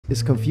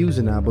it's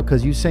confusing now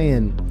because you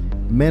saying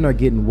men are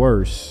getting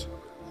worse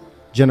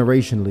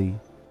generationally,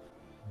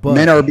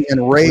 Men but are being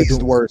we're raised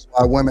doing worse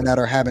by women that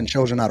are having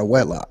children out of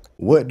wedlock.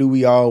 What do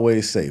we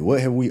always say?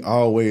 What have we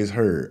always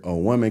heard? A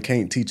woman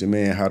can't teach a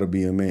man how to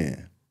be a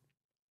man.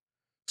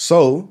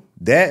 So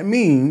that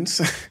means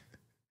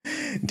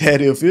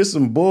that if it's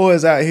some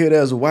boys out here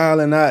that's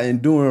wilding out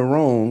and doing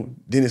wrong,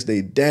 then it's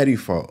their daddy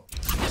fault.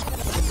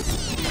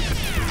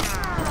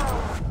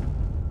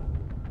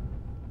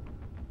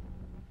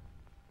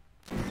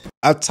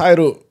 I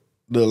titled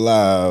the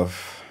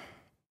live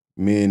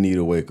 "Men Need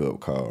a Wake Up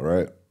Call,"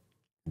 right?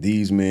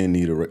 These men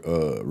need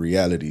a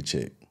reality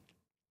check.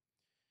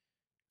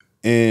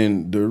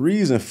 And the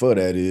reason for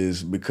that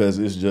is because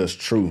it's just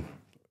true.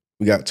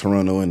 We got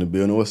Toronto in the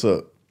building. What's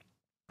up?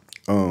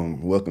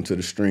 Welcome to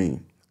the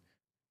stream.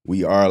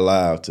 We are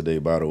live today,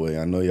 by the way.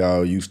 I know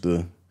y'all used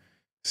to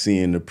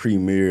seeing the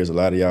premieres. A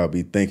lot of y'all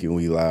be thinking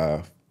we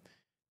live,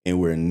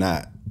 and we're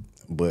not.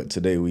 But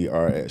today we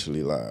are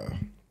actually live.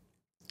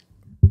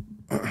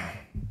 Let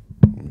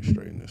me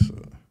straighten this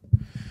up.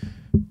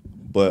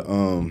 But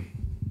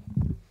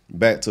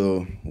back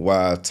to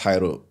why I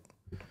titled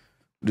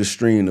the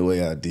stream the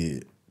way I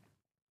did.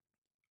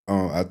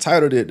 I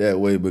titled it that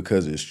way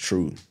because it's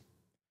true.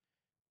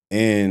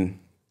 And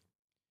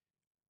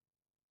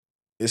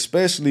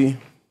especially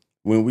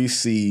when we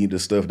see the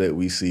stuff that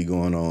we see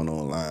going on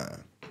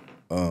online.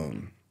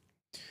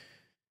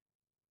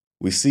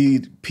 We see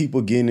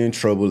people getting in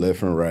trouble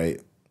left and right.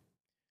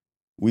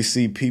 We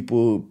see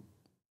people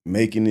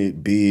making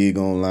it big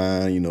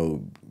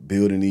online,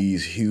 building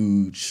these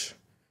huge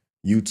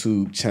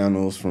YouTube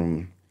channels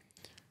from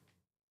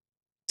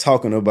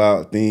talking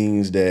about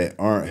things that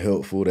aren't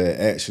helpful,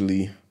 that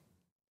actually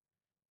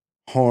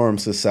harm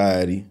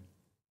society.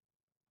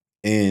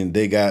 And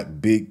they got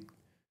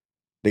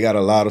a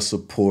lot of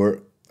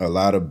support, a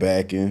lot of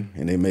backing,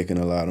 and they're making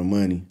a lot of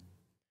money.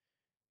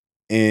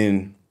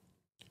 And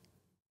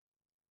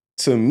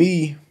to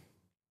me,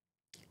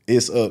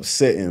 it's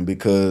upsetting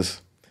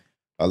because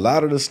a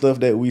lot of the stuff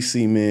that we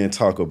see men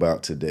talk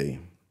about today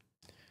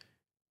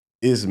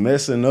is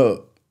messing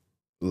up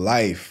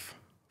life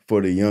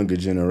for the younger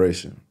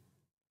generation.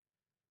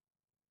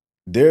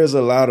 There's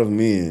a lot of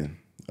men,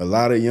 a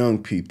lot of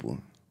young people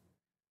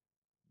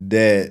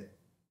that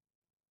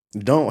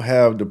don't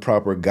have the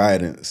proper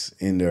guidance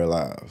in their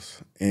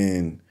lives.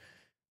 And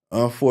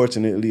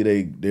unfortunately,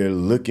 they're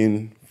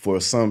looking for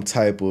some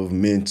type of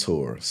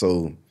mentor.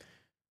 So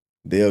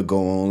they'll go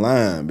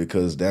online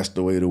because that's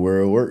the way the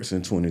world works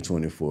in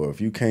 2024.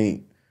 If you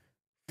can't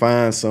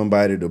find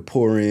somebody to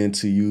pour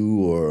into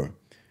you or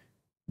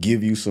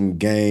give you some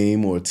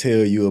game or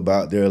tell you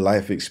about their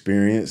life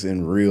experience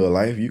in real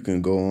life, you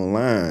can go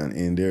online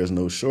and there's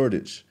no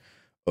shortage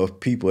of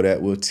people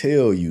that will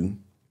tell you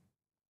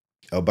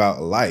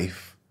about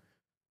life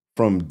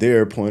from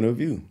their point of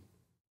view.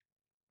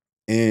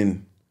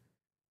 And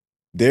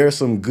there are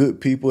some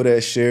good people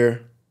that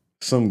share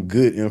some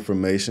good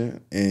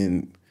information,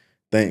 and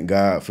thank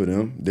God for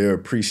them. They're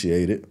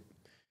appreciated.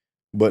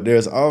 But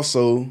there's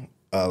also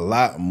a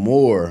lot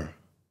more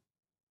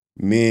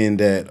men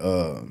that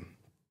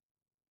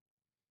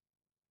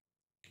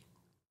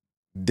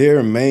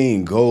their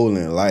main goal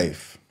in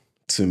life,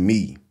 to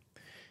me,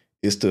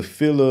 is to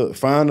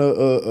find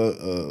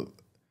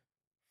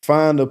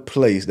a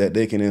place that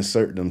they can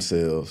insert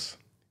themselves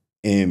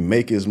and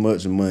make as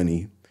much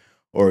money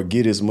or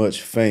get as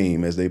much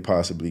fame as they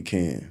possibly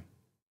can,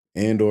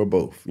 and or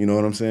both. You know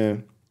what I'm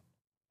saying?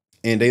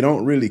 And they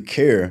don't really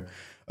care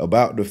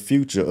about the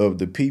future of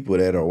the people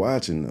that are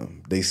watching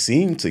them. They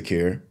seem to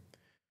care,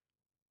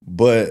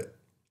 but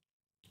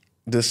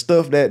the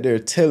stuff that they're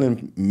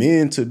telling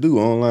men to do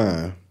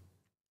online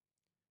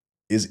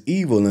is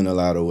evil in a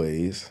lot of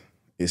ways.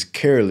 It's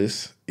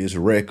careless, it's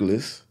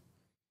reckless,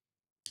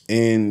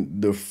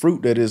 and the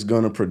fruit that it's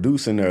going to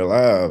produce in their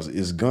lives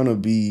is going to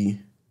be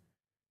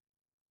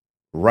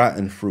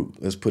rotten fruit.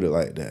 Let's put it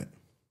like that.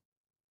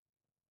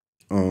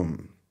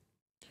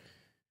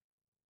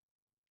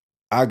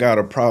 I got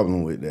a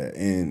problem with that,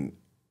 and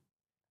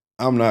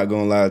I'm not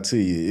gonna lie to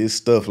you. It's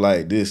stuff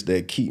like this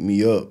that keep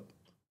me up,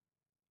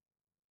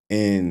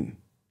 and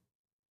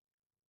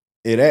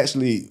it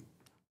actually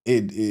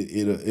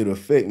it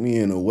affect me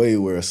in a way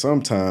where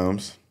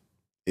sometimes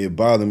it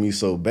bothers me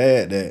so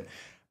bad that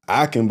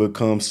I can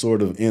become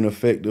sort of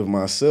ineffective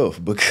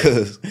myself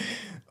because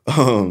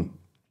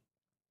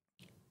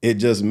it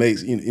just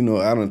makes I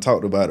done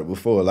talked about it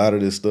before. A lot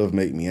of this stuff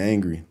make me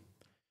angry,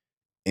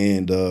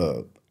 and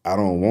I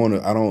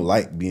don't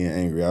like being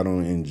angry. I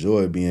don't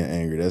enjoy being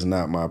angry. That's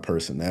not my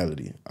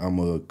personality. I'm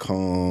a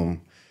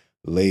calm,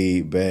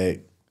 laid back,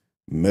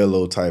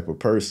 mellow type of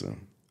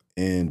person.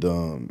 And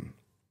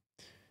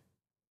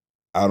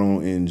I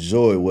don't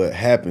enjoy what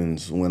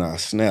happens when I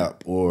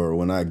snap or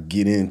when I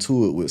get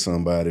into it with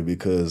somebody,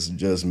 because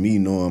just me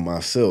knowing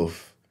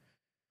myself,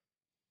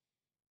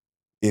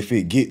 if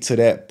it get to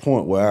that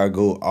point where I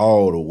go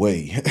all the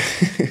way,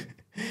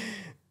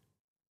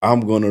 I'm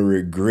going to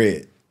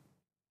regret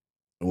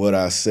what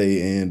I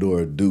say and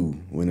or do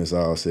when it's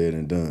all said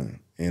and done.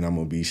 and I'm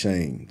gonna be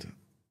shamed.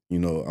 You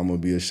know, I'm gonna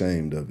be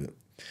ashamed of it.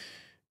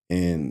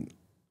 And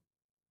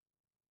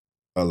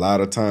a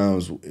lot of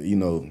times, you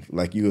know,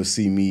 like you'll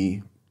see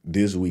me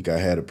this week, I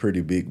had a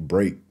pretty big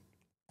break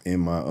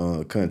in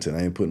my content.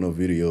 I ain't put no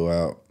video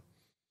out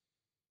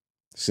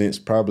since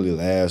probably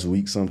last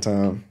week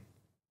sometime.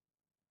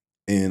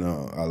 And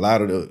a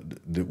lot of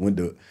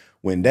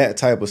when that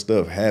type of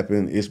stuff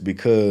happen, it's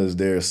because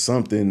there's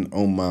something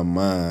on my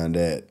mind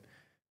that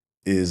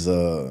is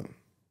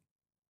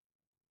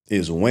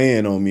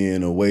weighing on me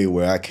in a way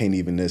where I can't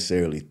even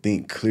necessarily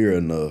think clear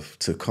enough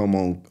to come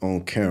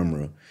on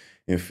camera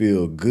and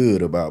feel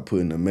good about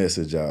putting a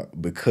message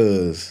out,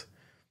 because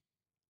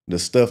the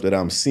stuff that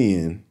I'm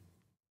seeing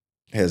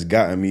has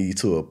gotten me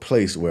to a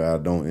place where I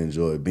don't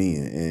enjoy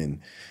being. And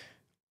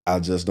I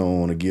just don't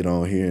want to get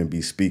on here and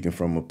be speaking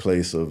from a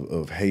place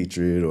of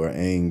hatred or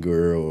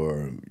anger,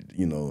 or,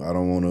 you know, I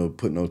don't want to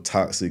put no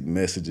toxic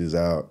messages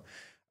out.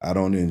 I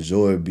don't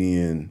enjoy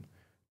being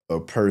a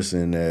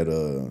person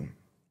that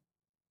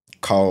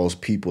calls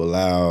people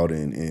out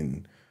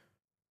and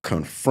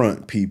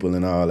confront people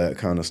and all that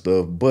kind of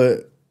stuff.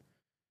 But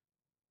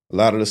a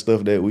lot of the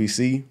stuff that we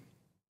see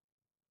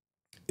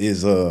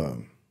is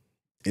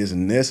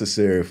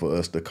necessary for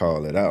us to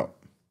call it out,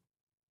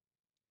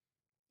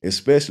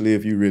 especially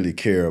if you really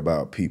care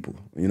about people.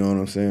 You know what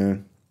I'm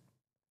saying?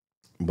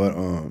 But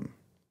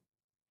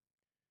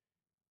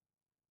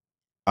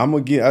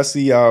I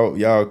see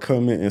y'all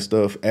comment and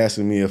stuff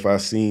asking me if I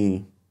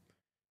seen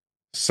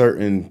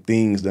certain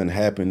things that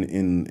happen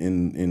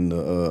in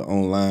the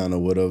online or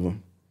whatever.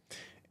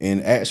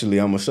 And actually,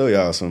 I'm gonna show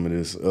y'all some of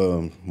this.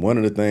 One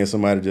of the things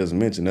somebody just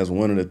mentioned, that's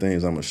one of the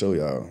things I'm gonna show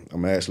y'all.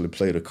 I'm gonna actually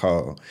play the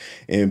call.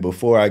 And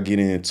before I get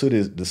into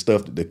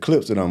the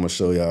clips that I'm gonna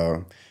show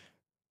y'all,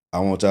 I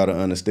want y'all to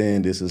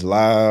understand this is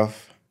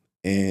live,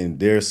 and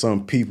there's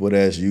some people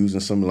that's using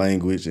some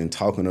language and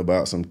talking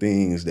about some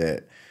things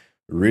that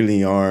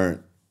really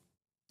aren't,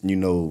 you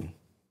know,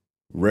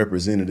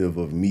 representative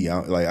of me.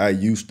 I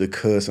used to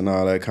cuss and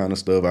all that kind of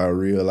stuff. I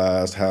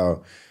realized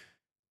how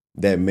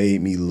that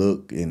made me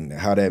look and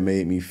how that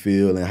made me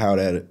feel and how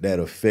that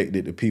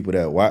affected the people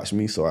that watch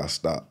me. So I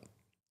stopped,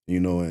 you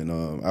know,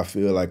 and I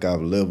feel like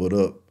I've leveled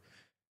up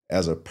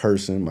as a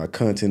person. My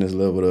content has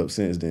leveled up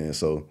since then.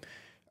 So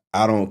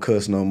I don't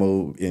cuss no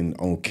more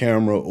on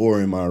camera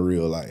or in my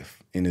real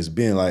life. And it's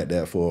been like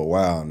that for a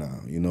while now,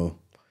 you know.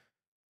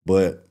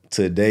 But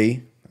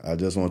today, I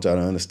just want y'all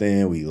to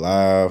understand we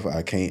live.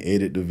 I can't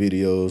edit the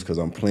videos because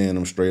I'm playing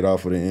them straight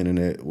off of the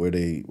internet where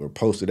they were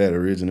posted at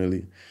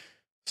originally.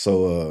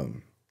 So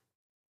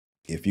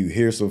if you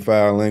hear some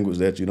foul language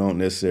that you don't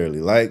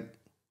necessarily like,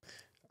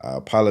 I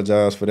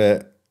apologize for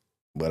that,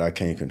 but I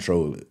can't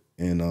control it.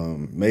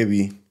 And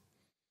maybe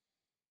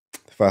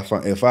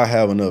if I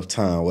have enough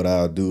time, what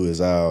I'll do is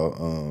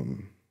I'll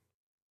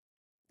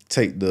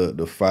take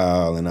the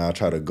file and I'll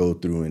try to go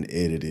through and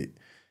edit it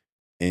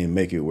and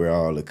make it where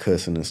all the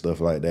cussing and stuff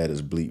like that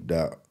is bleeped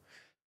out.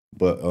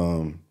 But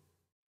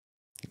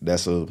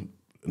that's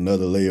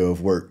another layer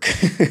of work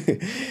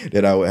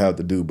that I would have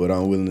to do, but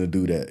I'm willing to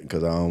do that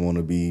because I don't want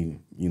to be,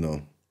 you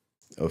know,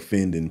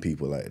 offending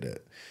people like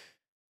that.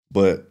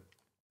 But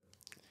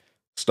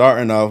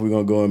starting off, we're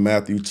going to go in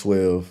Matthew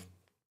 12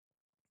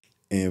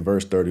 and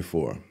verse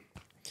 34. It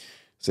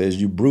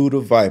says, "You brood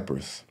of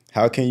vipers,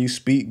 how can you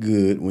speak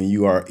good when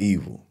you are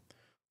evil?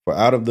 For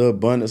out of the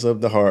abundance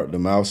of the heart, the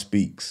mouth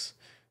speaks.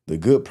 The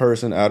good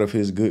person out of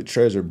his good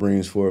treasure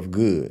brings forth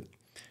good,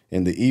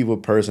 and the evil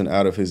person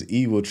out of his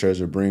evil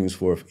treasure brings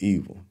forth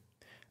evil.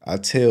 I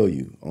tell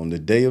you, on the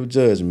day of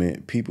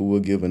judgment, people will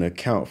give an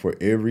account for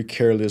every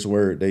careless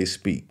word they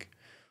speak.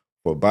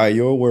 For by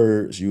your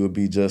words you will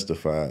be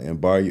justified, and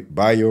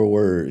by your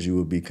words you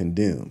will be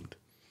condemned."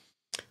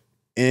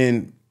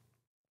 And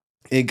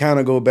it kind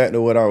of go back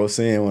to what I was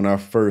saying when I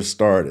first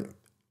started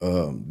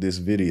this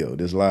video,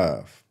 this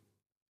live.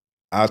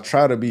 I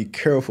try to be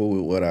careful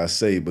with what I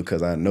say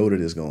because I know that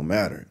it's going to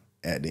matter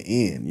at the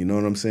end. You know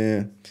what I'm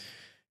saying?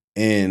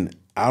 And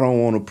I don't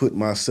want to put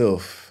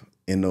myself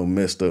in no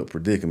messed up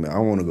predicament. I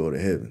want to go to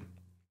heaven.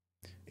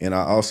 And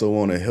I also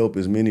want to help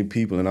as many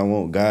people, and I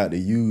want God to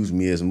use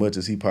me as much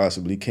as he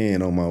possibly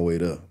can on my way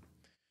there.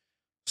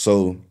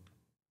 So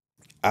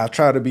I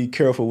try to be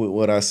careful with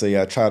what I say.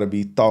 I try to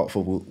be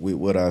thoughtful with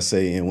what I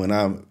say. And when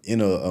I'm in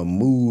a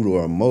mood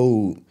or a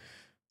mode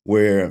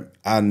where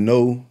I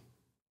know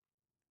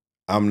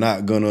I'm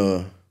not going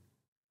to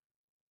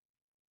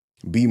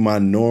be my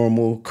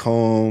normal,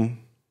 calm,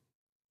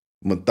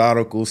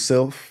 methodical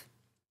self,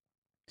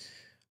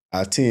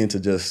 I tend to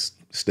just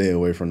stay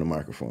away from the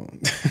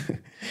microphone.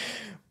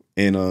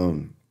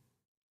 And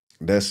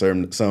that's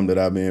something that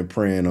I've been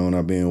praying on.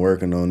 I've been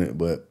working on it,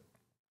 but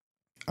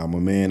I'm a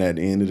man at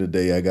the end of the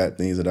day. I got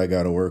things that I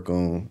got to work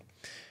on.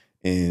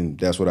 And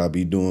that's what I'll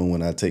be doing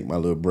when I take my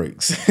little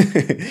breaks.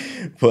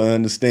 But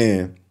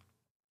understand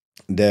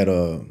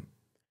that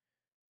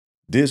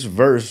this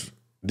verse,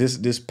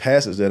 this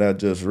passage that I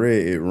just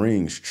read, it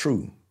rings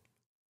true.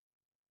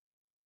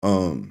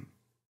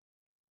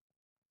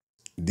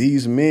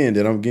 these men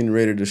that I'm getting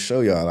ready to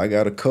show y'all, I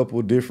got a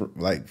couple different,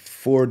 like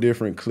 4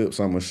 different clips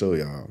I'm gonna show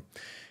y'all.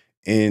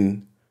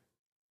 And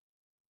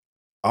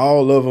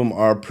all of them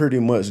are pretty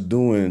much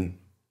doing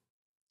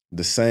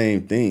the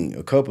same thing.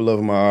 A couple of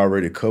them I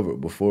already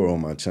covered before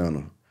on my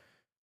channel.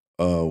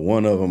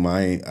 One of them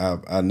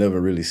I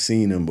never really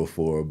seen him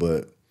before,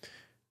 but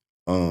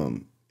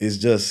it's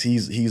just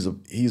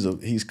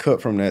he's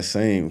cut from that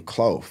same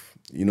cloth.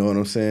 You know what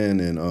I'm saying?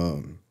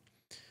 And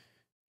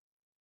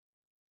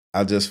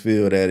I just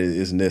feel that it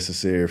is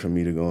necessary for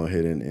me to go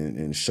ahead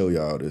and show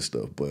y'all this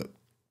stuff.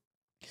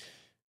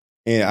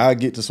 And I'll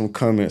get to some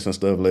comments and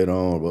stuff later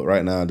on, but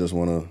right now I just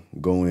want to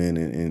go in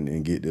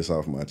and get this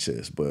off my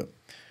chest. But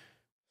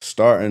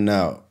starting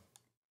out,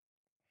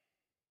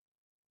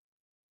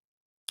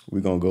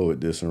 we're going to go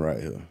with this one right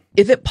here.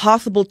 Is it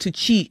possible to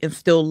cheat and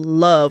still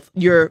love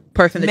your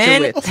person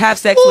that you're with? Have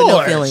sex with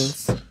no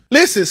feelings.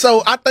 Listen,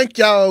 so I think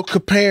y'all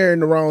comparing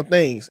the wrong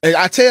things. And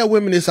I tell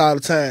women this all the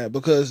time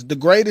because the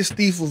greatest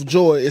thief of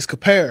joy is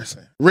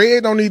comparison.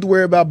 Red don't need to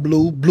worry about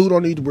blue. Blue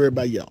don't need to worry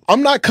about yellow.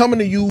 I'm not coming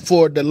to you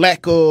for the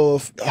lack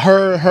of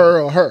her,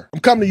 or her. I'm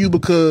coming to you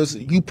because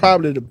you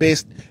probably the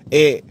best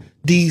at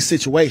these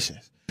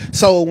situations.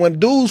 So when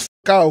dudes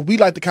fuck off, we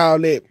like to call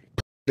that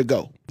to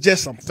go.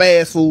 Just some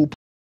fast food,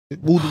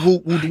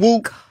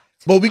 woo.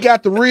 But we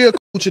got the real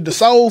culture, the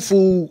soul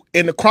food,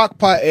 and the crock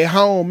pot at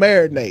home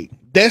marinade.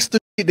 That's the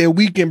shit that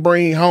we can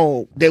bring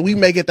home, that we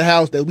make at the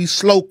house, that we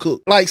slow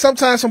cook. Like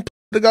sometimes some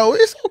to go,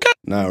 it's okay.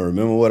 Now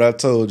remember what I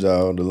told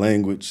y'all, the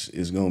language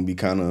is gonna be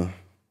kind of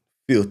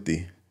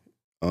filthy.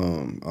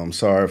 I'm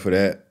sorry for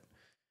that.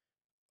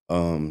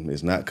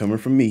 It's not coming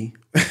from me.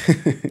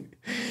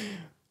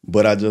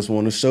 But I just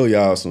want to show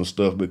y'all some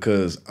stuff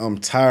because I'm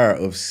tired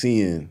of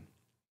seeing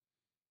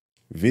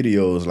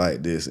videos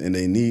like this and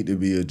they need to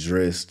be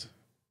addressed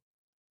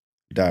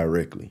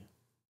directly.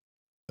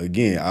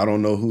 Again, I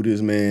don't know who this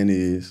man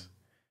is.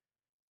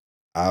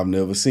 I've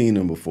never seen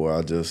him before.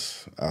 I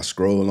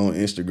scroll on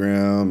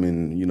Instagram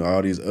and, you know,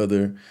 all these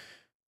other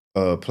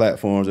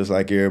platforms just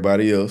like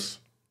everybody else.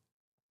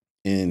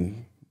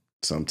 And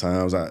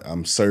sometimes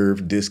I'm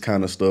served this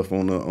kind of stuff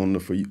on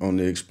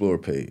the Explore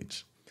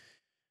page.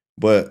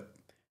 But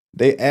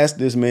they asked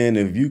this man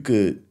if you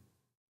could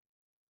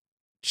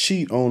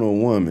cheat on a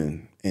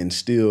woman and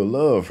still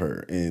love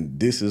her. And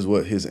this is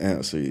what his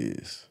answer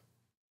is.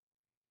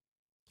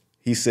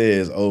 He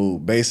says, oh,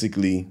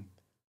 basically,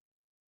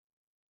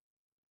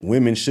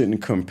 women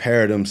shouldn't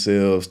compare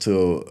themselves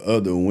to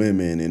other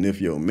women. And if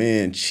your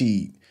man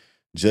cheat,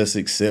 just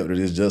accept it.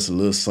 It's just a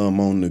little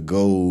something on the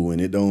go and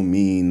it don't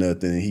mean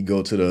nothing. And he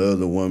go to the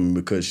other woman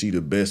because she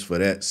the best for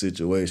that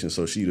situation.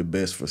 So she the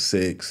best for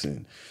sex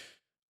and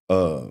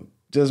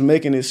just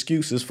making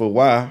excuses for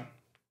why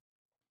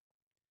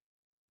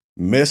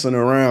messing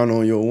around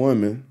on your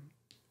woman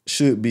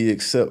should be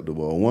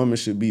acceptable. A woman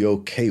should be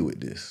okay with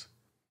this.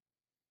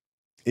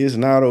 It's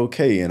not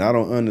okay, and I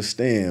don't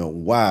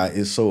understand why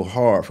it's so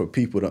hard for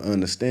people to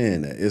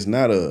understand that. It's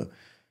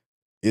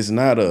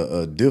not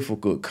a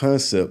difficult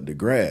concept to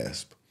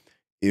grasp.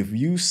 If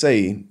you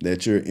say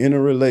that you're in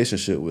a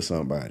relationship with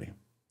somebody,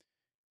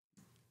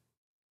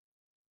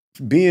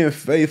 being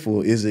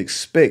faithful is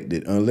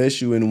expected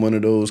unless you're in one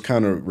of those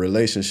kind of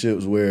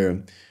relationships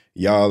where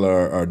y'all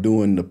are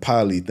doing the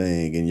poly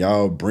thing and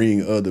y'all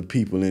bring other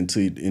people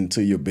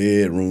into your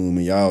bedroom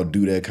and y'all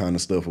do that kind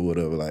of stuff or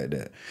whatever like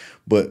that.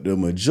 But the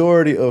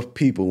majority of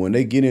people, when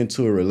they get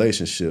into a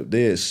relationship,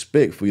 they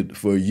expect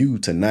for you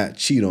to not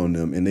cheat on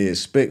them and they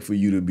expect for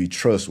you to be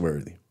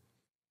trustworthy.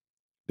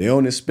 They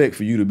don't expect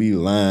for you to be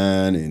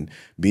lying and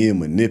being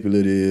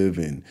manipulative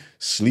and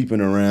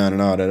sleeping around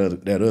and all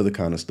that other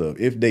kind of stuff.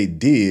 If they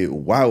did,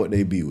 why would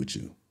they be with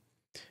you?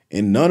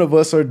 And none of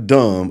us are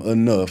dumb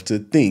enough to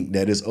think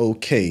that it's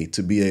okay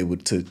to be able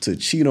to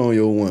cheat on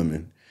your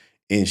woman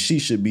and she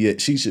should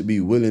be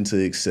willing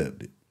to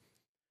accept it.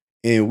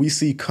 And we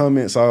see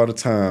comments all the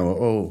time,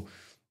 oh,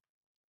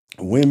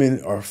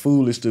 women are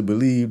foolish to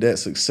believe that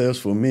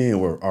successful men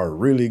are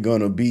really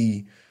going to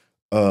be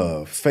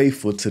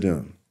faithful to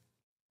them.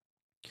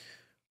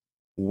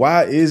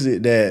 Why is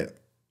it that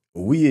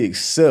we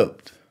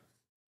accept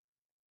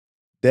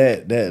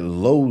that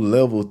low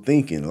level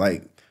thinking?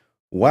 Like,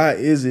 why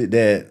is it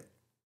that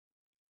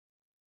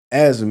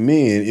as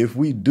men, if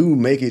we do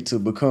make it to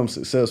become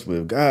successful,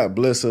 if God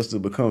bless us to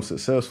become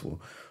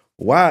successful,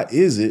 why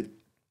is it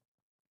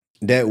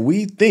that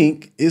we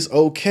think it's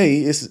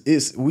okay,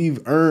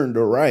 we've earned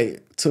the right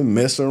to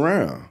mess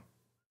around?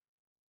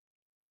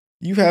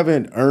 You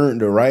haven't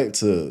earned the right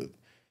to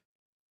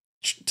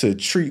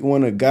treat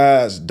one of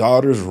God's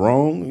daughters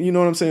wrong. You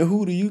know what I'm saying?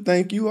 Who do you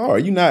think you are?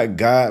 You're not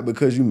God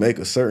because you make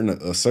a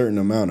certain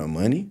amount of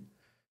money.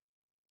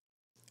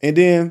 And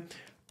then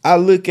I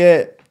look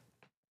at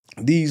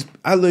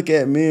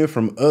men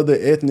from other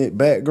ethnic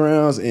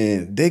backgrounds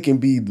and they can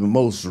be the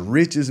most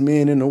richest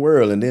men in the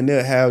world. And then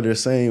they'll have their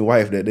same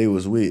wife that they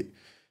was with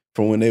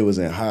from when they was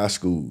in high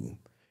school.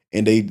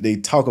 And they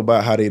talk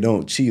about how they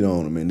don't cheat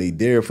on them and they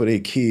there for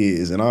their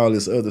kids and all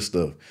this other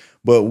stuff.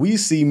 But we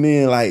see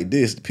men like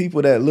this,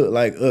 people that look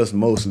like us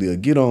mostly, or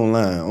get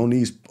online on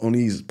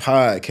these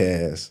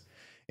podcasts,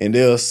 and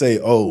they'll say,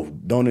 "Oh,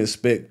 don't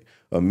expect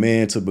a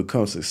man to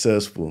become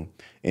successful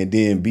and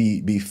then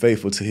be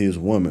faithful to his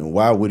woman.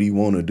 Why would he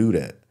want to do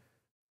that?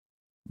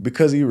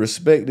 Because he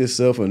respects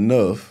himself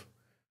enough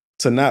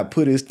to not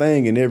put his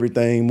thing in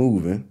everything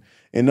moving.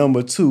 And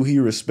number two, he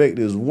respect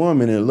his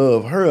woman and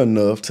love her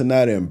enough to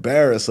not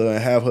embarrass her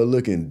and have her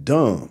looking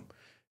dumb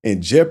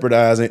and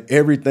jeopardizing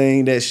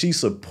everything that she's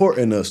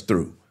supporting us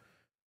through."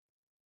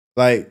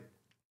 Like,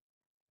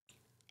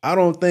 I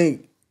don't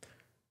think,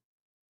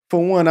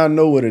 for one, I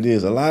know what it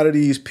is. A lot of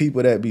these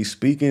people that be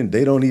speaking,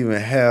 they don't even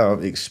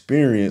have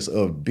experience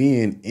of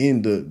being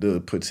in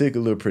the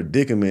particular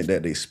predicament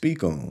that they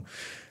speak on.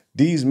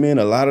 These men,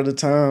 a lot of the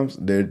times,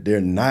 they're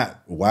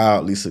not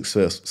wildly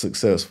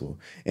successful,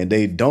 and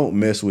they don't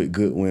mess with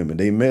good women.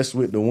 They mess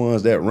with the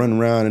ones that run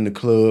around in the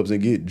clubs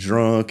and get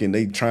drunk, and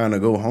they trying to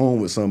go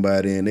home with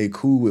somebody, and they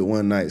cool with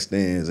one night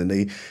stands, and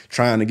they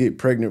trying to get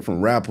pregnant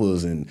from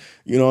rappers, and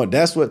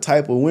that's what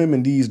type of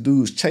women these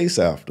dudes chase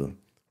after,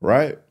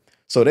 right?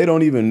 So they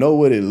don't even know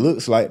what it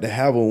looks like to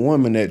have a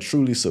woman that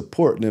truly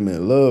support them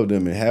and love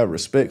them and have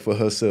respect for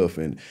herself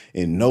and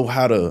know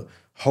how to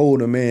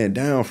hold a man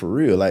down for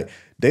real. Like,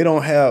 they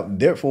don't have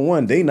that. For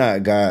one, they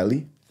not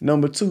godly.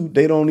 Number two,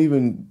 they don't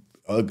even,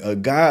 a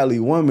godly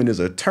woman is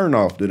a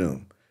turnoff to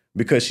them,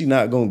 because she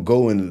not gonna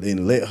go and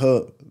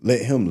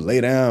let him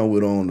lay down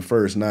with her on the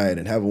first night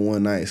and have a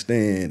one night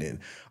stand and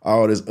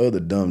all this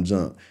other dumb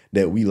junk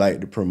that we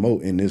like to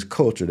promote in this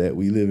culture that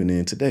we living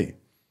in today.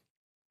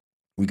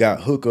 We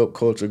got hookup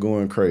culture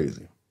going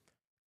crazy.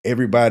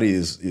 Everybody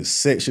is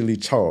sexually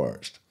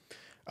charged.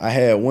 I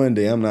had one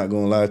day, I'm not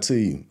gonna lie to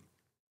you.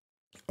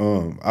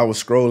 I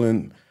was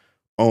scrolling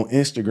on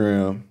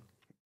Instagram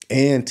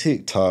and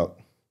TikTok,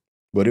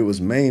 but it was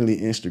mainly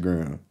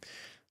Instagram,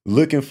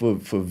 looking for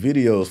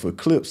videos, for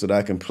clips that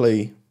I can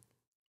play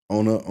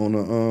on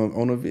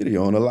a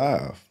video, on a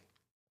live.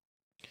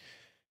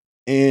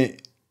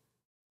 And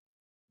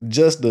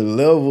just the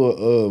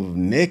level of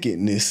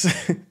nakedness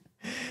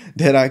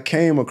that I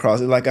came across,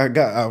 like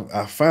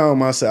I found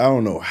myself, I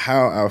don't know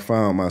how I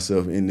found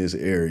myself in this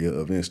area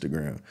of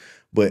Instagram,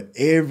 but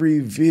every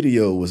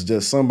video was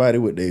just somebody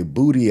with their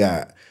booty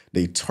out,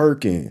 they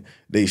twerking,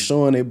 they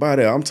showing their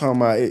body. I'm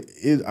talking about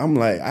it. I'm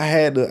like,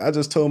 I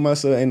just told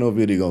myself, ain't no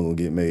video gonna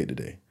get made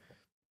today.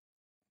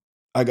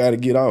 I got to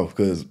get off,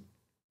 because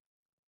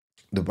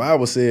the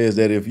Bible says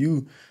that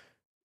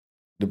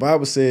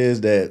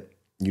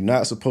you're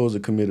not supposed to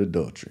commit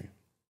adultery.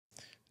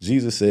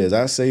 Jesus says,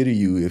 I say to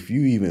you, if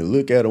you even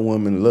look at a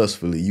woman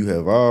lustfully, you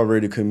have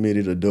already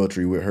committed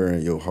adultery with her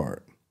in your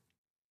heart.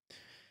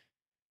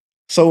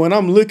 So when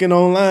I'm looking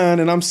online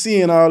and I'm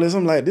seeing all this,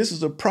 I'm like, this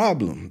is a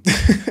problem.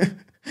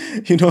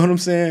 You know what I'm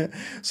saying?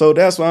 So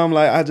that's why I'm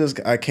like,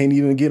 I can't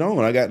even get on.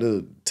 I got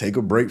to take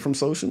a break from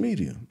social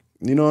media.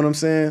 You know what I'm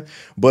saying?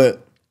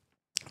 But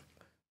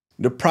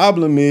the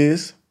problem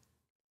is,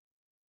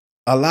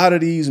 a lot of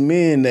these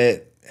men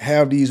that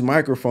have these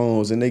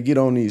microphones and they get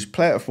on these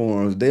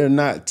platforms, they're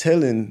not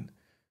telling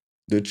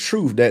the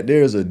truth, that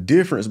there's a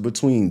difference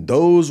between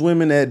those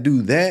women that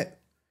do that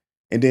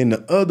and then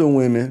the other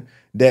women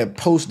that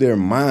post their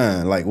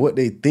mind, like what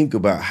they think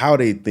about, how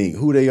they think,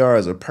 who they are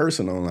as a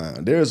person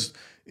online.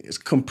 It's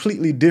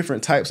completely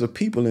different types of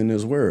people in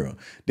this world.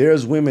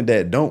 There's women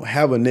that don't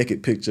have a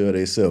naked picture of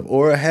themselves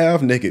or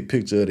have naked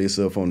picture of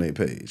themselves on their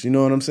page. You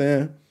know what I'm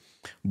saying?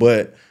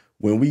 But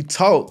when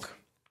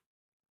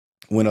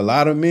a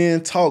lot of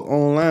men talk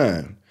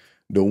online,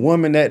 the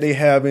woman that they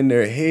have in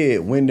their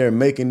head when they're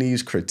making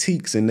these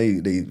critiques and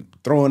they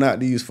throwing out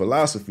these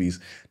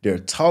philosophies, they're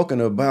talking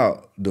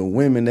about the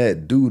women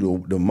that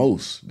do the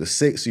most, the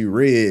sexy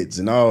reds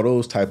and all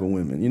those type of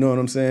women. You know what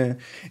I'm saying?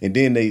 And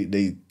then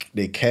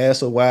they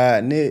cast a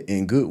wide net,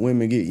 and good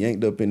women get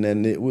yanked up in that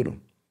net with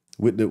them,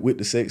 with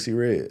the sexy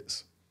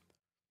reds.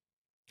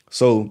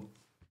 So,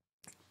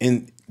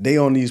 and they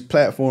on these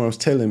platforms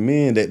telling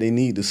men that they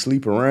need to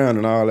sleep around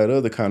and all that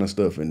other kind of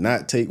stuff and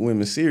not take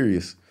women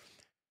serious.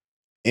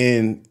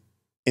 And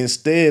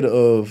instead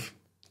of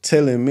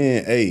telling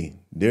men, hey,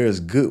 there's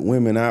good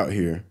women out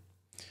here,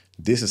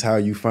 this is how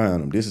you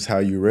find them, this is how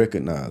you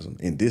recognize them,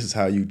 and this is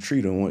how you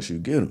treat them once you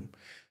get them.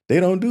 They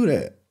don't do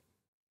that.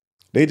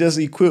 They just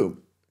equip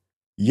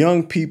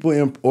young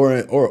people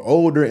or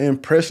older,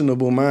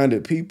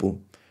 impressionable-minded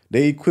people.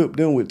 They equip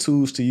them with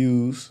tools to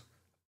use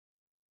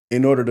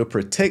in order to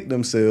protect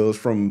themselves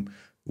from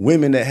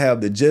women that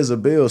have the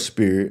Jezebel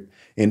spirit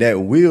and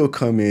that will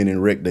come in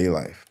and wreck their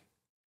life.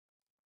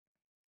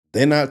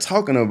 They're not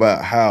talking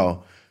about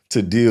how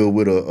to deal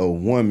with a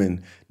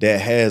woman that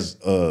has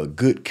a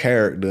good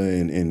character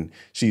and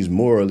she's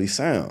morally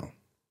sound.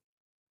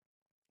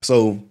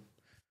 So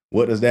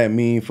what does that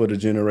mean for the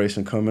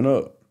generation coming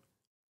up?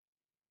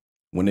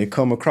 When they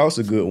come across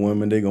a good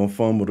woman, they're going to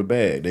fumble the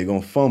bag. They're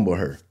going to fumble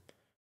her,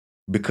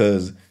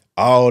 because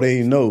all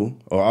they know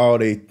or all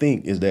they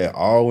think is that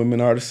all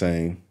women are the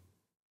same.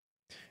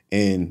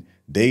 And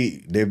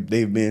they've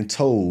been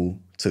told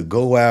to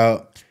go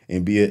out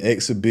and be an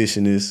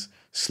exhibitionist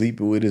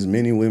sleeping with as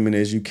many women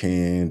as you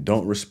can,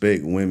 don't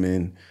respect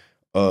women,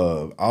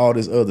 all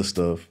this other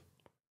stuff.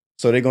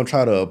 So they're gonna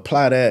try to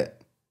apply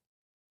that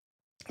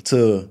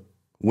to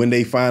when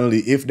they finally,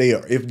 if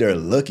they're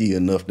lucky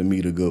enough to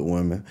meet a good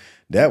woman,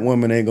 that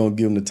woman ain't gonna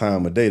give them the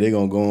time of day. They're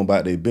gonna go on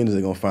about their business.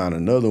 They're gonna find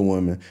another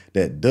woman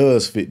that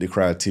does fit the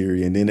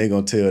criteria, and then they're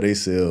gonna tell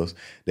themselves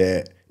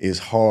that it's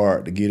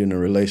hard to get in a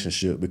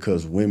relationship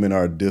because women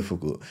are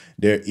difficult.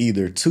 They're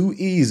either too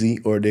easy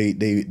or they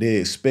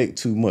expect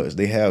too much.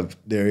 They have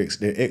their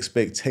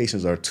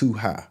expectations are too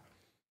high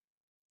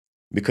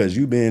because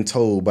you've been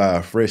told by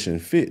a fresh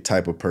and fit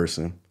type of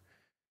person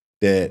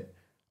that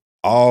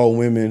all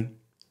women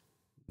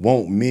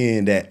want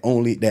men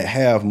that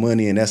have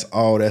money and that's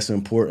all that's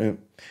important.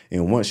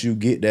 And once you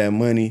get that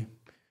money,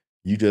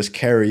 you just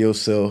carry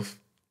yourself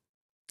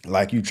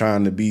like you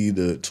trying to be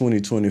the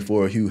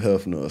 2024 Hugh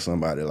Hefner or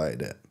somebody like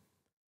that.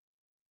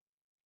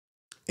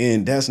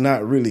 And that's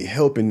not really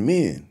helping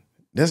men.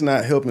 That's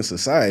not helping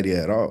society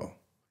at all.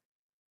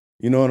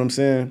 You know what I'm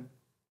saying?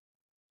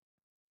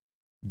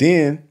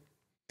 Then,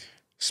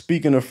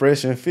 speaking of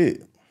fresh and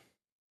fit,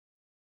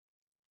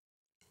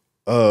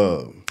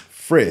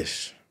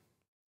 fresh.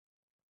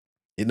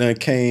 It done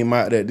came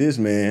out that this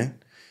man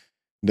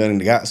done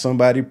got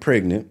somebody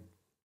pregnant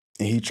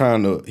and he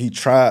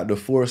tried to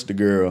force the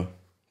girl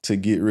to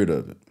get rid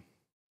of it.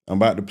 I'm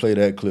about to play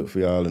that clip for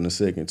y'all in a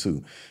second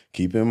too.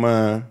 Keep in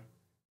mind,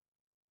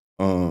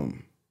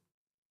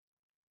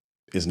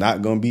 it's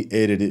not gonna be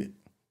edited.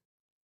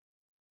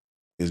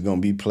 It's gonna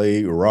be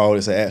played raw.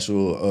 It's an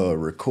actual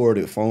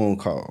recorded phone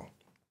call.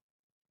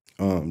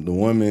 The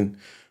woman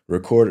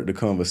recorded the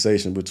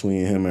conversation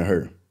between him and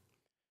her.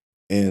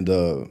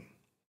 And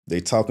they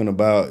talking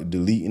about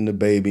deleting the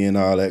baby and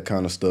all that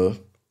kind of stuff.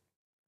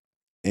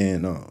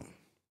 And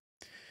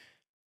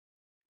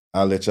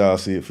I'll let y'all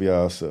see it for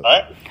yourself. All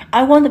right.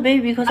 I want the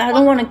baby because I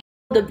don't want to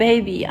kill the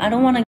baby. I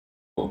don't want to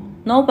kill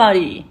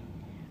nobody.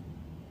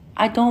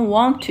 I don't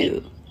want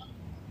to.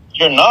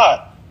 You're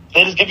not.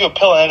 They just give you a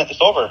pill and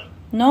it's over.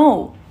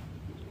 No.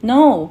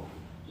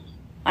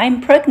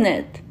 I'm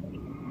pregnant.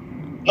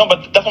 No,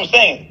 but that's what I'm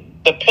saying.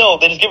 The pill,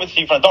 they just give it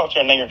to you from a doctor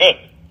and then you're good.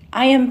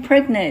 I am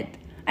pregnant.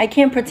 I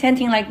can't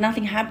pretending like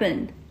nothing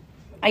happened.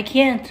 I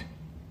can't.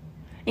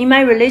 In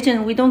my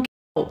religion, we don't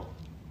kill.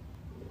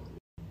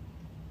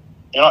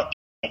 You're not.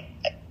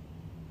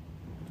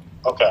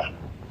 Okay.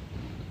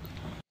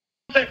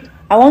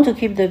 I want to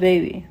keep the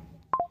baby.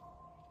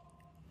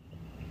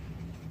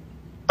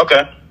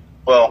 Okay.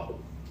 Well,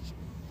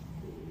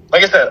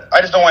 like I said,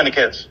 I just don't want any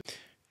kids.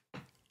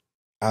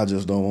 I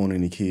just don't want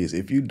any kids.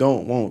 If you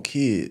don't want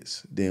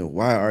kids, then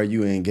why are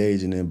you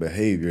engaging in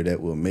behavior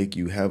that will make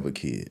you have a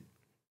kid?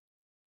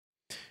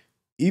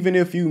 Even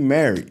if you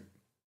married,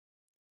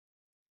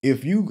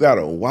 if you got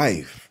a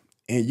wife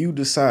and you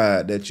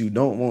decide that you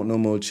don't want no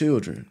more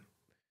children,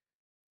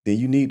 then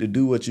you need to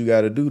do what you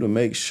got to do to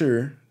make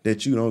sure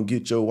that you don't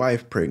get your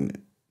wife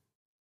pregnant.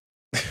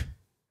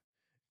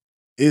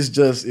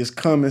 It's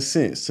common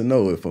sense to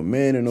know if a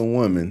man and a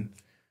woman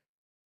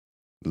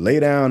lay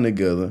down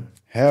together,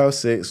 have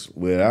sex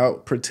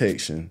without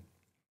protection,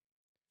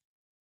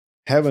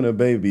 having a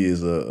baby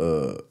is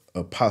a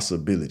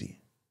possibility.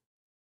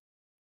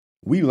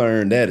 We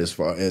learned that as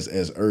far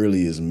as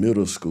early as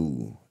middle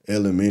school,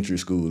 elementary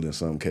school in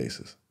some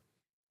cases.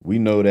 We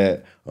know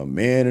that a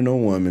man and a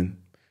woman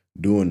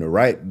doing the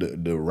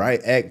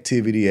right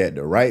activity at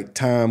the right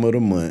time of the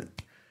month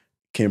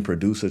can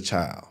produce a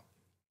child.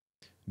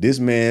 This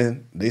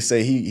man, they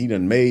say he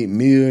done made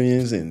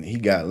millions and he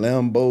got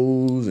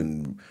Lambos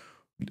and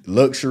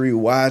luxury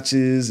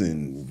watches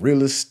and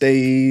real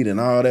estate and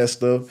all that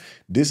stuff.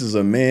 This is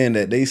a man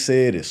that they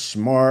said is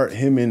smart.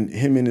 Him and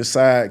his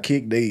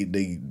sidekick,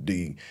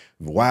 they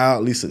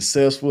wildly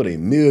successful. They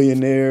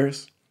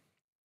millionaires.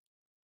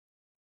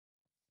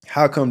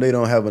 How come they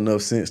don't have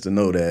enough sense to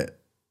know that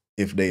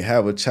if they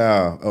have a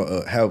child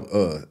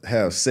or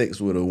have sex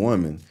with a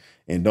woman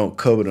and don't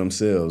cover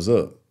themselves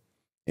up,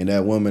 and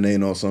that woman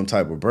ain't on some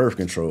type of birth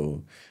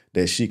control,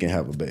 that she can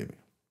have a baby?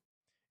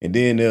 And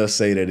then they'll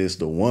say that it's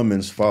the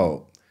woman's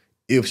fault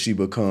if she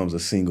becomes a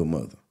single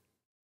mother.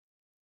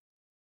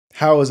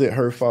 How is it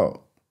her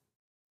fault?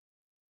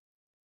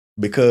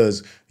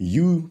 Because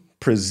you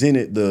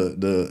presented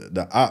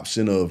the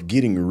option of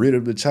getting rid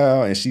of the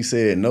child and she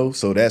said no,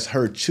 so that's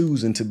her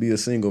choosing to be a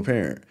single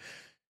parent.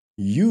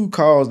 You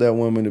caused that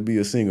woman to be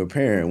a single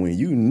parent when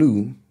you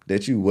knew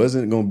that you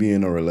wasn't going to be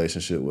in a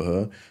relationship with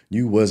her.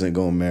 You wasn't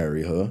going to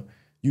marry her.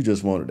 You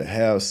just wanted to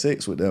have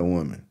sex with that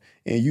woman.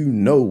 And you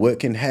know what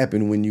can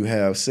happen when you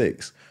have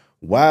sex.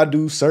 Why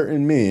do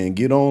certain men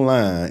get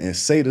online and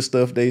say the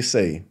stuff they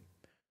say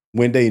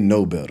when they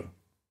know better?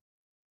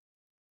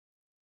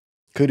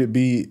 Could it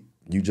be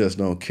you just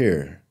don't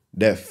care?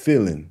 That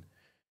feeling,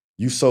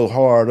 you so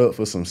hard up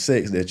for some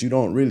sex that you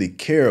don't really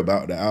care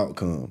about the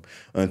outcome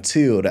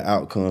until the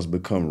outcomes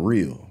become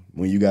real,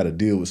 when you got to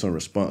deal with some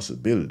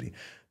responsibility.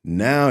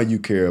 Now you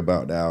care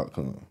about the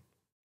outcome.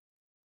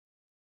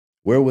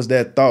 Where was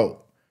that thought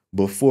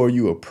before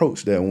you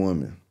approached that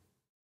woman?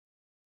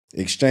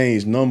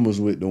 exchanged numbers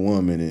with the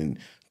woman and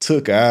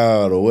took her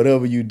out or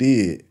whatever you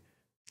did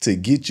to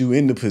get you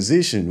in the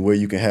position where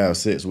you can have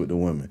sex with the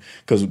woman.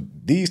 Because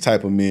these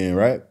type of men,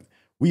 right,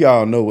 we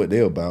all know what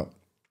they're about.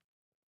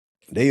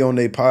 They on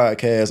their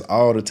podcast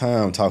all the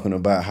time talking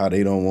about how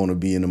they don't want to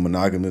be in a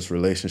monogamous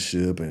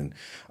relationship and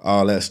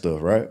all that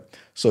stuff, right?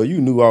 So you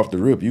knew off the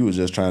rip you was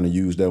just trying to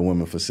use that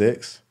woman for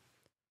sex.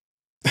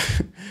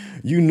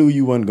 You knew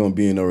you wasn't gonna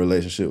be in a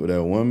relationship with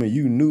that woman.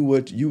 You knew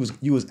what you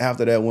was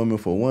after that woman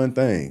for one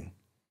thing,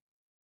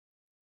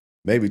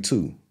 maybe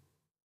two.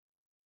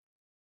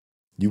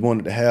 You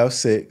wanted to have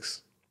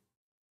sex,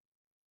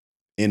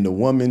 and the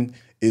woman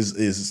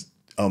is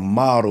a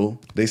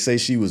model. They say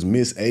she was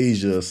Miss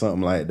Asia or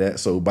something like that.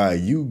 So by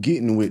you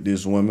getting with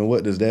this woman,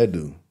 what does that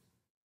do?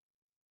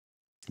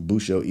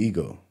 Boost your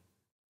ego.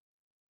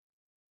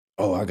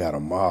 Oh, I got a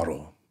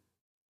model.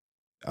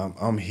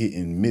 I'm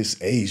hitting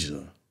Miss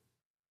Asia.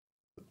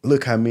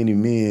 Look how many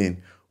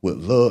men would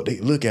love, they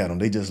look at them,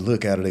 they just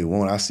look at her, they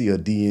want. I see her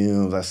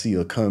DMs, I see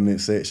her comment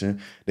section,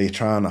 they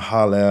trying to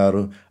holler at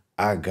her,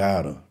 I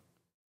got her.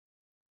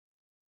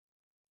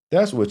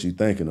 That's what you're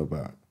thinking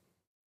about.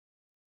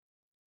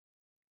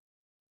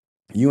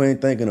 You ain't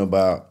thinking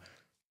about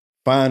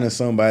finding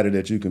somebody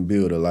that you can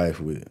build a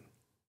life with.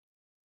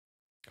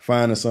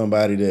 Finding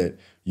somebody that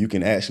you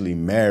can actually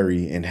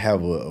marry and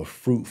have a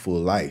fruitful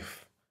life.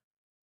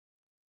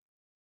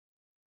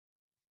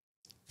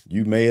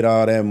 You made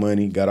all that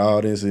money, got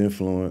all this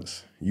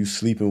influence, you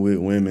sleeping with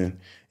women,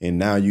 and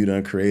now you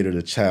done created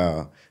a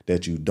child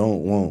that you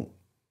don't want.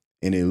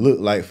 And it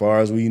looked like,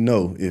 far as we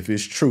know, if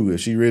it's true, if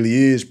she really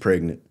is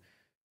pregnant,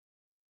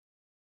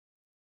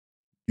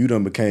 you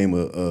done became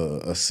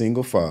a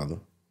single father,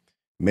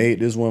 made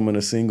this woman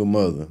a single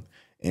mother,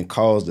 and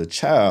caused a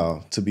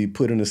child to be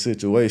put in a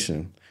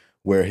situation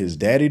where his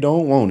daddy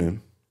don't want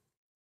him,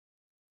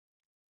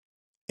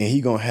 and he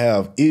gonna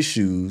have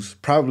issues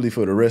probably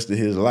for the rest of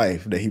his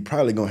life that he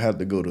probably gonna have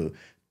to go to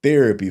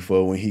therapy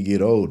for when he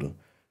get older,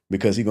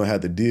 because he gonna have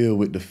to deal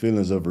with the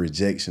feelings of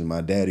rejection. My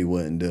daddy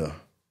wasn't there.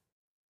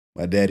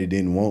 My daddy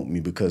didn't want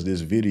me because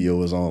this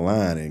video is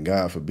online, and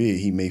God forbid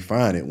he may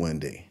find it one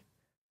day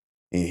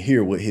and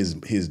hear what his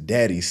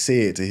daddy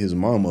said to his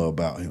mama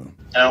about him.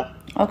 No.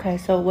 Okay,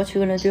 so what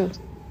you gonna do?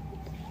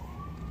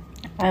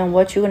 And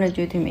what you gonna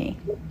do to me?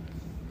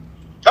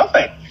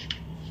 Nothing.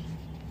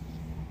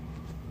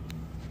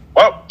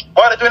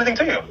 Why did I do anything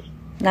to you?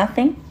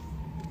 Nothing.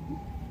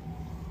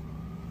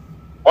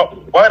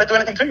 Why did I do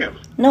anything to you?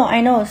 No,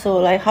 I know. So,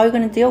 like, how are you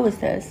gonna deal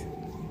with this?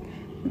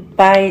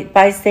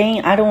 By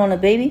saying I don't want a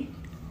baby?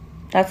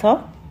 That's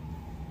all?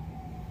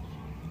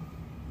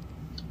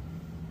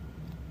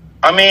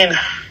 I mean,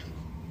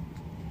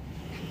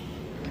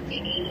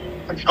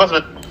 I could go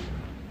to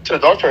the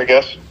doctor, I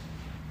guess.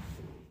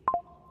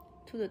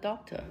 To the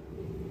doctor?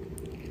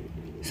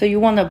 So you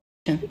want an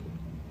abortion?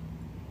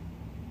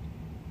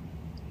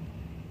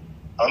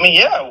 I mean,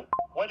 yeah.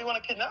 Why do you want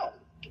a kid now?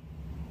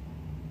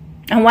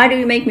 And why do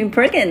you make me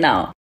pregnant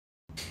now?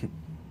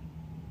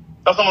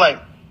 That's I'm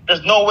like,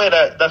 there's no way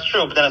that's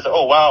true. But then I said,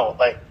 oh, wow.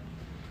 Like,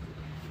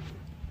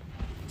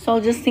 so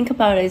just think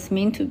about it. It's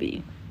meant to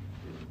be.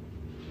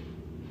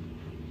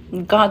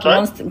 God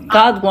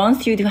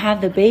wants you to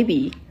have the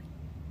baby.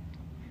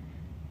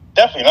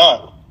 Definitely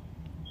not.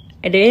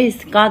 It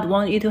is. God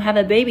wants you to have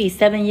a baby.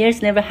 7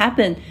 years never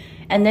happened.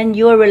 And then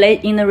you're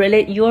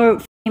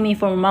f***ing me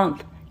for a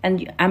month.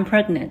 And I'm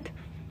pregnant.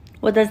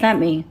 What does that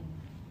mean?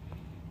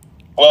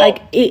 Well,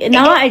 like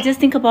now I just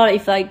think about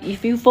it,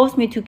 if you force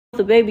me to kill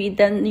the baby,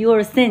 then you're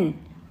a sin.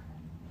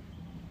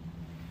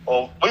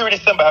 Well, we already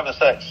sinned by having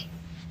sex,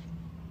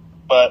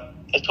 but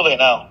it's too late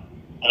now.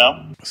 You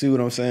know? See what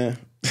I'm saying?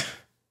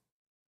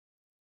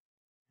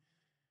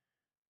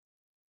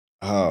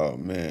 Oh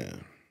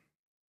man.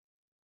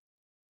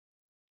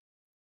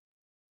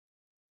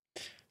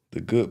 The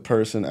good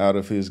person out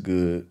of his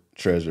good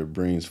treasure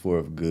brings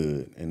forth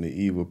good, and the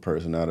evil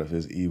person out of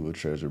his evil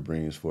treasure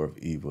brings forth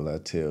evil. I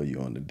tell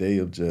you, on the day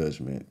of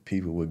judgment,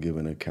 people will give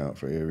an account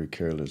for every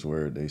careless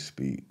word they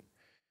speak.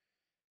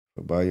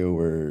 For by your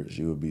words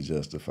you will be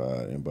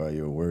justified, and by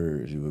your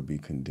words you will be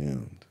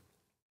condemned.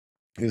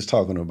 It's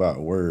talking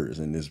about words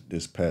in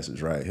this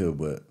passage right here,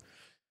 but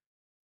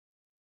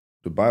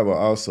the Bible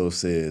also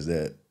says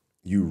that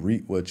you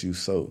reap what you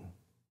sow.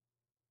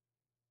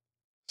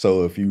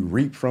 So if you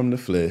reap from the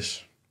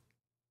flesh,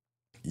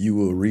 you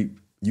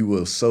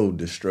will sow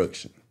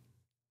destruction.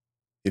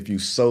 If you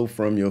sow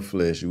from your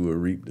flesh, you will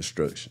reap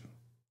destruction.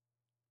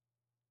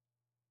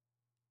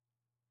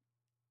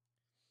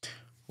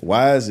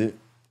 Why is it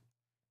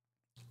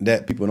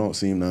that people don't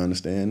seem to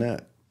understand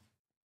that?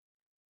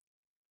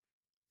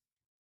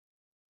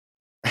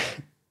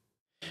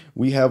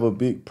 We have a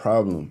big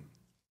problem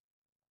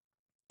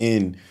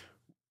in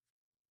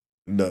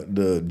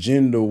the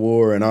gender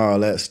war and all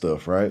that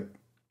stuff, right?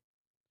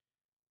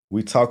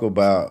 We talk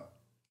about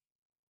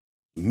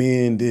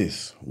men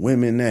this,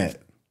 women that.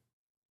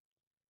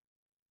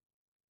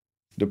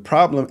 The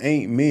problem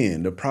ain't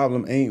men. The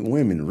problem ain't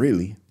women,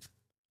 really.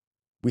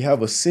 We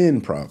have a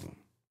sin problem.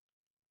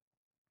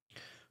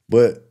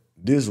 But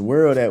this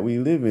world that we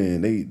live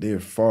in, they're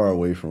far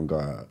away from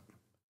God.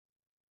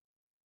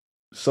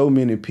 So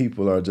many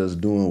people are just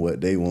doing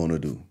what they want to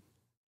do.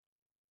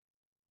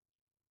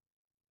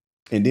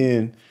 And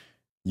then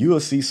you'll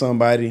see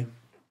somebody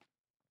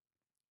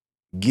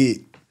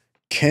get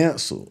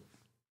canceled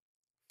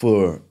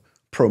for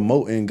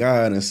promoting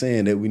God and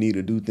saying that we need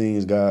to do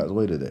things God's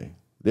way today.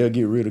 They'll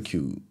get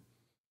ridiculed.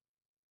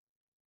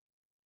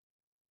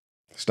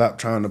 Stop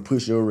trying to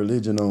push your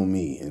religion on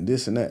me and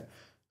this and that.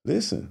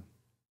 Listen,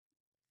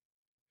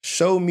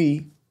 show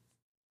me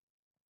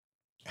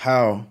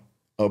how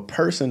a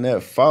person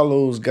that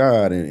follows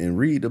God and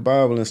read the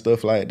Bible and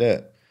stuff like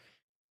that,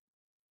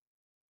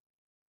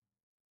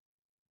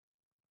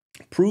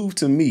 prove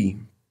to me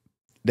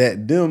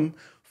that them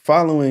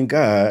following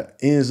God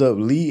ends up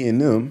leading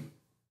them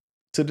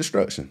to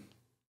destruction.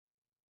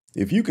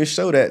 If you can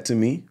show that to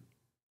me,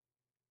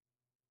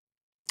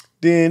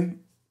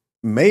 then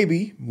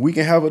maybe we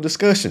can have a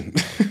discussion.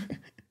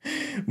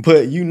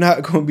 But you're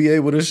not going to be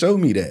able to show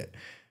me that.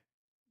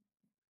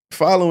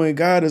 Following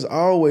God is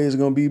always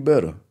going to be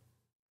better.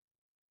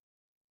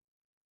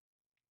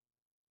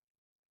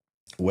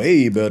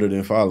 Way better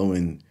than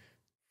following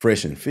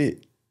Fresh and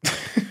Fit.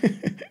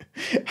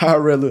 I'd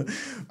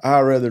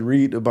rather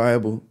read the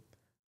Bible,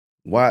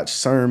 watch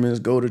sermons,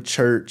 go to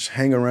church,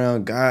 hang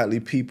around godly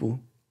people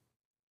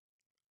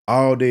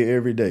all day,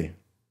 every day.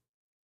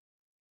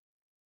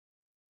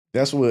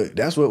 That's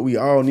what we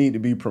all need to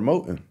be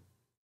promoting.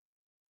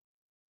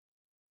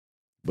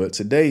 But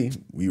today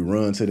we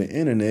run to the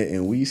internet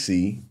and we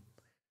see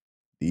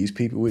these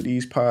people with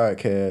these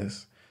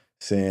podcasts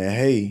saying,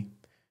 hey,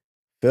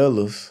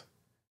 fellas,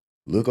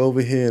 look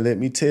over here and let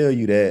me tell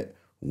you that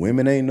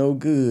women ain't no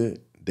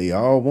good. They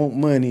all want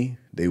money.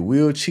 They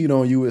will cheat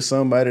on you with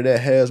somebody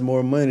that has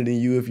more money than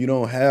you if you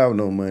don't have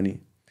no money.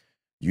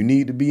 You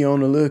need to be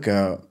on the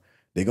lookout.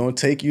 They're going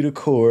to take you to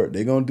court.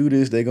 They're going to do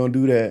this. They're going to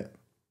do that.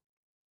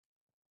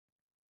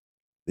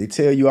 They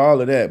tell you all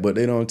of that, but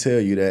they don't tell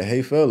you that,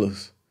 hey,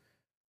 fellas,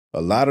 a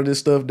lot of this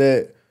stuff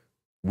that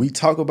we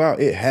talk about,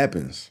 it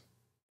happens.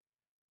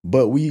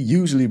 But we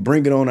usually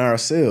bring it on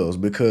ourselves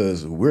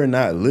because we're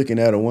not looking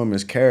at a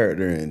woman's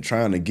character and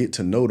trying to get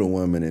to know the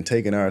woman and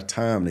taking our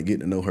time to get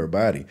to know her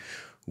body.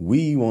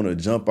 We want to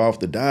jump off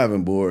the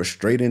diving board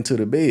straight into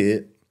the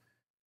bed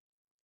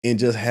and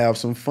just have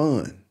some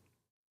fun.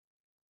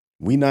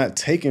 We're not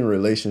taking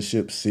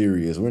relationships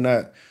serious. We're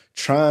not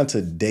trying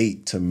to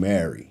date to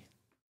marry.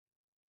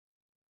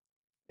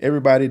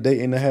 Everybody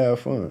dating to have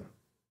fun.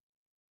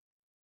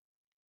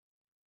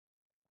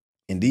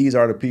 And these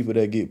are the people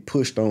that get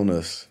pushed on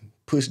us,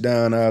 pushed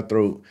down our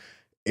throat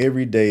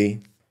every day,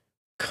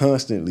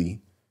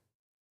 constantly.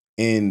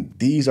 And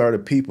these are the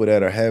people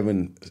that are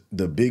having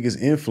the biggest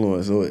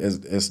influence, or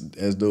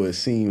as though it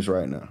seems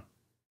right now.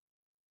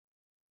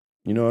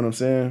 You know what I'm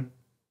saying?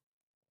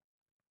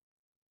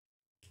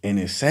 And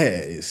it's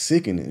sad, it's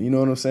sickening. You know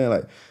what I'm saying?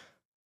 Like,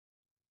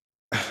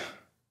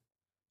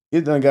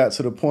 it done got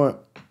to the point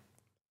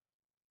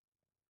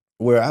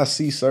where I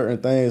see certain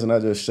things and I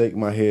just shake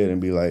my head and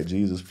be like,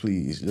 Jesus,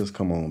 please, just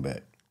come on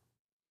back.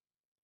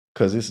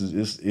 Cause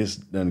it's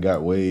done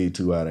got way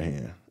too out of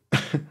hand.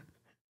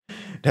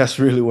 That's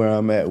really where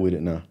I'm at with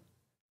it now.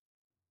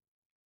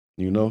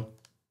 You know?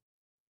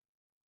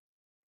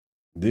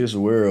 This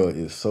world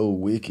is so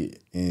wicked,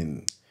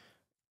 and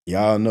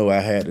y'all know I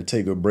had to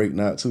take a break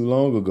not too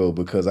long ago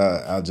because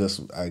I got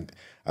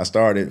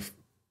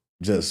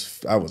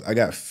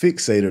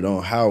fixated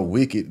on how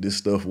wicked this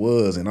stuff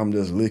was, and I'm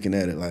just looking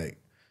at it like,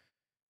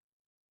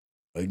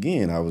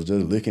 again, I was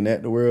just looking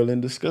at the world in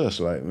disgust,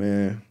 like,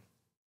 man.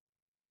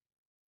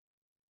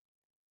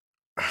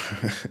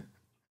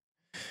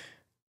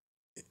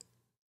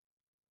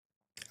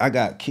 I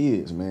got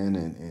kids, man,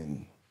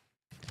 and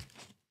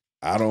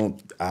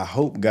I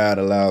hope God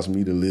allows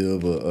me to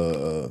live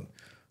a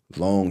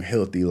long,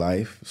 healthy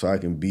life so I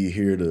can be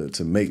here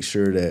to make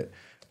sure that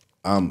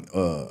I'm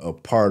a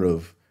part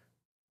of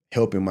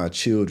helping my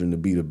children to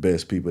be the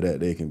best people that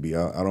they can be.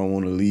 I don't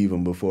want to leave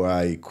them before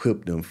I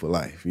equip them for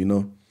life, you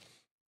know?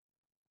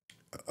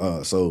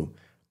 So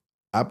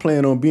I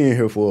plan on being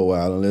here for a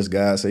while unless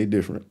God say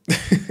different.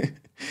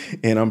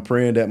 And I'm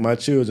praying that my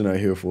children are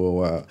here for a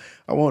while.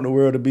 I want the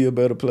world to be a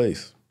better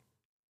place.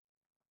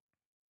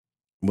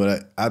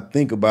 But I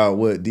think about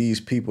what these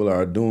people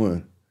are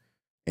doing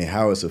and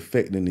how it's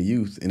affecting the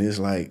youth. And it's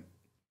like,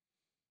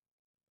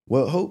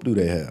 what hope do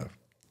they have?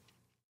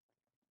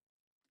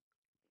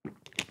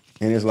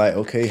 And it's like,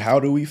 okay, how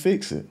do we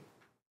fix it?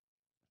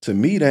 To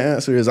me, the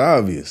answer is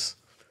obvious.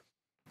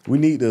 We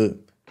need to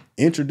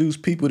introduce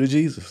people to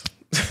Jesus.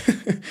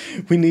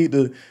 We need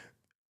to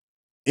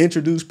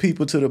introduce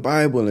people to the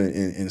Bible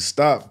and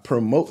stop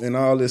promoting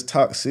all this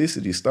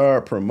toxicity.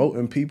 Start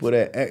promoting people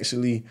that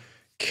actually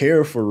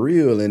care for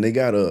real and they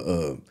got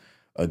a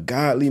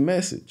godly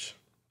message.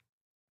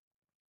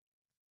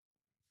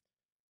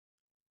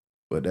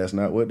 But that's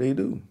not what they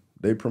do.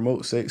 They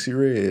promote Sexy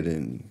Red,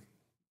 and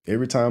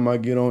every time I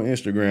get on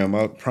Instagram,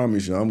 I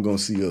promise you I'm going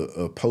to see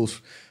a post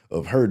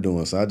of her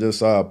doing. So I just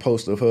saw a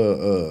post of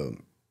her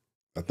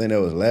I think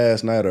that was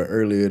last night or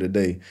earlier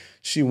today.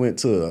 She went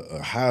to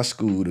a high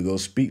school to go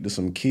speak to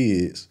some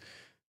kids,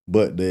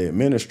 but the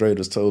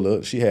administrators told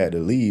her she had to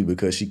leave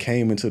because she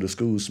came into the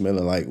school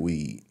smelling like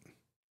weed.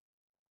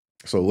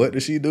 So what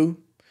did she do?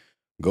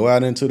 Go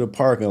out into the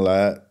parking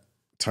lot,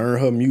 turn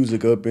her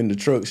music up in the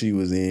truck she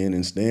was in,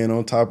 and stand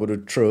on top of the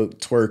truck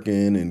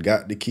twerking, and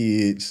got the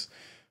kids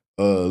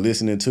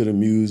listening to the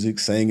music,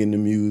 singing the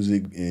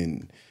music,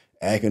 and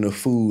acting a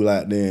fool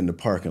out there in the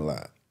parking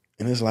lot.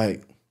 And it's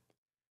like,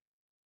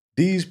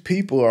 these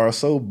people are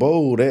so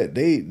bold that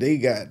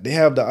they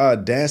have the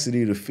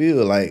audacity to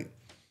feel like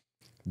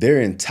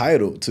they're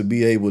entitled to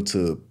be able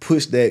to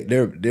push that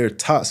their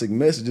toxic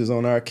messages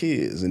on our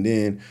kids. And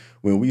then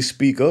when we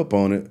speak up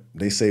on it,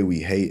 they say we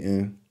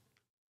hating.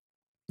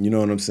 You know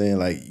what I'm saying?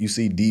 Like, you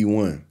see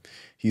D1,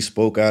 he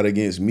spoke out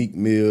against Meek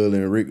Mill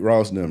and Rick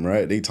Ross them,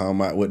 right? They talking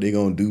about what they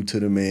gonna do to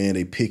the man.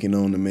 They picking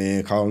on the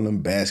man, calling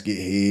him basket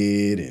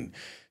head, and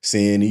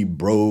saying he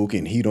broke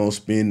and he don't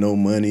spend no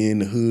money in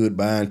the hood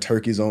buying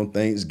turkeys on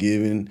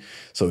Thanksgiving.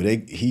 So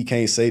he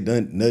can't say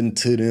nothing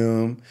to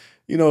them.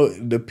 You know,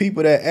 the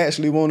people that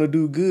actually want to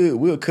do good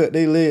will cut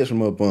their legs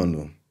from up on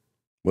them.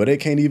 Well, they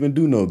can't even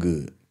do no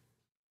good.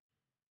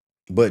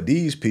 But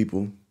these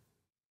people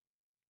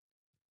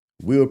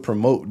will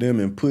promote them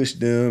and push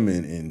them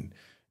and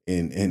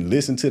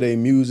listen to their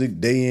music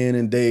day in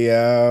and day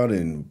out,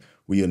 and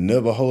we'll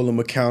never hold them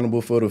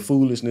accountable for the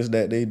foolishness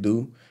that they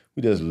do.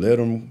 We just let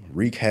them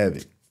wreak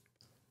havoc.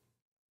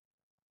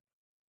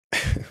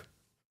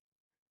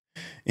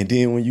 And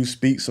then when you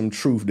speak some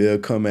truth, they'll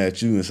come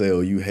at you and say,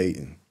 oh, you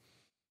hating.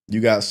 You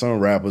got some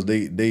rappers,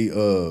 they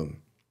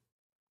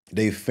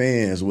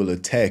fans will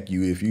attack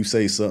you if you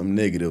say something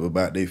negative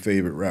about their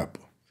favorite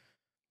rapper.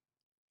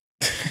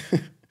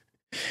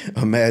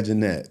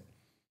 Imagine that.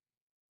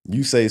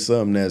 You say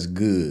something that's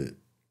good,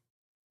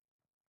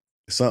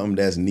 something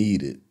that's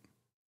needed,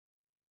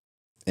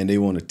 and they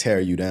want to tear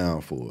you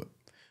down for it.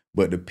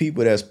 But the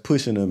people that's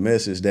pushing a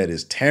message that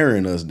is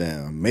tearing us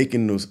down,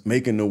 making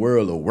the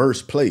world a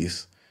worse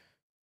place,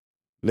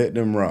 let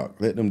them rock.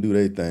 Let them do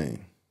their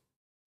thing.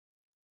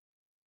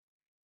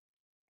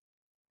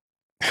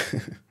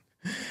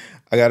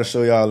 I got to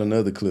show y'all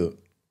another clip.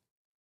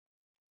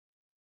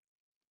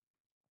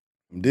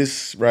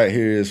 This right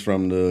here is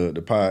from the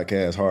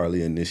podcast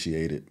Hardly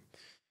Initiated.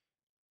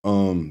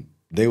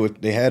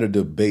 They had a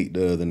debate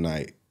the other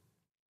night,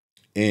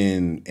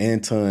 and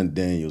Anton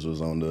Daniels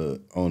was on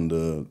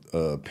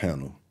the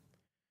panel.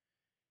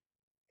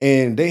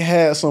 And they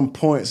had some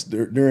points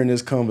during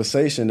this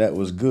conversation that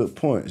was good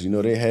points. You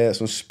know, they had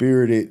some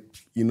spirited,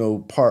 you know,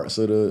 parts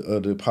of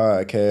the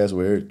podcast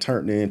where it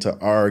turned into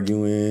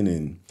arguing,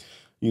 and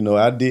you know,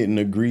 I didn't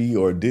agree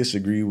or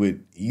disagree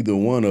with either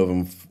one of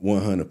them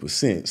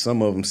 100%.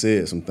 Some of them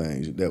said some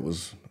things that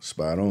was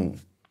spot on.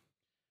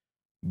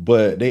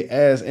 But they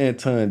asked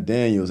Anton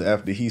Daniels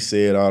after he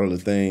said all of the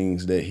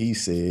things that he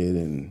said,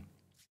 and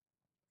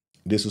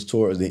this was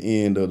towards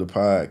the end of the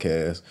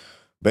podcast,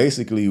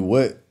 basically,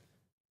 what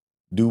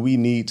do we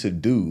need to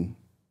do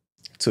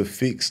to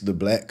fix the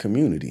Black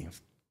community?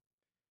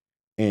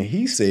 And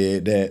he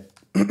said that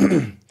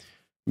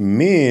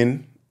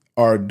men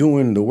are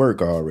doing the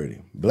work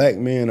already. Black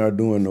men are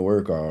doing the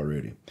work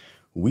already.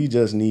 We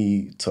just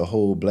need to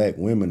hold Black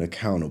women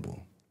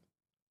accountable.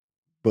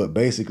 But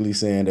basically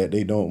saying that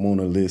they don't want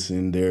to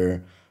listen.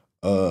 They're,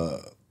 you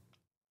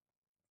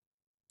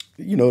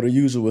know, the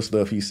usual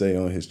stuff he say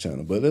on his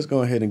channel. But let's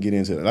go ahead and get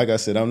into it. Like I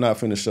said, I'm not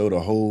finna show the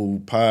whole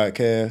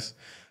podcast.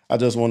 I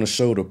just want to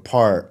show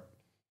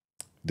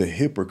the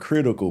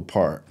hypocritical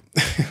part,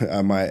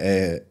 I might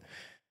add,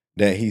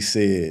 that he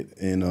said.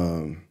 And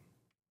I'll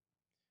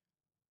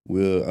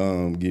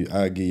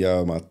give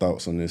y'all my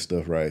thoughts on this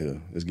stuff right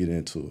here. Let's get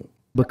into it.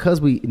 Because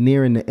we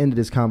nearing the end of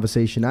this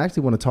conversation, I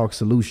actually want to talk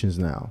solutions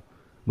now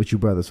with you,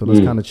 brother. So let's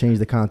kind of change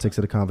the context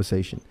of the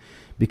conversation,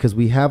 because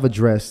we have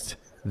addressed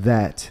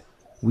that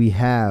we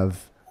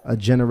have a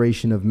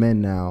generation of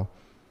men now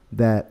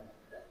that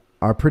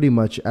are pretty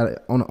much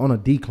on a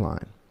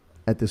decline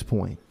at this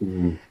point.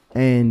 Mm-hmm.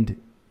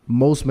 And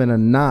most men are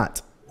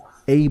not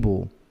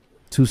able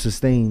to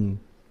sustain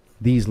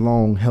these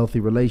long, healthy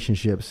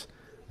relationships.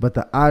 But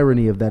the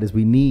irony of that is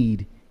we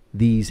need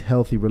these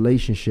healthy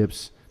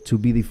relationships to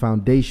be the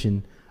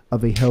foundation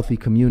of a healthy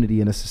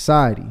community and a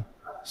society.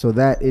 So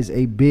that is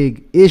a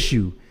big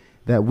issue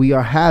that we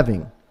are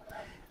having.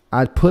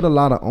 I put a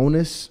lot of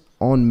onus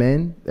on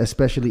men,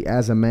 especially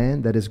as a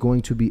man, that is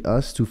going to be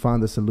us to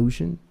find the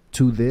solution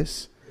to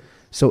this.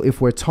 So if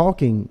we're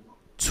talking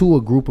to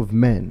a group of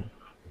men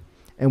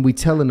and we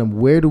telling them,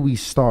 where do we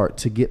start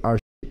to get our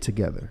shit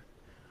together?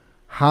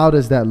 How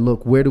does that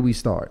look? Where do we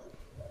start?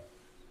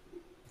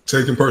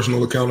 Taking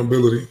personal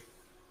accountability,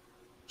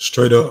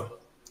 straight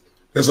up.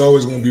 That's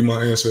always going to be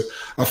my answer.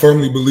 I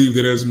firmly believe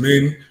that as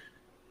men,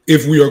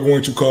 if we are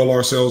going to call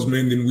ourselves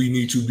men, then we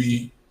need to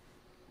be,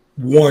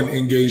 one,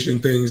 engaged in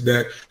things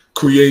that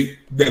create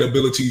that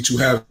ability to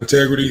have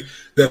integrity,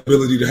 that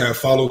ability to have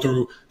follow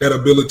through, that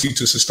ability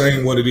to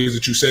sustain what it is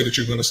that you say that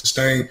you're going to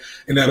sustain,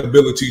 and that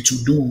ability to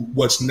do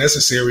what's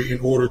necessary in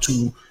order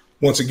to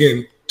once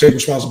again, take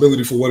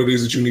responsibility for what it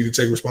is that you need to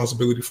take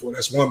responsibility for.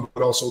 That's one,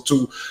 but also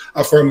two,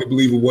 I firmly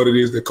believe in what it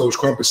is that Coach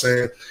Crump is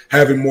saying,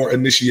 having more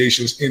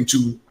initiations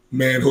into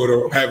manhood,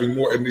 or having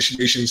more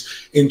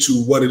initiations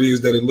into what it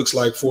is that it looks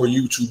like for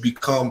you to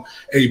become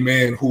a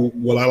man who,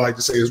 what I like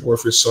to say, is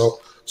worth his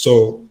salt.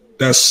 So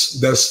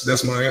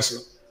that's my answer.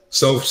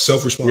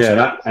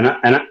 Self-responsibility.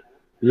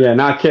 Yeah,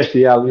 and I catch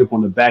the alley-oop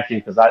on the back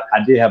end, because I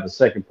did have a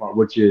second part,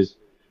 which is,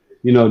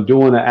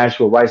 doing the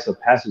actual rites of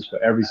passage for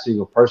every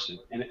single person.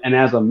 And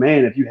as a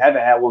man, if you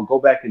haven't had one, go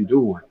back and do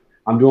one.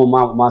 I'm doing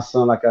mine with my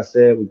son. Like I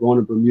said, we're going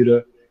to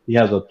Bermuda. He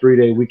has a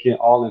 3-day weekend,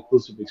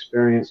 all-inclusive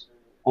experience.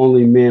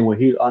 Only men, where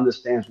he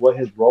understands what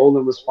his role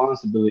and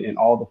responsibility in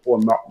all the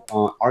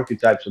 4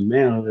 archetypes of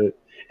manhood,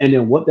 and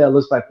then what that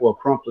looks like for a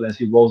Crumpler as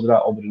he rolls it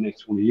out over the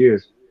next 20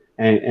 years.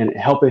 And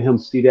helping him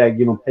see that,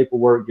 give him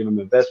paperwork, give him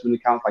investment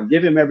accounts, like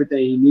give him everything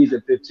he needs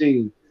at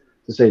 15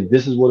 to say,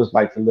 this is what it's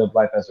like to live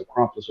life as a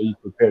Crumpler, so you're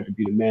prepared to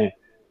be the man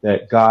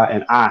that God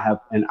and I have,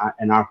 and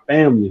our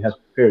family has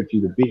prepared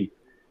you to be.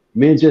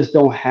 Men just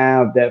don't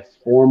have that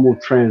formal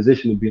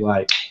transition to be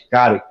like,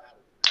 got it,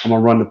 I'm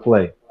gonna run the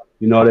play.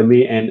 You know what I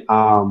mean? And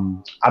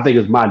I think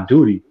it's my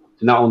duty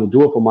to not only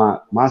do it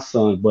for my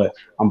son, but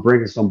I'm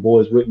bringing some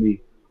boys with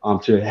me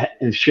and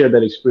share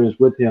that experience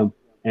with him,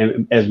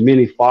 and as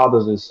many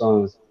fathers and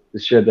sons to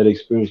share that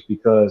experience,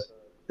 because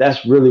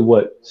that's really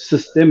what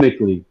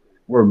systemically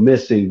we're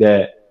missing,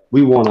 that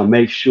we want to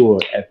make sure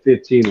at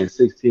 15 and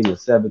 16 and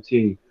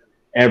 17,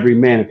 every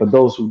man, and for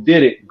those who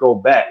did it, go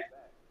back,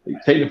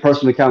 take the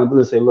personal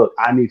accountability, say, look,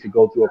 I need to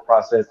go through a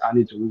process. I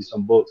need to read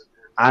some books.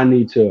 I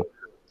need to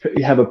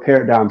have a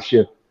paradigm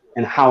shift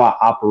in how I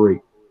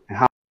operate.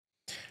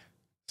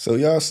 So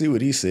y'all see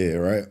what he said,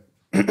 right?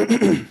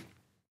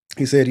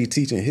 He said he's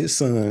teaching his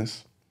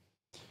sons,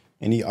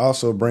 and he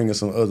also bringing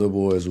some other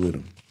boys with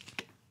him.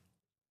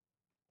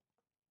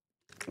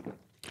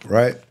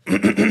 Right?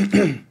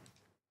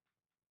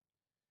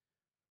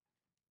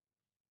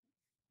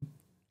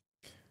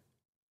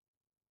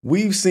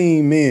 We've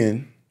seen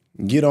men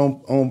get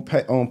on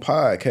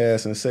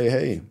podcasts and say,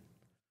 hey,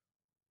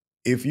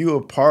 if you're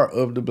a part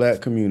of the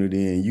black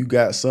community and you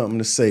got something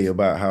to say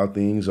about how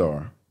things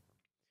are,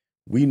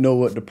 we know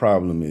what the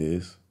problem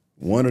is.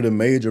 One of the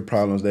major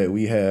problems that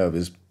we have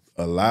is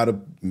a lot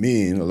of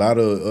men, a lot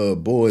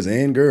of boys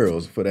and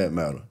girls, for that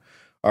matter,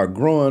 are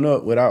growing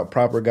up without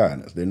proper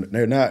guidance.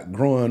 They're not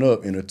growing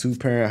up in a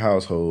 2-parent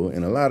household.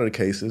 In a lot of the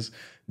cases,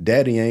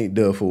 daddy ain't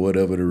there for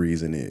whatever the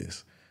reason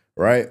is,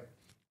 right?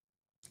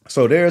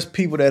 So there's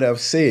people that have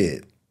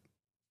said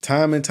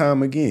time and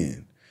time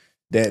again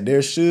that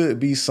there should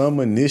be some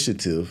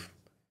initiative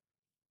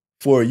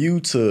for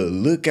you to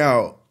look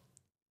out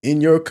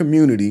in your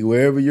community,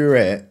 wherever you're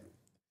at,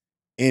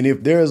 and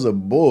if there's a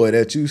boy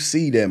that you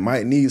see that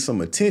might need some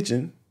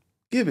attention,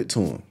 give it to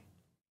him.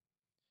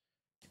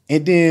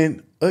 And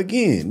then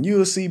again,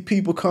 you'll see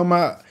people come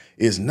out,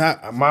 it's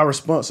not my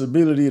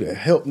responsibility to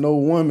help no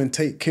woman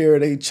take care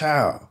of their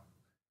child.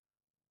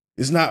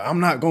 I'm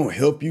not going to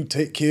help you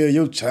take care of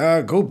your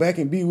child. Go back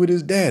and be with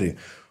his daddy.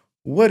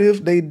 What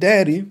if they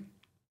daddy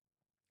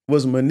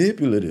was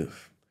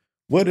manipulative?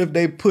 What if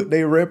they put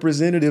their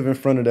representative in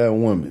front of that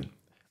woman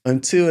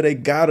until they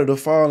got her to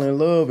fall in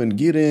love and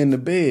get her in the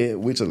bed,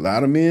 which a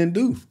lot of men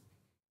do?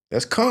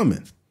 That's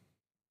common.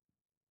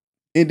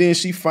 And then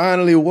she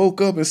finally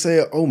woke up and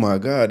said, oh my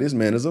God, this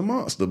man is a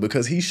monster,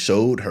 because he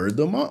showed her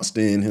the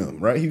monster in him,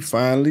 right? He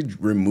finally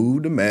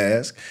removed the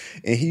mask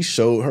and he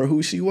showed her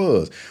who she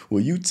was.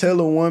 Will you tell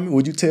a woman,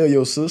 would you tell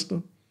your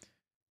sister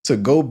to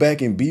go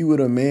back and be with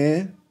a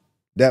man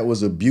that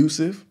was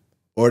abusive,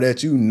 or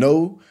that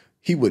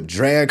he would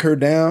drag her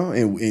down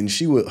and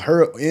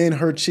her and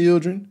her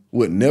children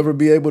would never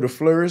be able to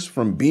flourish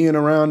from being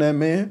around that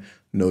man?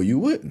 No, you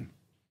wouldn't.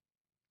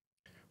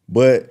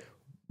 But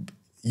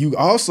you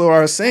also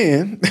are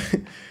saying,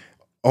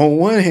 on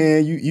one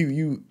hand,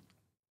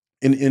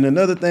 and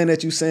another thing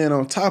that you're saying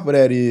on top of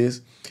that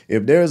is,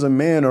 if there's a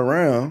man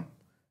around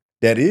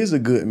that is a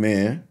good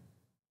man,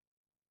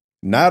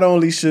 not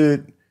only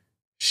should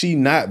she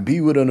not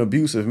be with an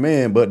abusive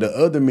man, but the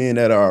other men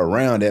that are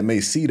around that may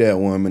see that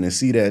woman and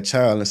see that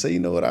child and say, you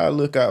know what, I'll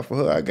look out for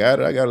her. I got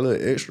it. I got a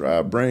little extra.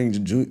 I'll bring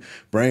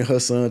her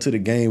son to the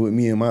game with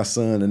me and my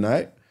son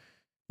tonight.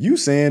 You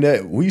saying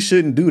that we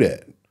shouldn't do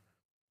that.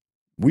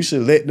 We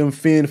should let them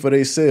fend for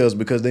themselves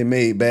because they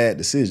made bad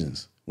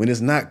decisions, when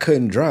it's not cut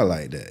and dry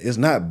like that. It's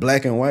not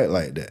black and white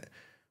like that.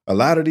 A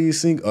lot of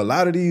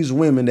these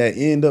women that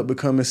end up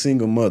becoming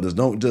single mothers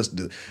don't just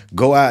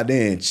go out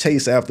there and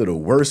chase after the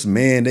worst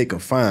man they can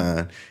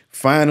find,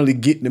 finally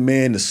get the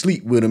man to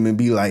sleep with them and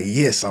be like,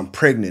 yes, I'm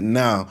pregnant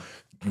now.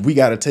 We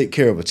got to take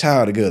care of a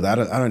child together. I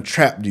done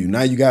trapped you.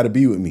 Now you got to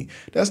be with me.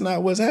 That's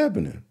not what's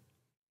happening.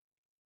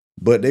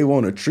 But they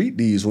want to treat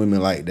these women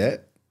like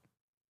that.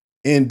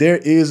 And there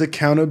is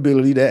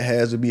accountability that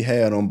has to be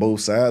had on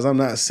both sides. I'm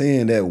not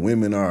saying that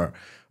women are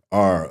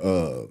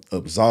are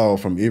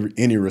absolved from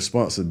any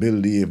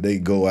responsibility if they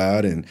go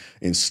out and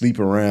sleep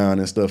around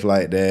and stuff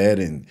like that,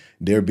 and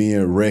they're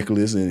being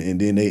reckless and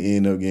then they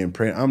end up getting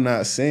pregnant. I'm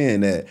not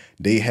saying that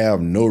they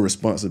have no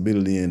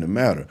responsibility in the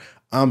matter.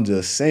 I'm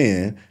just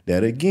saying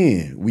that,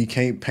 again, we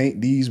can't paint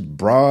these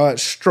broad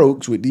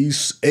strokes with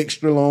these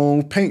extra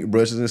long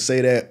paintbrushes and say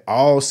that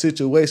all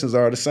situations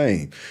are the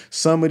same.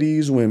 Some of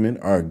these women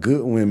are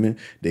good women.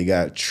 They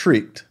got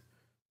tricked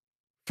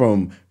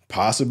from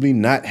possibly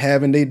not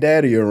having their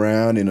daddy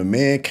around, and a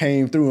man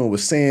came through and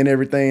was saying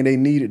everything they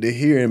needed to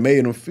hear and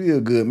made them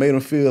feel good, made them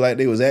feel like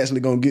they was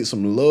actually going to get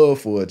some love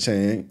for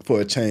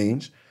a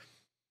change.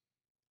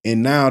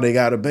 And now they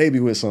got a baby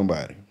with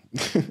somebody.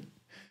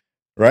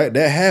 Right?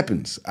 That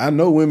happens. I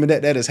know women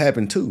that has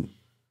happened too.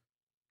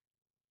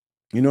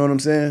 You know what I'm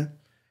saying?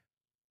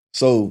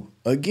 So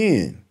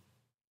again,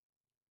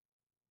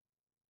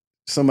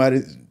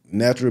 somebody,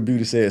 Natural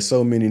Beauty said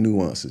so many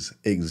nuances.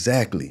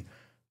 Exactly.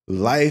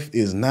 Life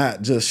is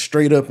not just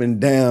straight up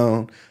and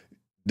down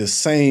the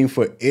same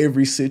for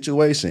every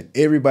situation.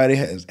 Everybody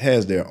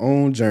has their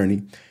own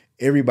journey.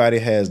 Everybody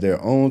has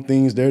their own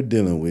things they're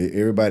dealing with.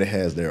 Everybody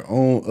has their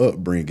own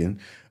upbringing.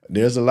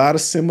 There's a lot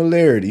of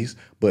similarities,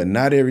 but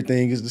not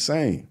everything is the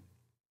same.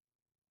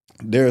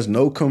 There's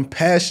no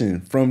compassion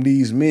from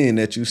these men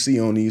that you see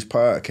on these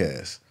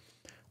podcasts.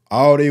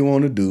 All they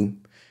want to do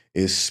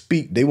is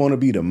speak. They want to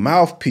be the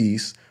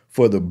mouthpiece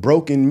for the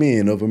broken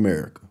men of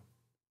America,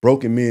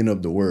 broken men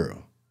of the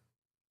world.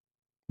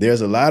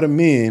 There's a lot of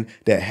men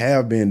that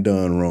have been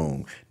done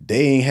wrong.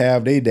 They ain't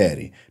have their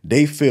daddy.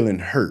 They feeling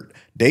hurt.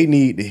 They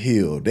need to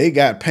heal. They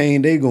got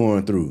pain they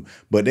going through,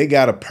 but they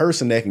got a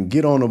person that can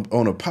get on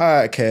a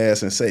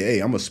podcast and say, hey,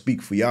 I'm going to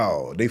speak for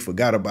y'all. They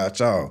forgot about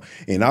y'all.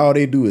 And all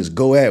they do is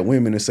go at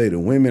women and say the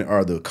women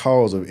are the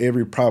cause of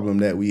every problem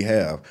that we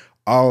have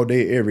all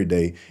day, every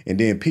day. And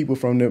then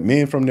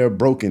men from their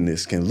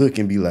brokenness can look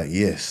and be like,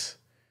 yes,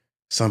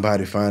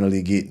 somebody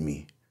finally get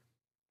me.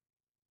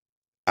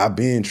 I've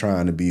been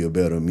trying to be a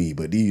better me,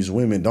 but these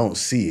women don't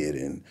see it.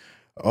 And,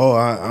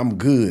 I'm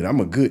good. I'm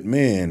a good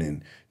man.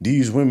 And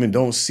these women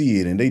don't see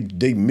it and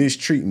they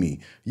mistreat me.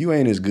 You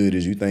ain't as good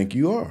as you think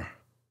you are.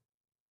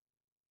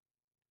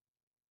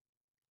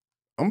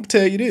 I'm going to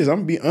tell you this.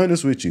 I'm going to be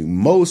honest with you.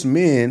 Most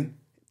men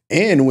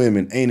and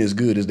women ain't as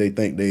good as they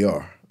think they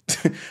are.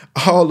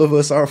 All of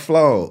us are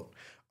flawed.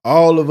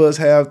 All of us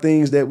have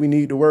things that we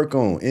need to work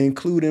on,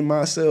 including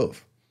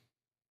myself.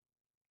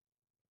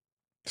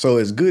 So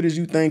as good as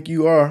you think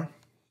you are,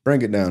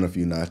 bring it down a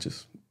few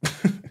notches.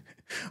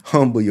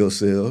 Humble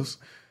yourselves.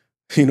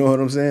 You know what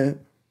I'm saying?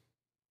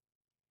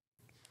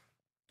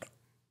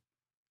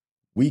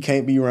 We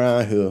can't be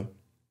around here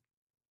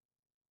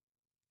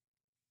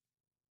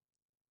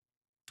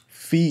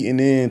feeding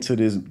into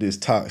this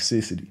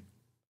toxicity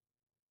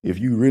if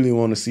you really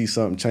want to see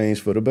something change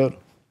for the better.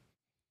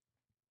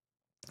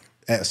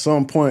 At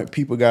some point,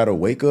 people got to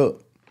wake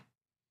up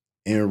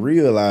and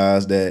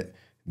realize that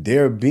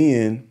they're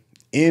being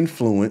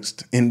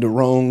influenced in the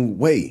wrong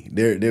way.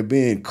 They're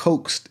being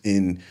coaxed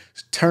and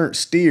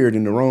steered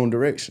in the wrong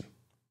direction.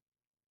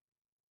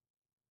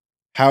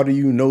 How do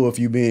you know if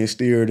you're being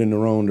steered in the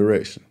wrong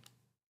direction?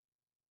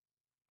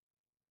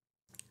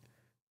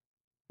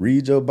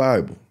 Read your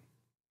Bible.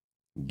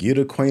 Get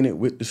acquainted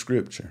with the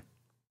scripture.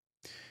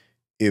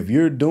 If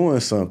you're doing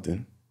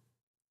something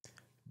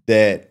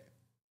that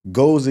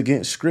goes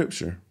against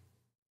scripture,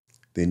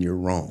 then you're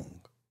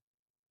wrong.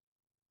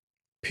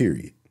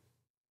 Period.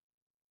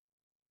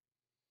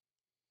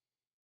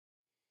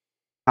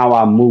 How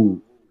I move,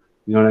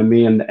 you know what I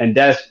mean? And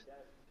that's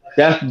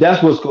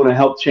what's going to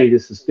help change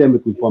it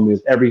systemically for me,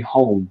 is every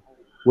home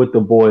with the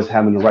boys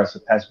having the rights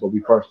of passage, but we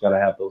first got to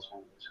have those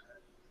homes.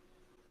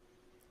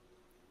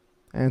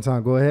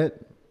 Anton, go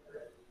ahead.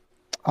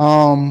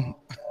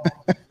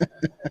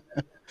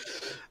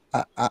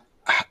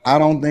 I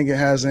don't think it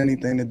has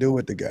anything to do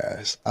with the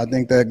guys. I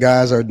think that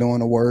guys are doing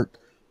the work.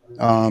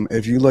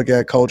 If you look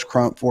at Coach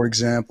Crump, for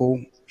example,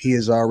 he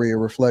is already a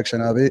reflection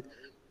of it.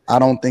 I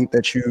don't think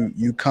that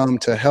you come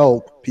to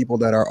help people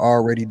that are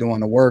already doing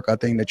the work. I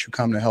think that you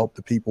come to help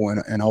the people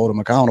and hold them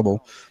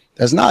accountable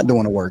that's not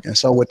doing the work. And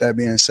so with that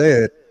being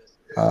said,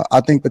 I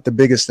think that the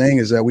biggest thing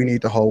is that we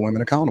need to hold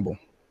women accountable,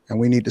 and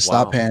we need to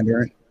stop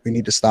pandering. We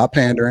need to stop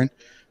pandering.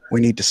 We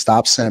need to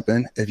stop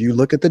simping. If you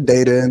look at the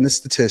data and the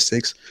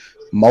statistics,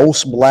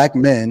 most black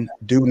men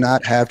do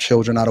not have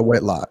children out of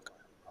wedlock.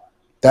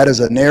 That is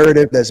a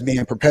narrative that's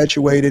being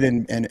perpetuated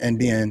and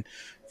being,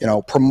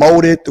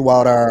 promoted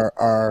throughout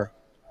our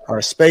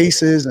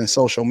spaces and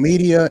social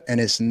media, and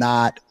it's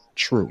not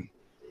true.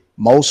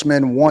 Most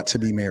men want to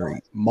be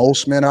married.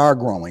 Most men are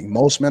growing.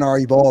 Most men are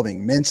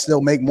evolving. Men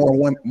still make more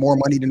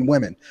money than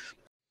women.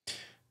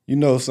 You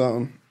know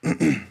something?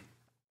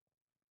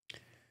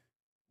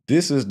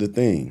 This is the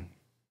thing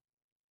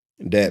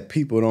that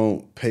people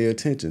don't pay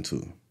attention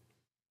to.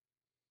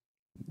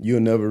 You'll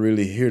never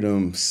really hear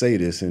them say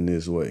this in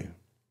this way.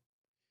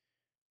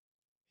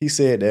 He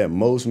said that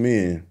most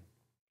men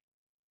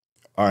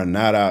are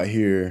not out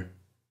here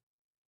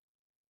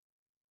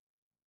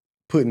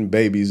putting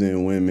babies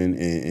in women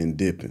and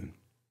dipping.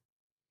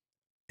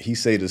 He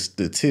say the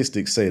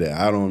statistics say that.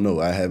 I don't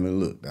know. I haven't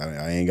looked.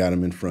 I ain't got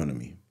them in front of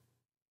me.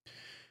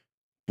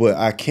 But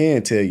I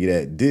can tell you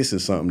that this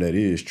is something that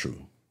is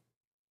true.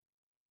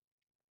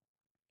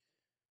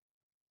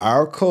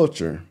 Our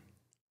culture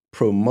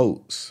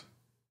promotes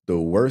the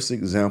worst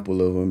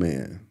example of a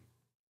man.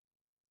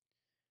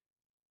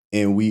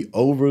 And we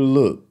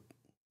overlook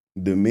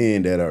the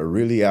men that are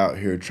really out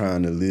here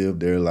trying to live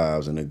their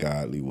lives in a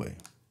godly way.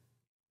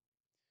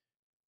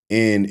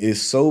 And it's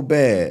so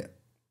bad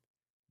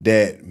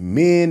that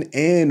men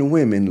and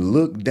women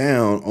look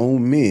down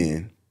on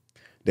men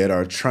that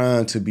are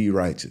trying to be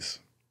righteous.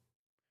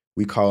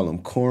 We call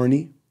them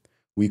corny.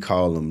 We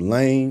call them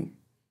lame.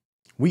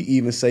 We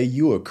even say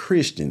you're a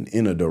Christian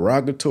in a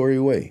derogatory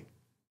way.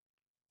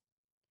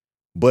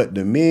 But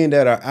the men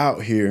that are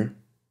out here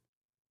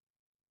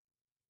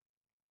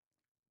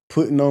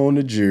putting on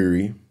the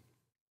jury,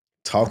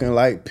 talking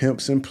like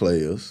pimps and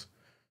players,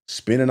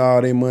 spending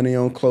all their money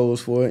on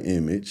clothes for an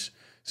image,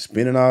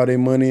 spending all their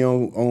money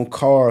on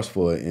cars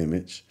for an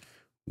image,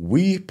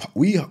 we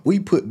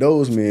put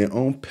those men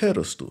on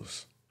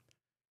pedestals.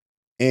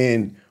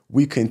 And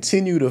we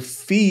continue to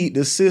feed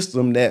the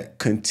system that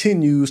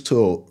continues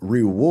to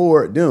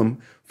reward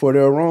them for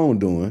their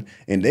wrongdoing.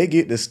 And they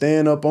get to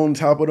stand up on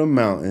top of the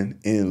mountain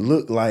and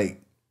look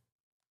like,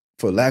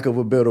 for lack of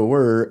a better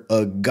word,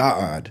 a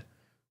god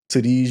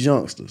to these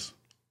youngsters.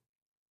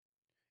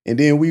 And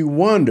then we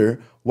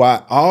wonder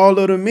why all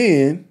of the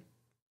men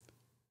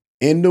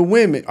and the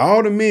women, all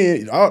of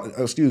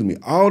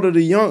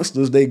the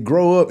youngsters, they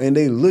grow up and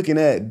they looking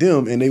at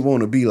them and they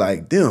want to be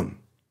like them.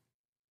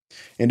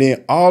 And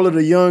then all of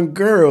the young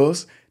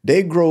girls,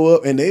 they grow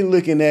up and they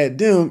looking at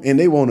them and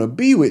they want to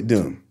be with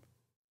them.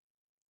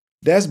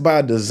 That's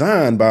by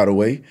design, by the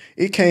way.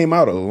 It came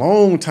out a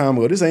long time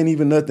ago. This ain't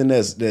even nothing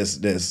that's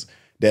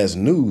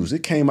news.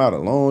 It came out a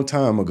long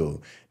time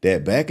ago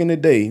that back in the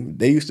day,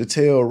 they used to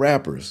tell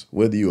rappers,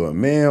 whether you're a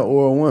man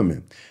or a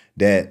woman,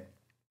 that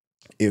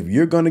if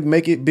you're going to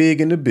make it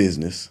big in the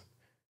business,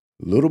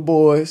 little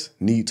boys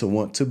need to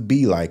want to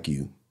be like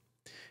you.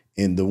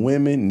 And the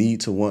women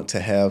need to want to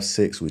have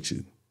sex with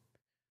you.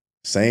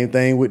 Same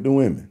thing with the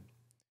women.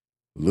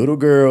 Little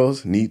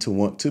girls need to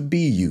want to be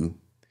you.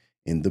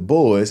 And the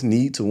boys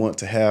need to want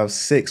to have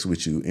sex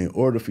with you in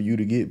order for you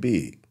to get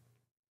big.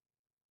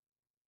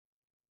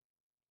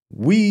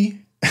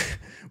 We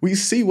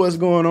see what's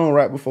going on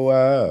right before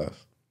our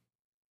eyes.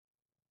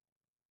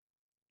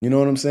 You know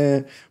what I'm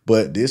saying?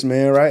 But this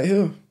man right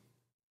here,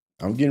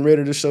 I'm getting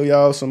ready to show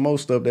y'all some more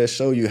stuff that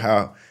show you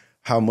how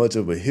much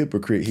of a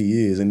hypocrite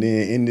he is. And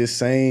then in this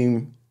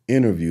same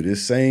interview,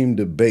 this same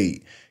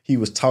debate, he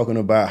was talking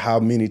about how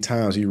many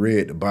times he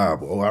read the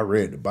Bible. Oh, I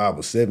read the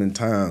Bible 7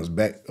 times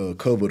back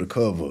cover to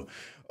cover.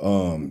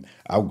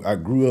 I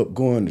grew up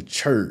going to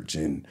church,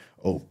 and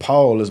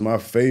Paul is my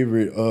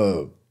favorite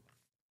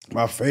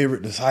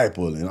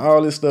disciple, and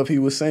all this stuff he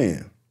was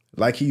saying,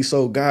 like he's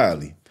so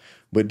godly.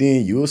 But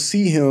then you'll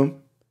see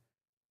him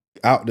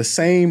out the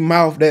same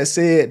mouth that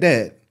said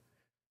that,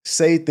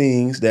 say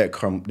things that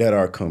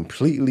are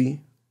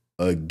completely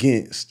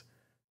against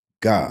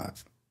God.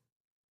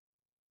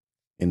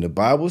 And the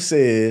Bible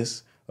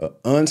says a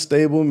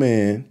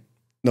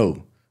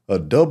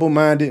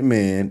double-minded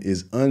man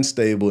is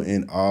unstable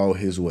in all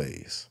his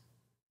ways.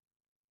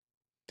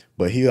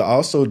 But he'll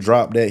also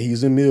drop that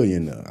he's a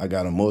millionaire. I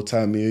got a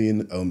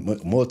multi-million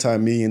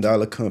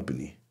dollar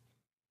company.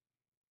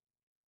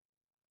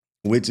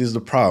 Which is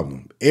the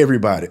problem.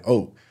 Everybody,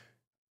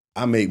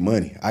 I make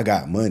money. I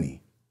got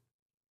money.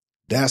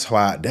 That's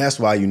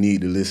why you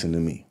need to listen to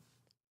me.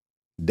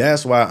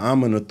 That's why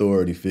I'm an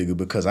authority figure,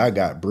 because I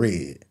got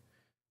bread.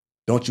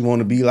 Don't you want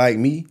to be like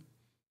me?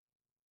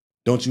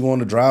 Don't you want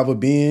to drive a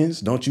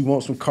Benz? Don't you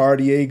want some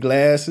Cartier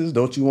glasses?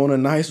 Don't you want a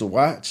nice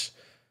watch?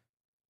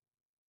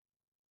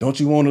 Don't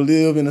you want to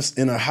live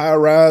in a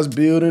high-rise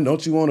building?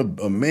 Don't you want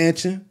a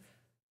mansion?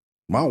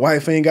 My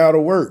wife ain't got to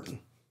work.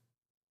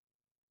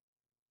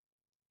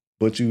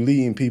 But you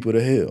leading people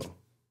to hell.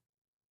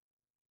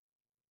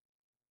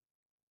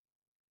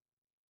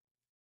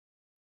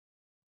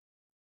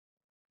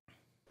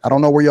 I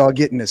don't know where y'all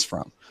getting this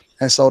from.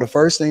 And so the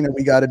first thing that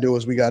we got to do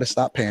is we got to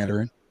stop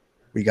pandering.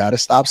 We got to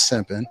stop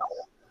simping.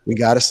 We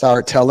got to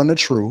start telling the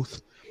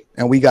truth.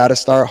 And we got to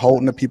start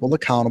holding the people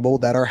accountable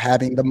that are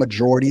having the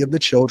majority of the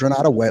children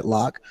out of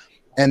wedlock,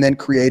 and then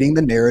creating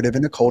the narrative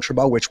and the culture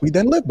by which we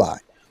then live by.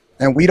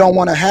 And we don't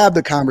want to have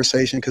the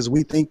conversation because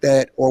we think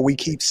that, or we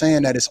keep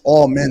saying that it's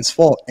all men's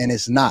fault, and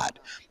it's not.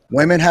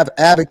 Women have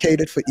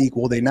advocated for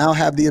equal. They now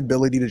have the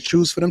ability to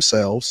choose for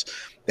themselves.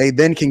 They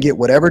then can get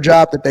whatever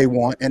job that they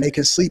want, and they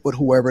can sleep with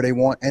whoever they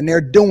want, and they're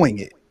doing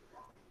it.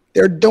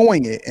 They're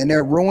doing it, and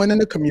they're ruining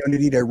the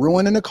community. They're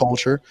ruining the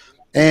culture,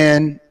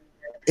 and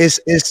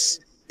it's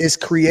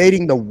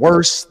creating the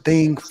worst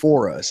thing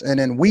for us. And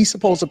then we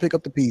supposed to pick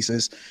up the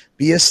pieces,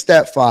 be a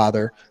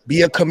stepfather,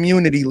 be a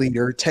community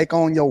leader, take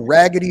on your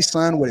raggedy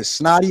son with his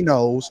snotty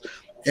nose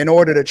in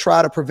order to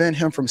try to prevent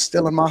him from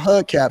stealing my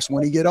hubcaps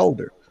when he get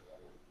older.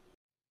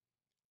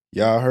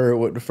 Y'all heard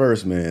what the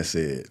first man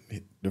said.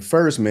 The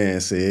first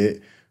man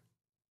said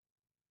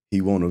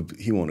he wanna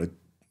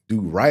do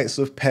rites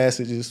of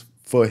passages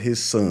for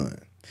his son.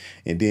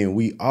 And then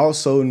we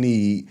also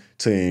need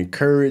to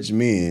encourage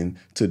men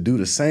to do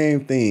the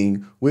same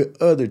thing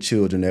with other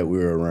children that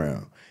we're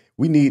around.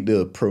 We need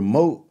to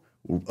promote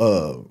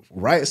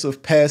rites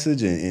of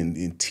passage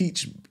and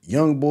teach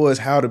young boys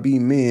how to be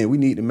men. We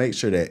need to make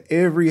sure that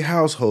every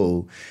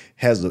household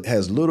has a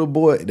little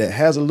boy that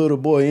has a little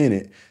boy in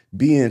it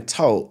being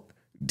taught,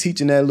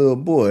 teaching that little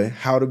boy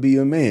how to be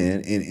a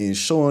man and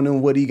showing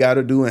him what he got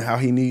to do and how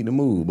he need to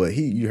move. But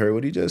you heard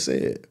what he just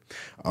said.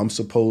 I'm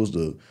supposed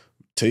to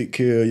take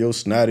care of your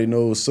snotty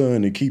nosed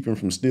son and keep him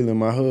from stealing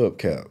my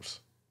hubcaps.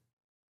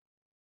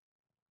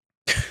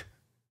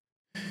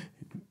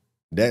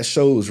 That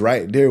shows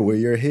right there where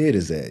your head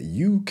is at.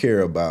 You care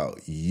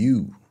about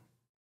you.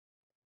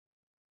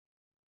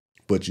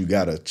 But you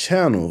got a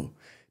channel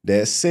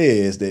that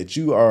says that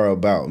you are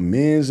about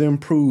men's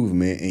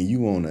improvement and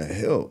you want to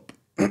help.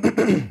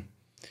 And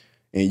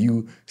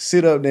you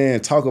sit up there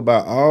and talk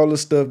about all the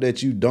stuff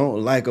that you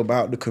don't like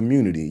about the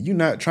community. You're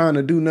not trying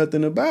to do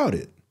nothing about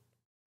it.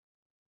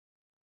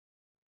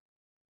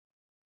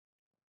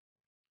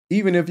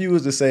 Even if you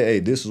was to say, hey,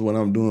 this is what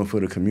I'm doing for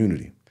the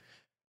community.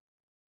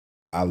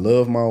 I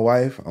love my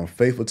wife. I'm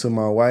faithful to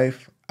my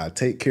wife. I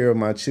take care of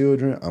my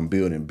children. I'm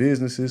building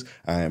businesses.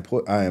 I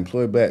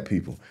employ black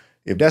people.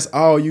 If that's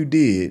all you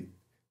did,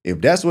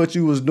 if that's what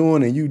you was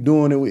doing and you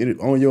doing it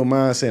on your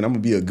mind saying, I'm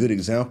going to be a good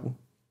example,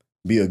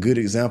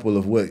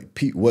 of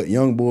what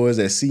young boys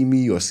that see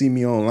me or see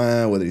me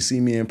online, whether they see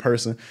me in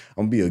person,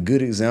 I'm going to be a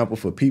good example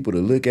for people to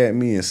look at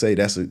me and say,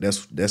 that's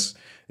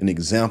an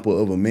example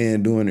of a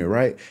man doing it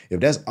right.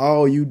 If that's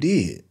all you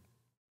did,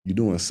 you're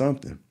doing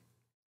something.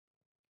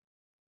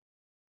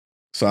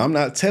 So I'm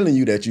not telling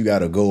you that you got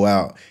to go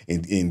out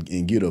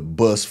and get a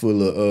bus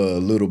full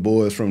of little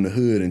boys from the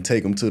hood and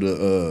take them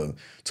to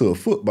a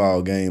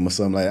football game or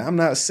something like that. I'm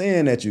not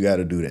saying that you got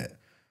to do that.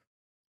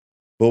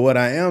 But what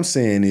I am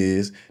saying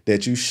is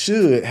that you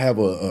should have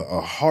a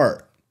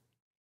heart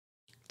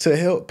to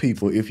help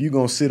people. If you're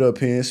going to sit up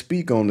here and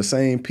speak on the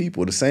same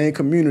people, the same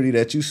community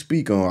that you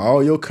speak on,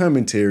 all your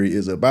commentary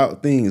is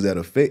about things that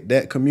affect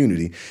that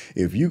community.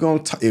 If you're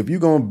going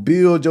to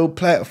build your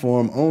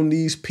platform on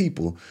these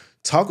people,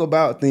 talk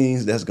about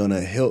things that's going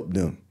to help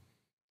them.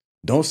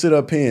 Don't sit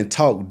up here and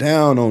talk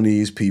down on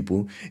these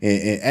people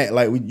and act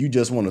like you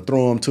just want to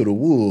throw them to the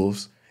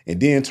wolves and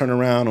then turn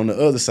around on the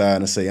other side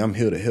and say, I'm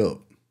here to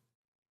help.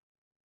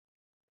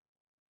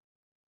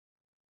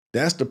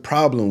 That's the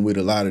problem with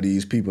a lot of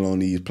these people on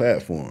these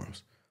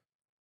platforms.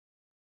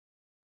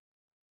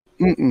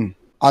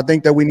 I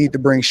think that we need to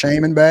bring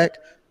Shaman back.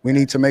 We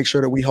need to make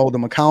sure that we hold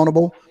them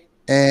accountable.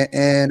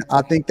 And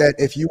I think that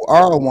if you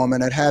are a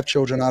woman that have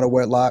children out of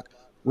wedlock,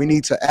 we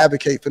need to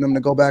advocate for them to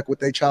go back with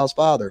their child's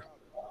father.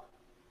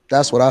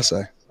 That's what I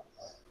say.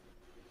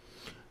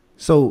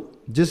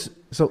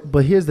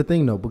 But here's the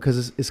thing though,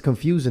 because it's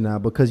confusing now,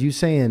 because you're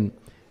saying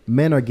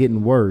men are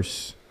getting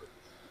worse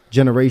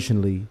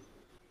generationally.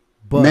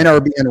 But men are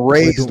being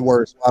raised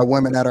worse by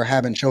women that are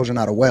having children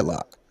out of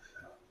wedlock.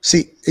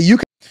 See, you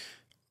can.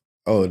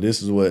 Oh,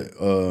 this is what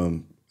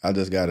I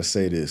just got to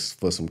say this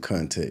for some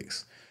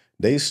context.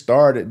 They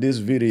started this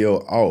video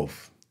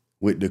off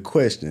with the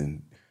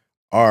question,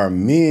 are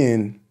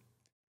men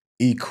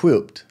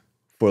equipped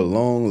for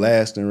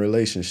long-lasting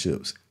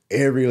relationships?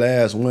 Every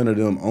last one of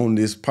them on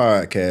this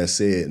podcast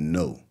said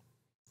no,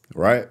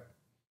 right?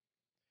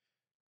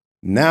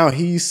 Now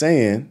he's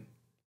saying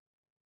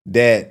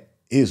that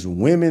it's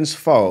women's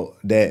fault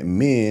that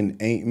men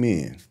ain't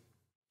men.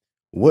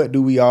 What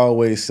do we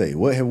always say?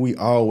 What have we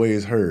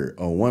always heard?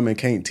 A woman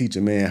can't teach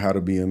a man how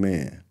to be a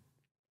man.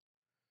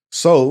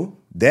 So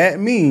that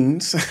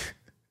means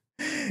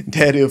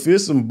that if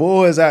it's some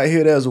boys out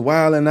here that's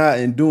wilding out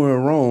and doing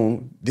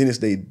wrong, then it's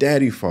their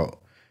daddy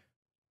fault.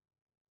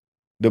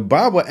 The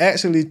Bible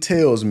actually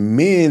tells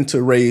men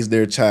to raise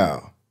their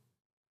child.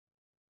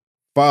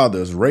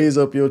 Fathers, raise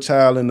up your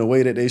child in the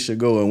way that they should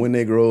go, and when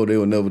they grow, they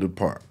will never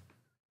depart.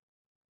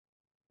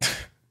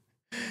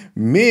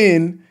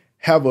 Men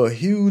have a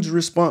huge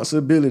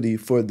responsibility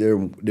for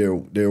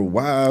their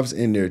wives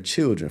and their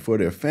children, for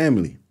their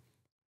family.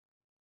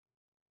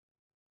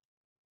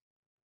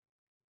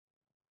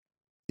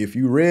 If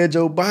you read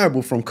your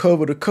Bible from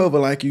cover to cover,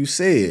 like you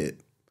said,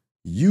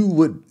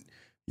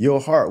 your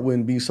heart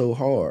wouldn't be so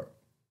hard.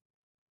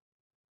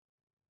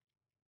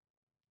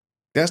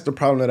 That's the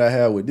problem that I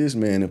have with this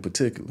man in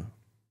particular.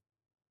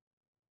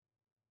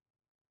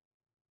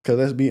 Because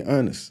let's be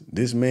honest,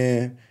 this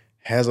man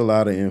has a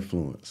lot of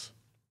influence.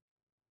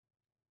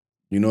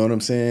 You know what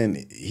I'm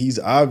saying? He's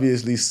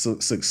obviously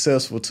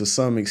successful to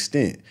some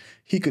extent.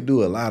 He could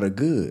do a lot of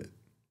good.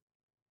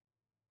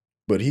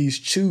 But he's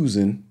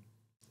choosing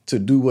to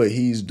do what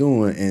he's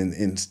doing,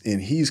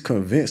 and he's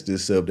convinced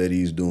himself that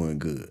he's doing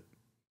good.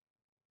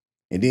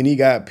 And then he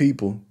got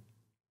people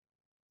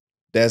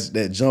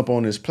that jump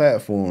on his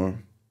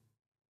platform,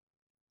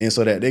 and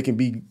so that they can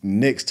be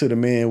next to the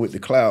man with the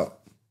clout,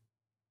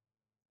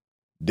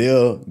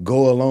 they'll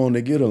go along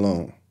to get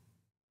along.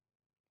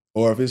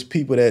 Or if it's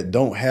people that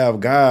don't have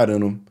God in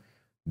them,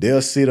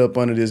 they'll sit up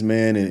under this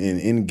man and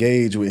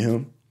engage with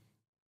him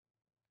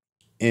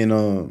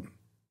and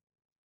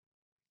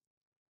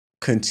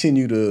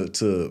continue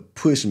to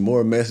push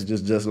more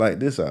messages just like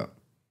this out.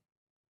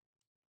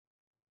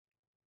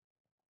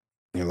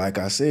 And like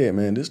I said,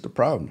 man, this is the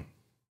problem.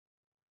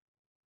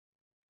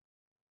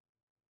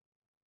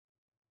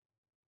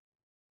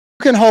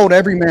 You can hold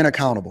every man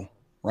accountable,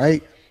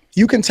 right?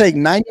 You can take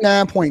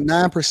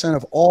 99.9%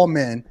 of all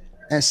men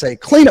and say,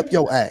 clean up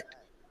your act.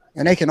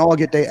 And they can all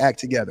get their act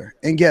together.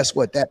 And guess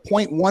what? That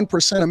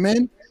 0.1% of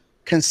men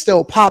can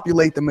still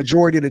populate the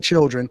majority of the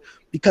children,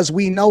 because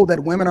we know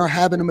that women are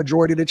having the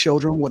majority of the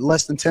children with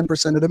less than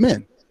 10% of the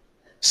men.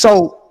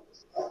 So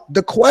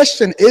the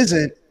question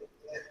isn't,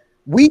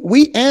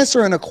 we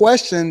answering a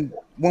question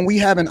when we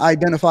haven't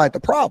identified the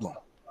problem.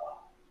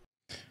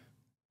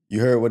 You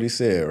heard what he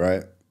said,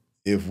 right?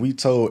 If we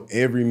told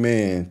every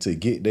man to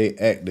get their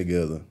act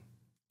together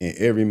and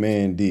every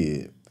man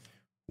did,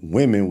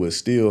 women would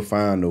still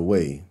find a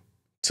way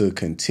to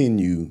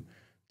continue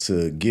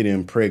to get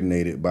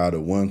impregnated by the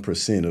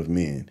 1% of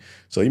men.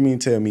 So you mean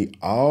tell me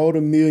all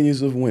the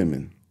millions of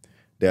women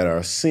that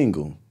are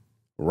single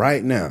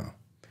right now,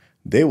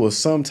 they will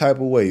some type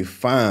of way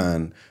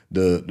find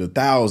the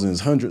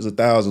thousands, hundreds of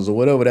thousands, or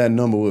whatever that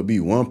number would be,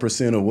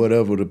 1% of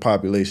whatever the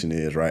population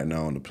is right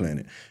now on the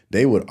planet.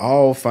 They would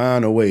all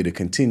find a way to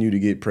continue to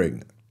get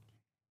pregnant.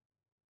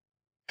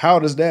 How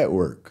does that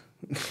work?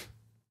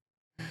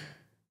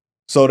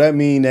 So that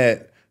mean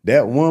that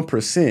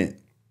 1%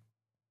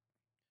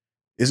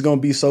 is going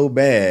to be so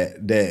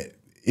bad that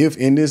if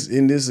in this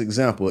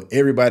example,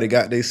 everybody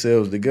got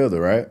themselves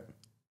together, right?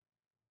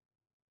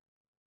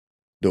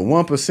 The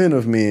 1%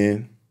 of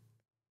men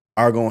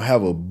are going to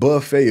have a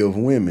buffet of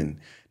women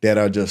that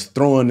are just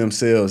throwing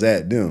themselves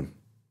at them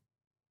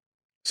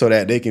so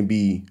that they can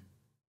be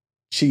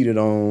cheated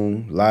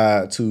on,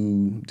 lied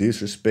to,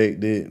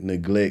 disrespected,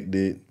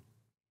 neglected.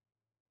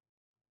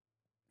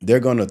 They're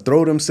going to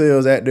throw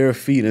themselves at their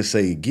feet and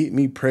say, get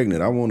me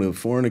pregnant. I want to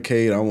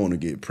fornicate. I want to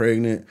get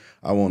pregnant.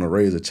 I want to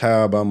raise a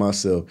child by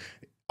myself.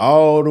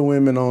 All the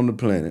women on the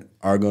planet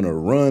are going to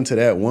run to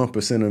that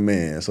 1% of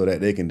men so that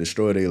they can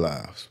destroy their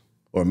lives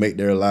or make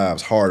their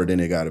lives harder than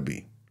they got to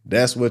be.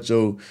 That's what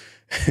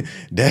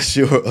that's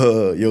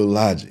your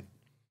logic.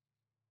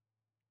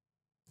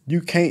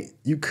 You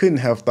couldn't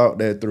have thought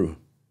that through.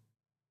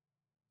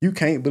 You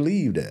can't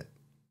believe that.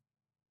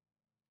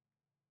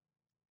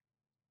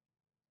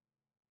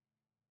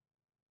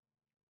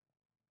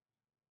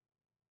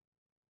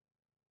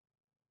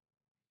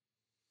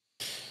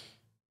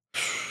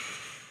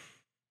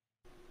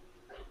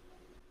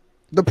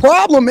 The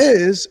problem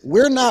is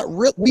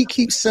we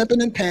keep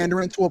simping and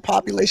pandering to a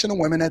population of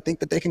women that think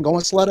that they can go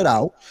and slut it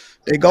out.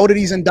 They go to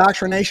these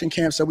indoctrination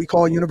camps that we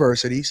call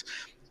universities.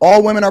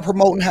 All women are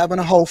promoting having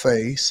a hoe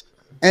phase.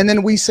 And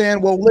then we saying,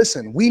 well,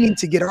 listen, we need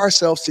to get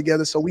ourselves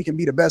together so we can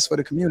be the best for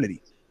the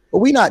community. But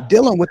we're not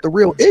dealing with the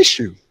real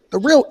issue. The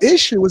real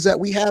issue is that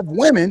we have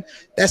women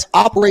that's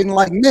operating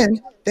like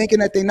men, thinking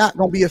that they're not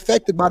going to be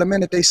affected by the men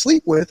that they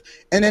sleep with,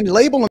 and then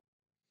label them.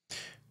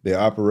 They're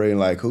operating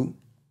like who?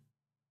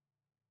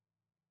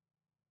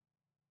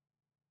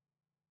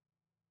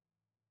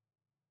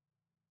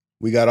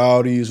 We got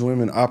all these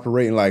women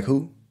operating like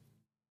who?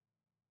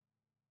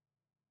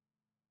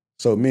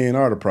 So men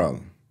are the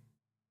problem.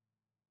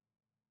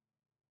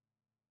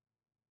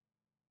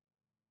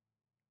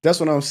 That's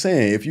what I'm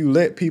saying. If you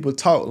let people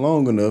talk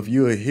long enough,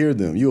 you'll hear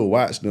them. You'll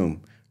watch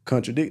them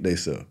contradict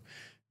themselves.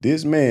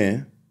 This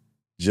man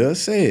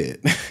just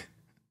said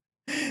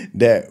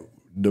that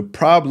the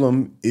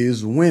problem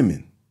is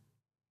women.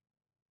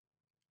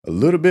 A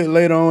little bit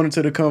later on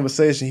into the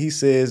conversation, he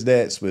says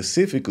that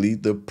specifically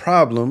the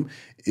problem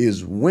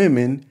is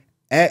women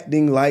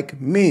acting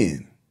like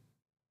men.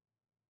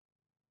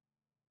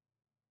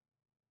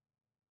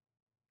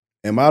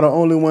 Am I the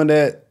only one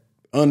that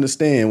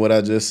understand what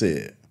I just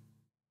said?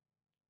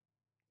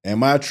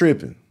 Am I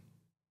tripping?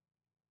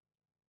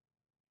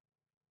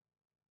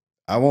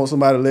 I want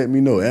somebody to let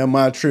me know. Am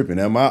I tripping?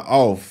 Am I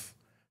off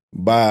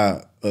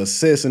by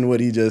assessing what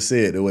he just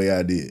said the way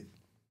I did?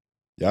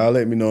 Y'all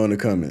let me know in the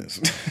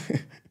comments.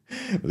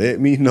 Let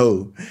me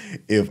know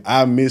if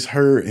I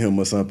misheard him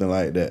or something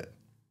like that.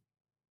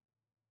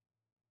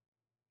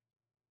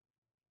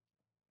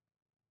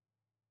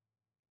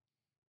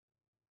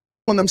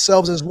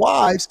 Themselves as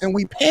wives, and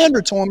we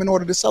pander to them in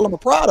order to sell them a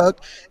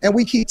product, and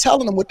we keep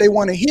telling them what they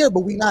want to hear,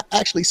 but we're not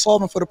actually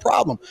solving for the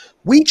problem.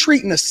 We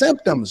treating the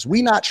symptoms,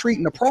 we not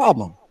treating the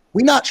problem.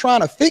 We're not trying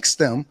to fix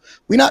them.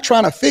 We're not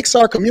trying to fix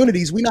our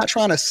communities. We're not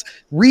trying to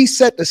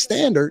reset the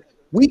standard.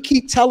 We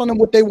keep telling them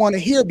what they want to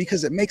hear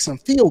because it makes them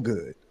feel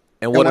good.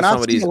 And what are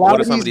some of these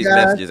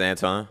messages,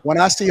 Anton? When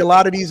I see a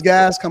lot of these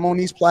guys come on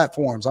these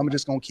platforms, I'm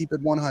just going to keep it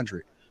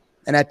 100.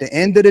 And at the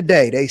end of the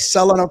day, they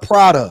selling a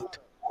product.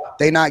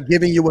 They not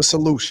giving you a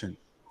solution.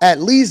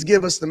 At least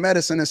give us the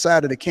medicine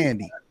inside of the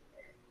candy.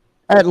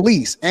 At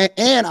least.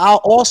 And I'll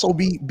also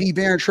be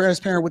very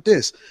transparent with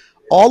this.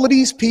 all of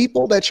these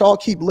people that y'all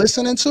keep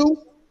listening to,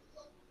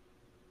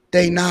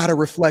 they not a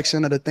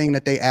reflection of the thing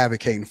that they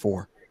advocating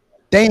for.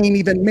 They ain't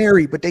even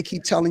married, but they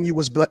keep telling you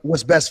what's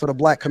best for the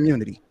black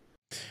community.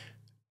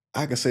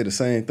 I can say the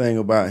same thing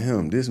about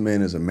him. This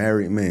man is a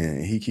married man,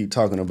 and he keep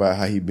talking about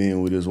how he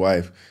been with his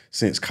wife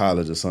since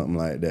college or something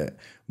like that.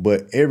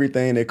 But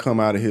everything that come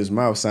out of his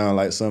mouth sound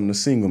like something a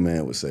single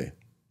man would say.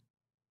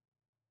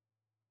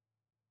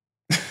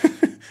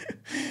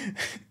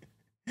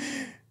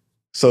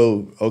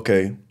 So,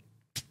 okay,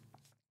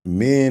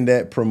 men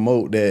that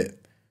promote that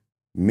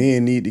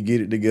men need to get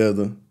it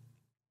together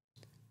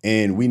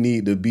and we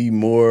need to be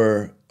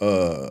more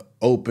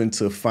open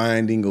to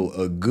finding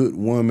a good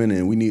woman,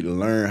 and we need to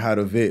learn how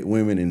to vet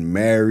women and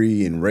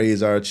marry and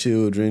raise our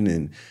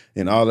children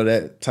and all of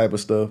that type of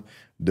stuff.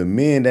 The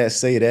men that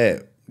say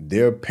that,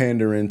 they're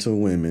pandering to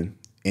women.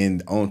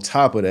 And on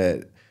top of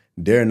that,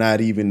 they're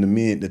not even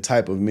the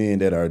type of men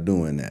that are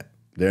doing that.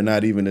 They're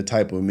not even the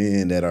type of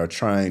men that are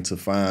trying to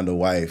find a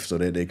wife so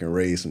that they can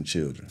raise some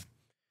children.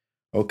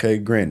 Okay,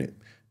 granted,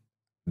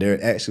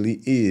 there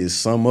actually is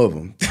some of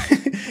them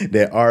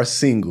that are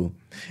single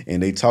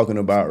and they talking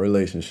about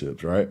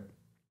relationships, right?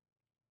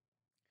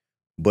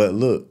 But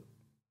look,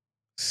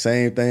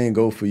 same thing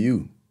go for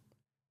you.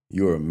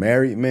 You're a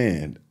married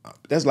man.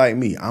 That's like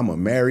me. I'm a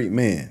married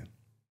man.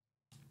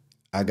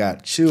 I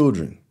got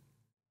children.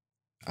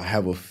 I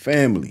have a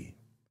family.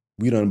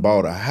 We done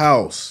bought a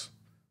house.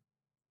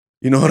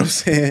 You know what I'm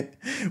saying?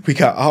 We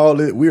got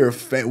all it.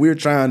 We're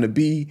trying to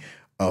be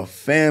a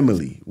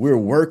family. We're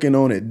working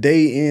on it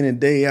day in and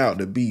day out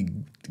to be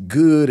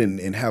good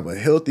and have a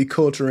healthy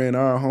culture in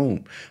our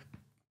home.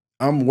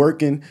 I'm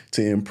working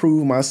to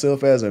improve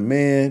myself as a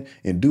man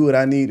and do what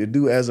I need to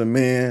do as a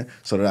man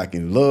so that I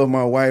can love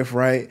my wife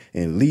right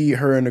and lead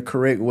her in the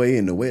correct way,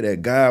 in the way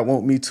that God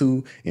want me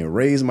to, and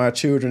raise my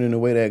children in the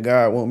way that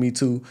God want me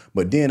to.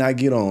 But then I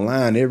get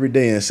online every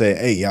day and say,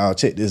 hey, y'all,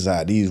 check this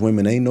out. These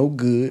women ain't no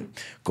good.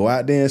 Go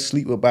out there and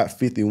sleep with about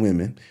 50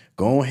 women.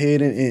 Go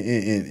ahead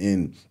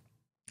and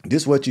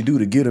this is what you do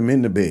to get them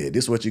in the bed.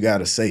 This is what you got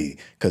to say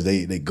because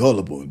they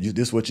gullible.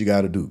 This is what you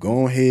got to do.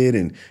 Go ahead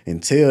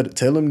and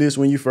tell them this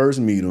when you first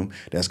meet them.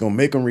 That's going to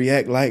make them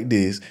react like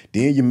this.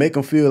 Then you make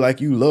them feel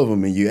like you love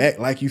them and you act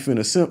like you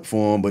finna simp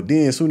for them. But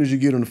then as soon as you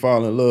get them to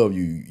fall in love,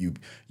 you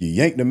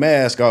yank the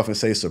mask off and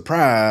say,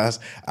 surprise,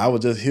 I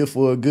was just here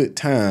for a good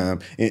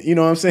time. And you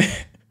know what I'm saying?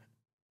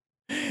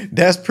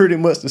 That's pretty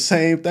much the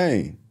same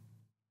thing.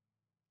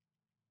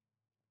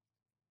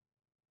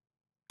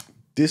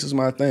 This is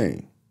my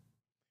thing.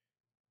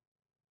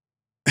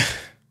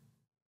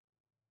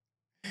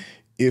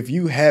 If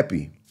you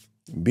happy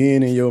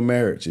being in your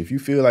marriage, if you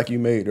feel like you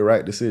made the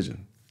right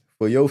decision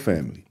for your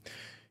family,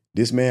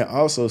 this man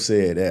also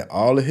said that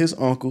all of his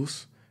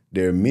uncles,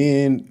 they're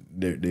men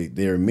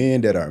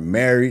that are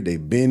married.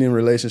 They've been in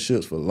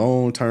relationships for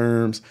long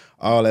terms,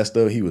 all that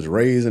stuff. He was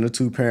raised in a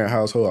 2-parent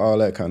household, all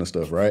that kind of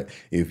stuff, right?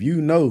 If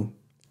you know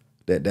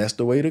that that's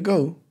the way to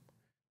go,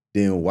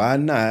 then why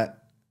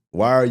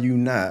are you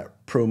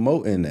not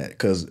promoting that?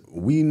 Because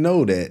we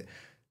know that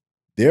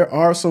there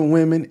are some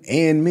women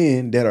and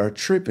men that are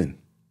tripping,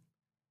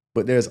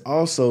 but there's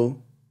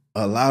also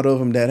a lot of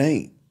them that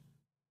ain't.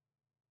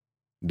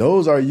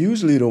 Those are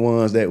usually the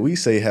ones that we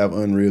say have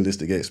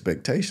unrealistic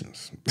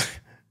expectations.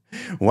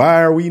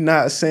 Why are we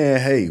not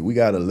saying, hey, we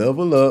got to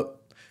level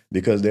up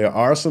because there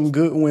are some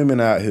good women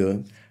out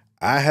here.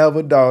 I have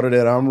a daughter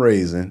that I'm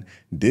raising.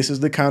 This is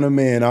the kind of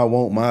man I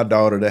want my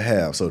daughter to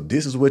have. So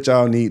this is what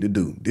y'all need to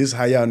do. This is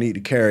how y'all need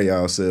to carry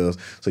yourselves.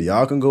 So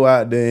y'all can go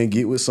out there and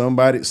get with some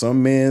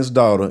man's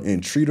daughter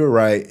and treat her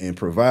right and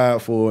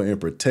provide for her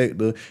and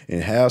protect her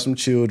and have some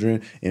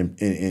children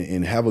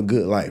and have a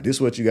good life. This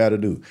is what you got to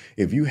do.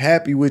 If you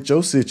happy with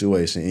your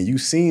situation and you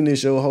seen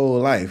this your whole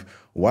life,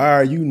 why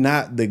are you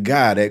not the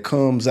guy that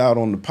comes out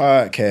on the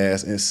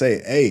podcast and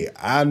say, hey,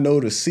 I know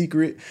the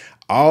secret.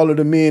 All of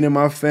the men in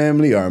my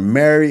family are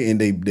married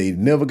and they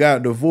never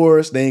got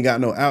divorced. They ain't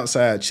got no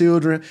outside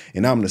children.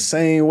 And I'm the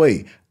same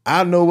way.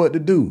 I know what to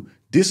do.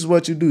 This is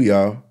what you do,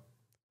 y'all.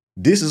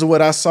 This is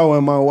what I saw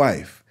in my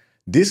wife.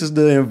 This is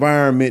the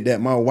environment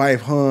that my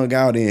wife hung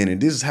out in. And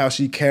this is how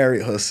she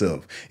carried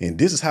herself. And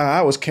this is how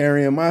I was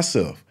carrying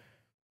myself.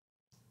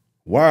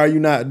 Why are you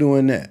not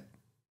doing that?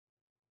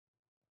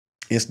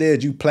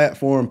 Instead, you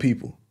platform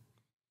people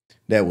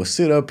that will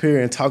sit up here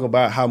and talk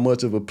about how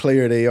much of a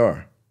player they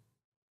are.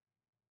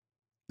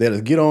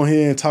 That'll get on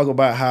here and talk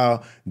about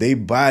how they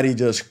body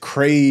just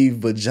crave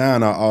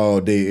vagina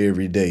all day,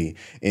 every day,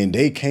 and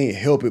they can't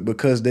help it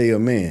because they a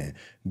man.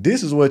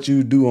 This is what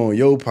you do on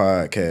your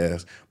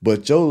podcast,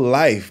 but your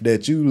life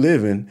that you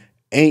living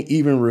ain't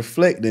even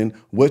reflecting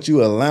what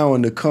you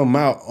allowing to come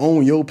out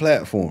on your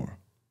platform.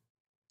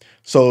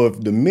 So if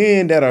the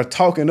men that are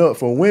talking up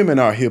for women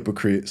are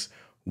hypocrites,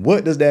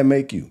 what does that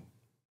make you?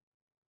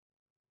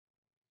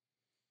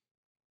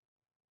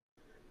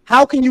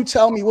 How can you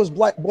tell me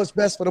what's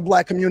best for the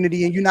black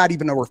community and you're not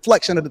even a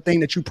reflection of the thing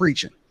that you're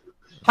preaching?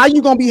 How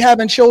you gonna be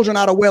having children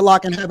out of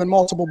wedlock and having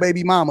multiple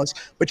baby mamas,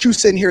 but you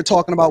sitting here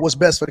talking about what's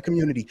best for the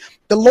community?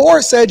 The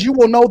Lord said you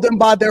will know them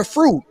by their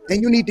fruit,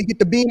 and you need to get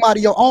the beam out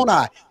of your own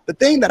eye. The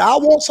thing that I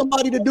want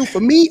somebody to do for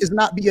me is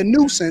not be a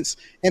nuisance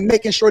and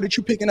making sure that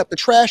you're picking up the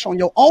trash on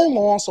your own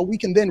lawn so we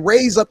can then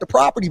raise up the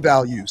property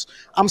values.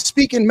 I'm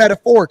speaking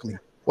metaphorically.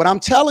 What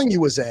I'm telling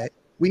you is that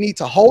we need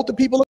to hold the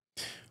people.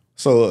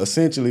 So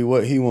essentially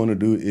what he want to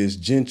do is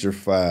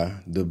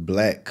gentrify the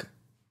black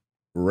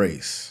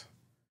race.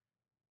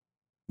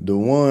 The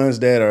ones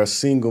that are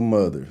single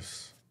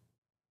mothers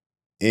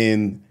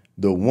and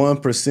the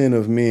 1%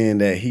 of men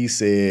that he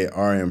said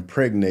are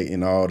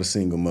impregnating all the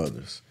single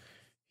mothers.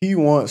 He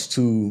wants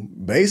to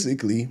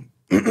basically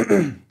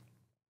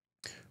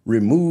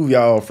remove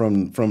y'all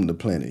from the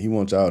planet. He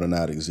wants y'all to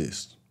not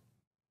exist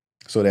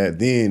so that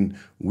then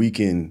we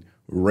can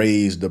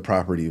raise the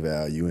property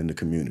value in the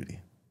community.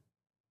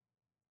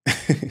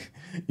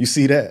 You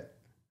see that?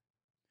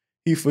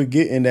 He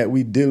forgetting that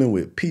we dealing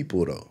with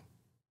people though.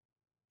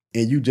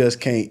 And you just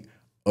can't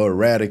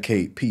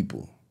eradicate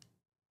people.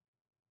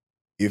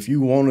 If you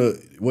want to,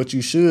 what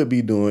you should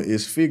be doing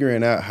is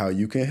figuring out how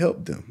you can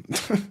help them.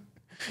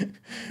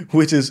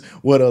 Which is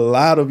what a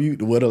lot of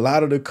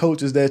the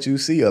coaches that you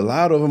see, a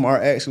lot of them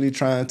are actually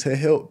trying to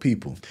help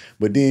people.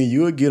 But then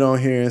you'll get on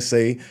here and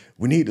say,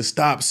 we need to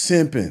stop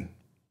simping.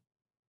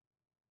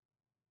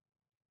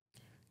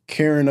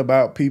 Caring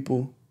about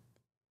people,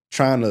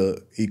 trying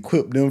to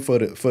equip them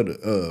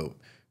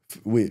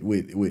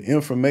with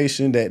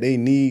information that they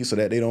need so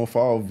that they don't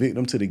fall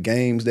victim to the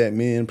games that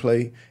men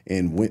play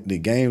and the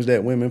games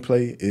that women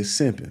play is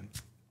simping.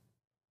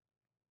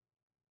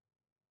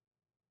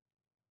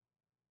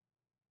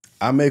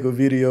 I make a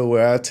video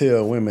where I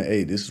tell women,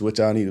 hey, this is what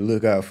y'all need to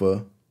look out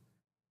for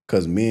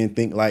because men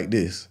think like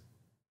this.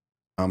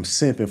 I'm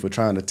simping for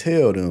trying to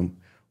tell them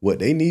what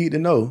they need to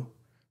know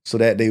so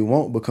that they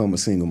won't become a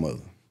single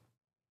mother.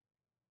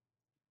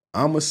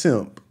 I'm a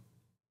simp.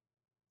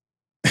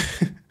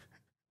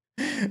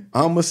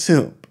 I'm a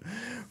simp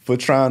for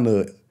trying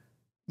to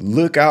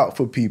look out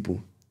for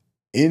people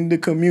in the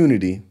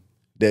community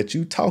that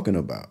you talking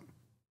about.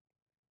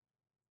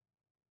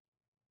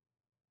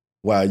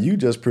 While you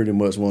just pretty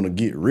much want to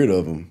get rid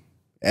of them,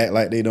 act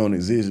like they don't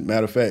exist.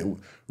 Matter of fact,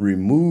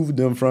 remove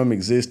them from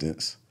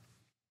existence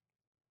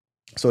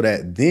so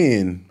that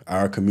then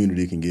our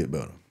community can get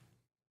better.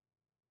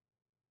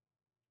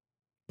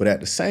 But at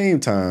the same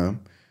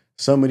time,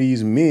 some of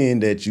these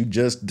men that you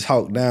just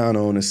talked down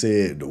on and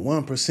said, the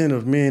 1%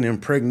 of men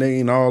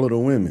impregnating all of the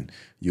women,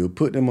 you'll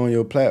put them on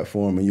your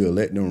platform and you'll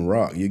let them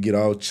rock. You get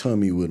all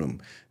chummy with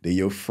them. They're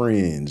your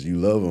friends. You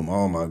love them.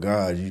 Oh my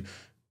God.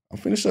 I'm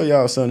finna show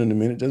y'all something in a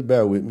minute. Just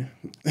bear with me.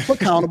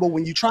 Accountable.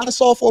 When you try to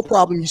solve for a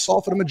problem, you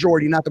solve for the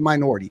majority, not the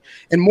minority.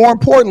 And more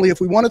importantly, if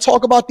we want to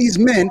talk about these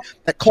men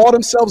that call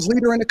themselves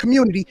leader in the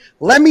community,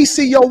 let me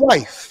see your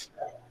wife.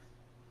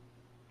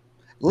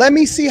 Let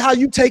me see how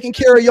you taking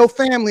care of your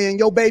family and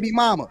your baby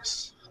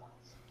mamas.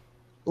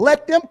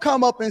 Let them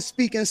come up and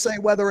speak and say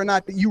whether or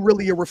not you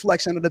really a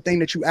reflection of the thing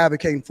that you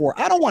advocating for.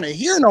 I don't want to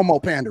hear no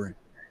more pandering.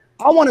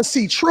 I want to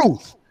see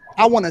truth.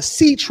 I want to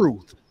see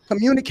truth.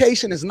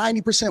 Communication is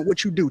 90%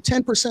 what you do.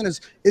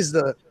 10% is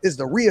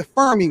the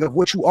reaffirming of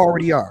what you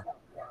already are.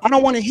 I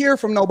don't want to hear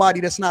from nobody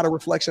that's not a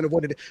reflection of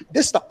what it is.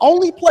 This is the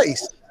only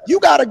place you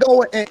got to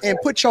go and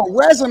put your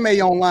resume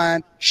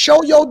online,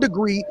 show your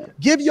degree,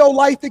 give your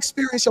life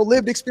experience, your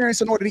lived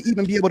experience in order to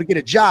even be able to get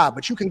a job.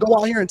 But you can go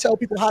out here and tell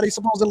people how they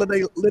supposed to live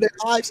their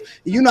lives.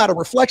 And you're not a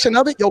reflection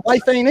of it. Your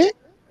life ain't it.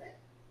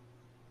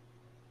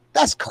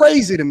 That's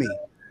crazy to me.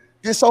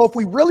 And so if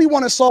we really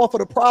want to solve for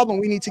the problem,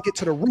 we need to get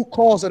to the root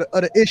cause of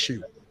the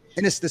issue.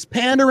 And it's this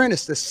pandering,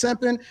 it's this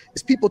simping,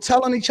 it's people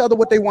telling each other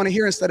what they want to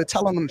hear instead of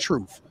telling them the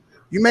truth.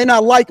 You may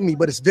not like me,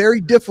 but it's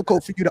very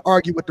difficult for you to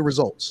argue with the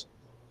results.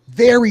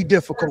 Very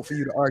difficult for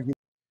you to argue.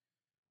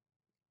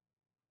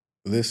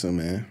 Listen,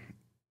 man.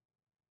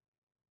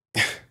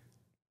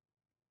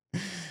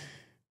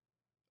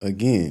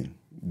 Again,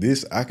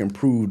 I can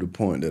prove the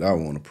point that I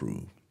want to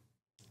prove.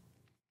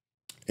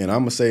 And I'm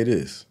going to say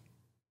this.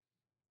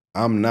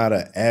 I'm not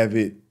an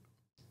avid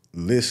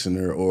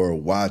listener or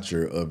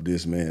watcher of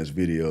this man's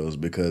videos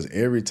because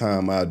every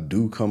time I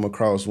do come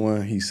across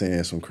one, he's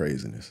saying some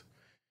craziness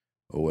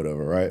or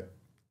whatever, right?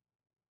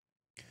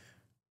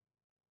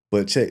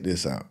 But check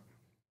this out.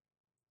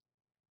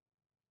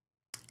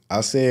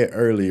 I said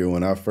earlier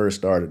when I first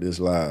started this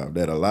live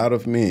that a lot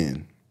of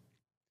men,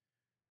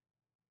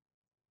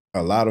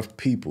 a lot of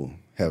people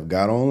have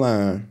got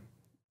online,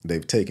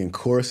 they've taken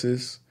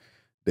courses,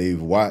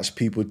 they've watched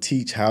people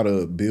teach how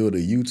to build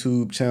a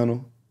YouTube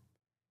channel.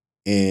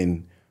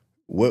 And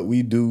what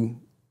we do,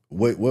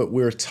 what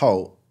we're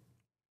taught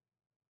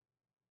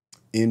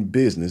in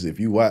business, if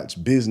you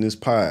watch business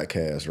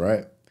podcasts,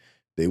 right,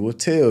 they will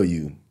tell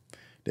you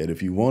that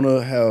if you want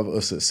to have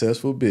a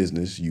successful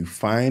business, you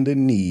find a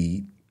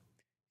need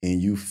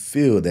and you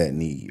fill that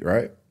need,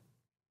 right?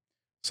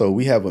 So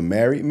we have a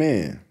married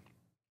man.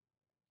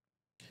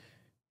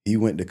 He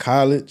went to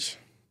college.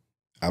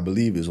 I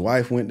believe his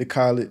wife went to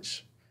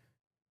college.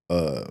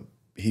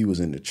 He was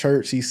in the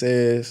church, he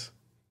says.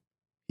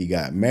 He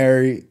got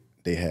married.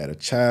 They had a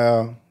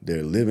child.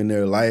 They're living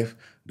their life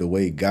the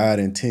way God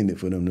intended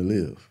for them to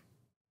live.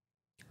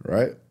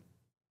 Right?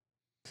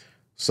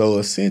 So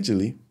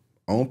essentially,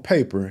 on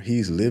paper,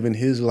 he's living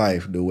his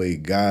life the way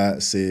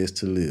God says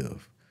to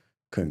live.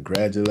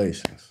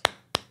 Congratulations.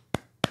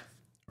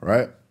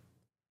 Right?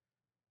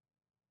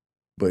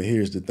 But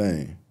here's the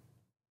thing.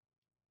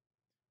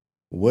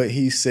 What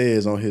he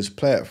says on his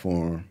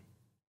platform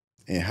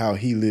and how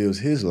he lives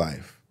his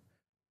life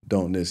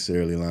don't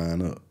necessarily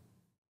line up.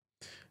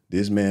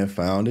 This man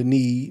found a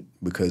need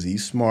because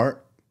he's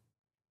smart.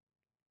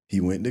 He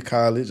went to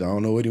college. I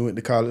don't know what he went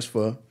to college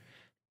for.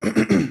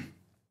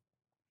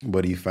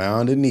 But he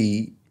found a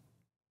need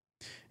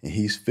and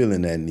he's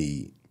filling that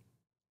need.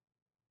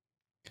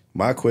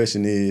 My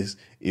question is,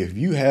 if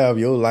you have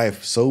your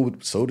life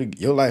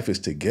your life is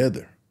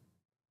together,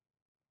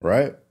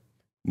 right?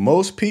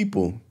 Most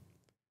people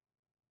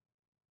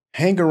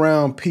hang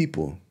around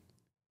people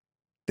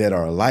that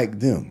are like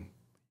them.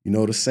 You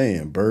know the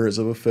saying, birds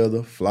of a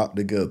feather flock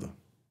together.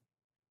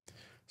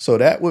 So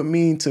that would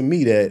mean to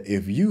me that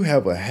if you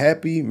have a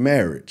happy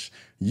marriage,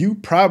 you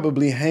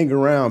probably hang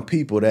around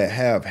people that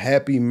have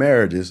happy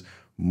marriages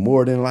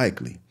more than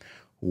likely.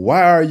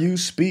 Why are you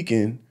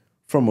speaking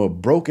from a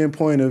broken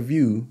point of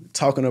view,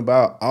 talking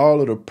about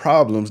all of the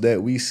problems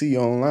that we see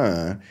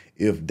online,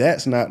 if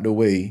that's not the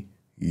way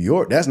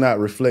that's not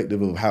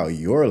reflective of how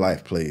your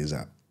life plays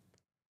out?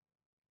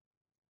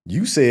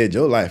 You said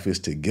your life is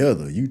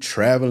together. You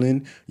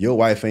traveling. Your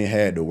wife ain't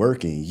had to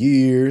work in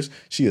years.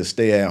 She a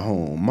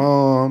stay-at-home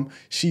mom.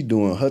 She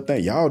doing her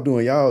thing. Y'all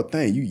doing y'all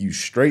thing. You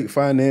straight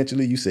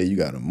financially. You say you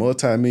got a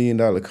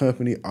multi-million-dollar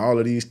company. All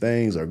of these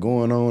things are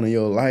going on in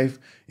your life,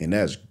 and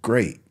that's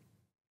great.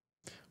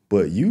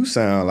 But you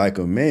sound like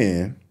a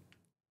man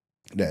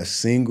that's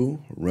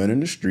single, running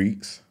the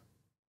streets.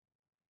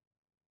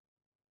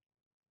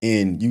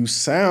 And you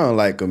sound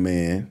like a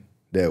man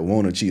that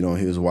want to cheat on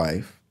his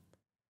wife.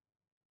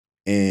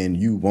 And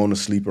you want to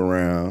sleep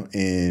around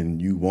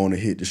and you want to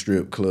hit the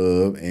strip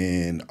club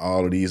and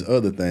all of these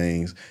other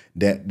things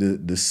that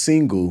the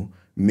single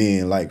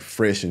men like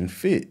Fresh and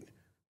Fit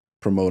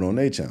promote on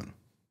their channel.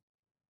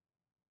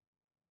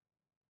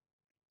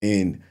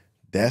 And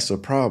that's a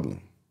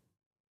problem.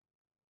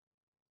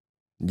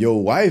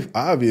 Your wife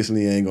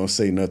obviously ain't going to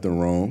say nothing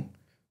wrong,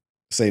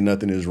 say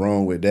nothing is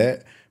wrong with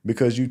that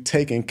because you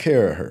taking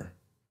care of her.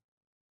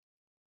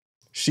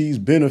 She's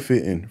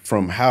benefiting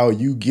from how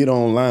you get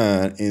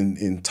online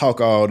and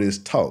talk all this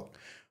talk.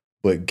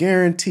 But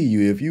guarantee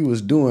you, if you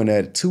was doing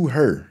that to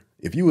her,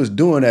 if you was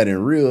doing that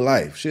in real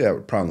life, she'd have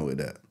a problem with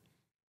that.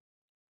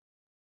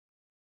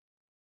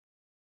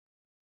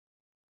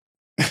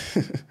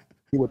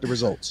 With the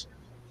results.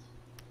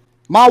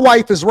 My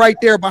wife is right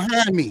there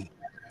behind me.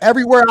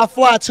 Everywhere I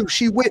fly to,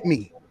 she with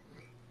me.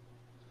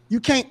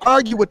 You can't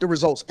argue with the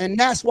results. And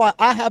that's why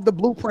I have the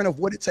blueprint of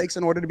what it takes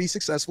in order to be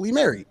successfully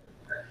married.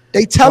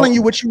 They telling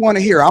you what you want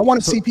to hear. I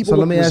want to see people. So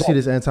let me ask you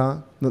this,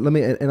 Anton. Let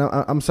me, and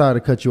I'm sorry to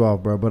cut you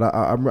off, bro, but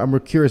I'm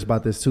curious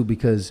about this too,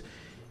 because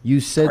you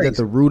said that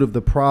the root of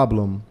the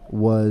problem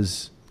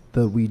was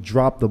that we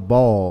dropped the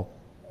ball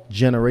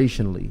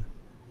generationally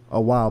a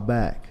while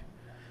back.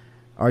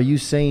 Are you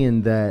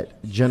saying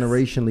that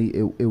generationally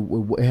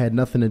it had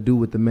nothing to do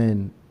with the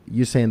men?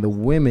 You're saying the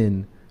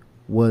women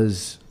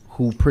was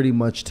who pretty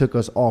much took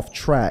us off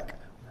track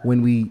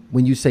when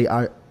you say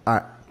our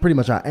pretty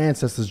much our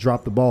ancestors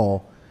dropped the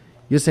ball.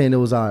 You're saying it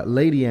was our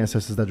lady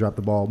ancestors that dropped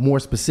the ball, more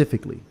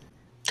specifically.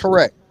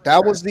 Correct.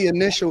 That was the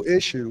initial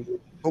issue.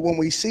 But when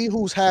we see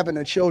who's having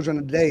the children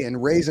today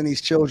and raising these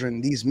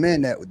children, these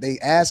men that they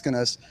asking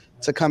us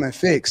to come and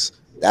fix,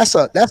 that's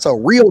a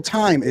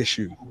real-time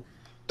issue.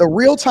 The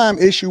real-time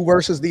issue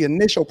versus the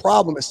initial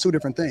problem is two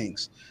different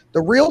things.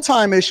 The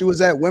real-time issue is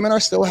that women are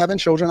still having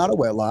children out of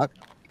wedlock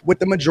with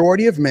the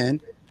majority of men.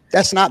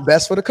 That's not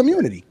best for the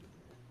community.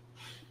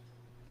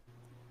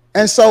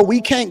 And so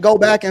we can't go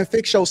back and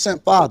fix your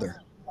sent father.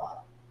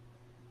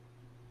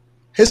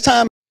 His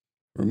time.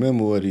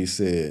 Remember what he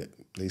said.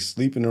 They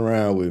sleeping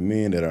around with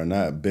men that are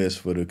not best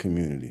for the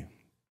community.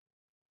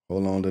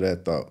 Hold on to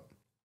that thought.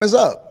 Is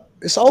up.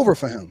 It's over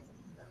for him.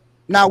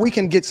 Now we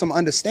can get some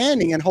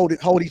understanding and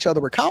hold each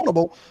other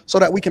accountable so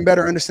that we can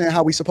better understand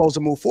how we're supposed to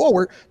move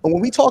forward. But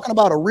when we're talking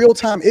about a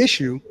real-time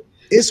issue,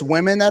 it's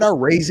women that are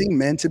raising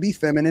men to be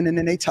feminine, and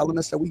then they telling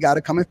us that we got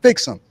to come and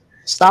fix them.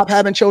 Stop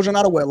having children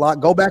out of wedlock.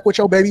 Go back with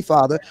your baby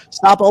father.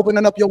 Stop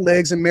opening up your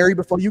legs and marry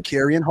before you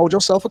carry, and hold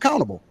yourself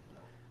accountable.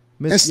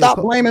 And stop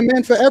blaming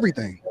men for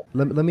everything.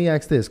 Let me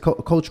ask this,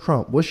 Coach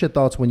Crump. What's your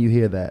thoughts when you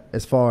hear that?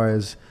 As far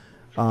as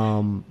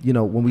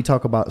when we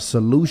talk about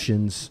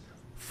solutions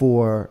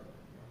for,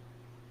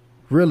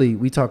 really,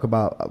 we talk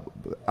about.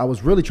 I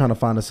was really trying to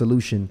find a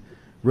solution,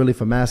 really,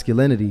 for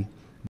masculinity.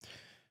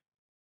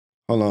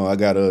 Hold on, I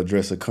gotta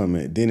address a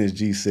comment. Dennis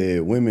G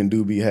said, "Women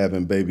do be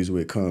having babies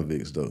with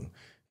convicts, though."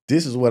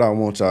 This is what I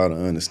want y'all to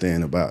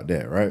understand about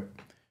that, right?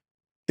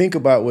 Think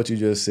about what you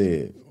just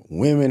said.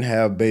 Women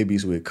have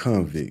babies with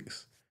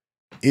convicts.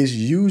 It's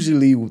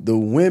usually the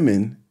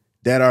women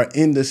that are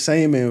in the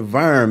same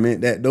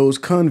environment that those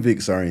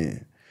convicts are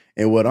in.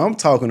 And what I'm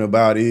talking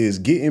about is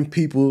getting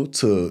people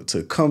to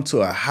come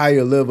to a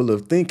higher level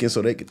of thinking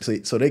so they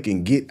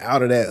can get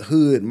out of that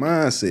hood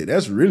mindset.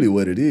 That's really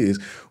what it is.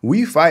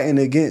 We fighting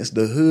against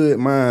the hood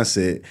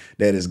mindset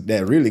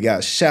that really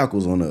got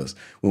shackles on us.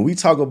 When we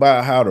talk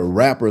about how the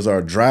rappers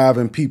are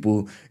driving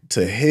people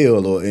to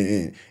hell, or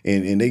and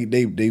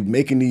they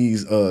making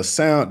these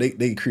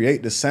they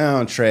create the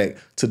soundtrack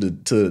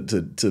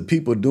to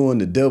people doing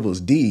the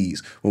devil's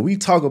deeds. When we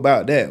talk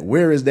about that,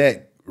 where is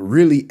that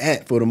really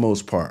at for the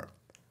most part?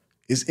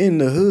 It's in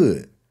the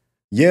hood.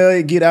 Yeah,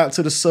 it get out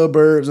to the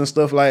suburbs and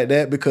stuff like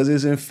that because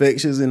it's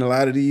infectious, and a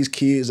lot of these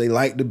kids, they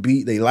like the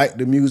beat, they like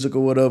the music or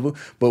whatever.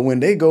 But when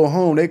they go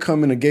home, they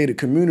come in a gated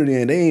community,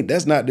 and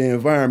that's not the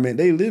environment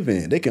they live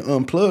in. They can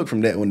unplug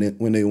from that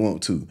when they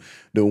want to.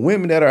 The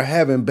women that are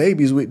having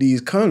babies with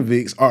these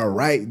convicts are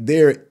right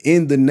there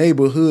in the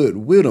neighborhood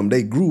with them.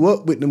 They grew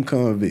up with them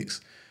convicts.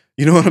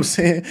 You know what I'm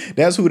saying?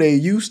 That's who they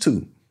used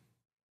to.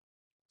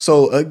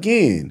 So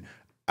again,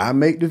 I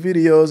make the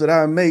videos that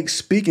I make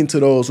speaking to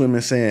those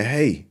women saying,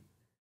 hey,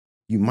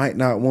 you might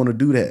not want to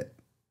do that.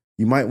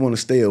 You might want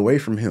to stay away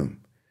from him.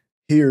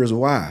 Here's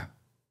why.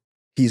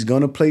 He's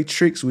going to play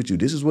tricks with you.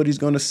 This is what he's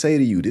going to say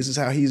to you. This is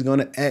how he's going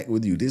to act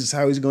with you. This is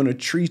how he's going to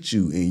treat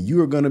you. And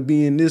you're going to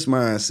be in this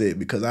mindset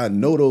because I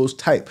know those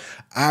type.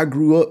 I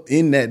grew up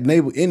in that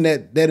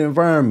that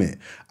environment.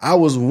 I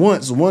was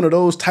once one of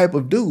those type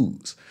of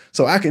dudes.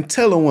 So I can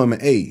tell a woman,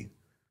 hey,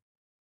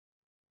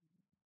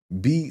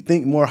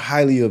 think more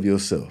highly of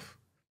yourself.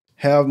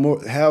 Have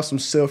some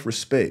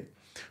self-respect.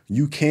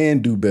 You can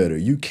do better.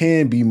 You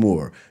can be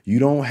more. You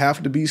don't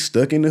have to be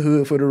stuck in the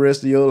hood for the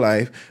rest of your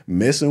life,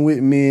 messing with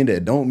men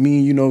that don't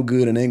mean you no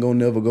good and ain't gonna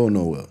never go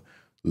nowhere.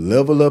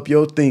 Level up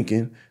your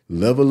thinking,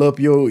 level up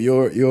your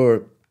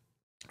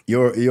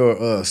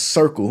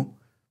circle,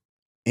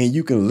 and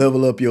you can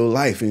level up your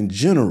life in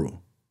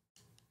general.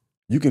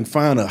 You can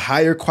find a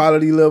higher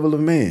quality level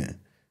of man.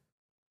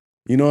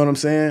 You know what I'm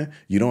saying?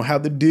 You don't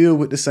have to deal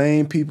with the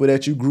same people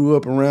that you grew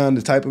up around,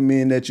 the type of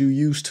men that you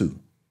used to.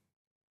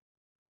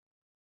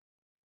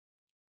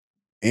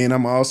 And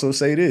I'm also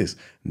say this,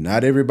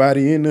 not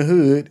everybody in the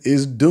hood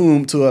is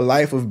doomed to a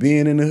life of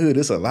being in the hood.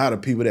 There's a lot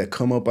of people that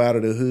come up out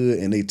of the hood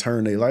and they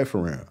turn their life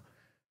around.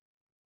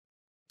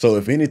 So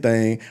if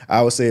anything,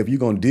 I would say if you're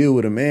going to deal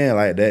with a man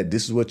like that,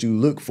 this is what you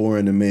look for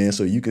in a man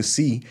so you can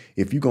see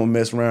if you're going to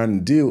mess around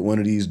and deal with one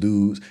of these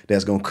dudes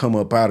that's going to come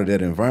up out of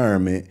that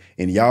environment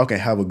and y'all can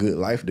have a good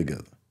life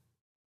together.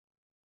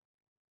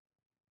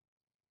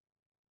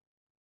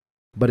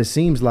 But it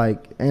seems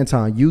like,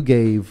 Anton, you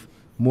gave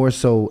more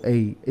so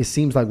it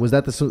seems like, was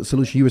that the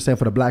solution you were saying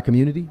for the black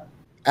community?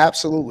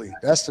 Absolutely.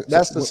 That's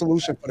the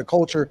solution for the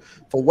culture,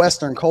 for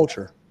Western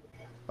culture.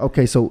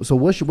 Okay, so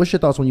what's your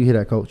thoughts when you hear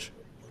that, Coach?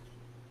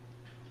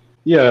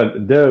 Yeah,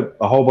 there's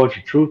a whole bunch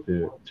of truth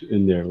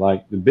in there.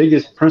 Like the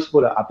biggest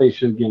principle that I think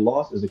shouldn't get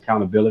lost is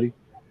accountability.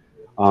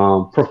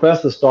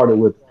 Professor started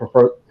with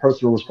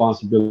personal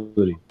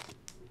responsibility.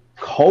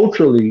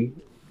 Culturally,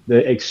 the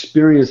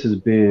experience has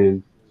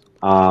been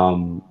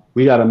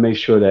we got to make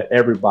sure that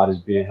everybody's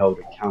being held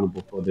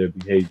accountable for their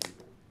behavior.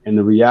 And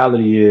the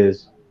reality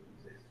is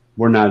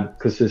we're not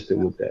consistent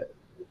with that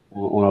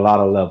on a lot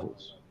of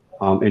levels.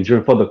 And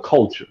for the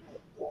culture,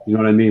 you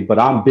know what I mean? But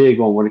I'm big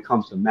on when it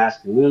comes to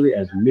masculinity,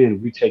 as men,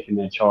 we taking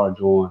that charge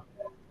on,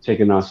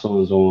 taking our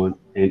sons on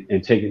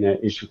and taking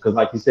that issue. Because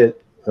like you said,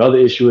 the other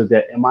issue is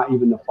that, am I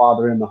even the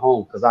father in the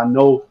home? Because I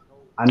know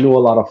a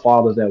lot of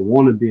fathers that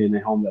want to be in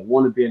their home, that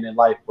want to be in their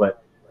life,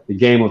 but the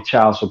game of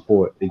child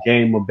support, the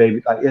game of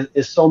baby, like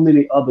it's so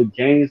many other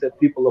games that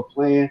people are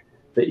playing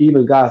that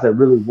even guys that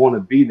really want to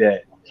be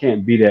that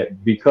can't be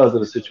that because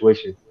of the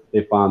situation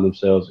they find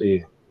themselves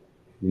in.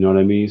 You know what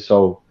I mean?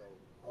 So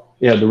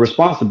yeah, the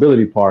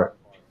responsibility part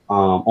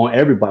on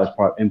everybody's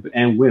part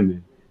and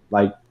women,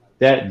 like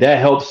that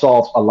helps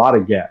solve a lot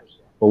of gaps.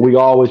 But we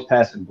always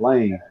pass and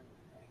blame.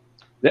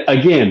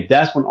 Again,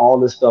 that's when all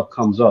this stuff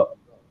comes up.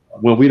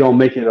 When we don't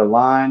make it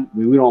aligned,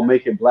 when we don't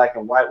make it black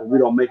and white, when we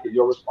don't make it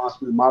your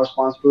responsibility, my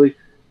responsibility,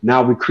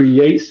 now we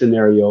create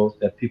scenarios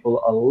that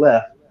people are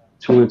left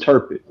to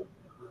interpret.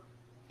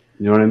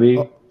 You know what I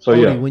mean? So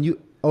Odie,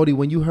 yeah.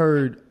 When you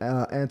heard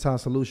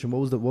Anton's solution, what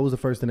was the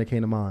first thing that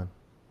came to mind?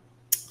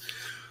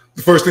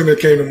 The first thing that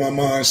came to my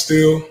mind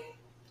still,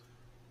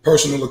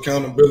 personal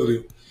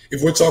accountability.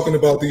 If we're talking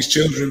about these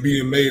children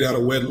being made out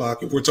of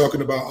wedlock, if we're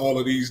talking about all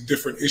of these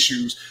different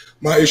issues,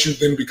 my issue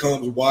then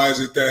becomes, why is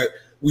it that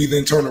we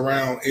then turn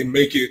around and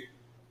make it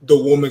the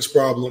woman's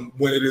problem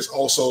when it is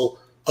also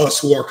us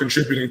who are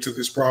contributing to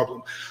this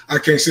problem? I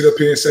can't sit up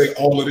here and say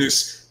all of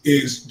this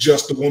is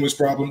just the woman's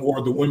problem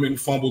or the women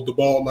fumbled the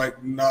ball.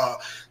 Like, nah,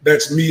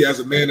 that's me as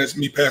a man, that's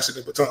me passing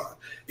the baton.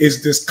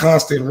 It's this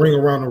constant ring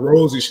around the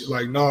rosy shit.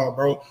 Like, nah,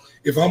 bro,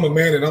 if I'm a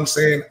man and I'm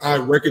saying I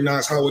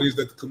recognize how it is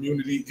that the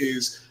community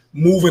is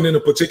moving in a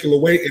particular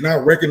way, and I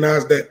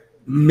recognize that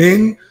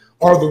men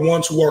are the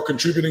ones who are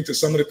contributing to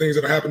some of the things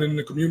that are happening in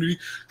the community,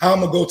 how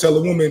I'm gonna go tell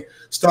a woman,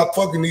 stop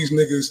fucking these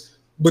niggas,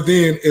 but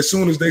then as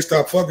soon as they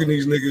stop fucking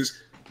these niggas,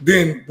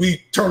 then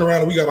we turn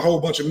around and we got a whole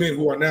bunch of men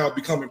who are now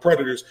becoming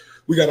predators.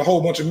 We got a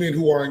whole bunch of men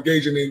who are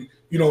engaging in,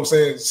 you know what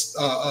I'm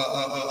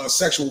saying,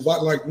 sexual,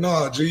 like,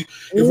 nah, G.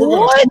 If we're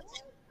gonna,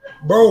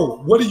 bro,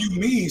 what do you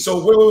mean?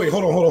 So wait,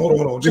 hold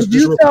on. Just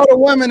you tell the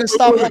women to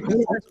stop.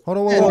 Hold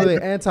on,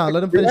 wait, Anton,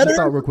 let him finish his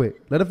thought real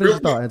quick. Let him finish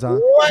his thought,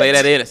 Anton. Say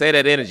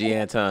that energy,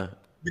 Anton.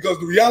 Because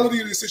the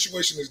reality of the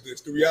situation is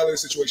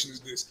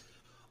this.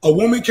 A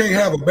woman can't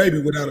have a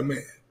baby without a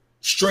man.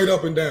 Straight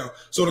up and down.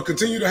 So to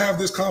continue to have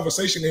this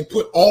conversation and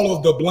put all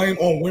of the blame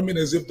on women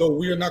as if though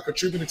we are not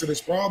contributing to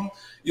this problem,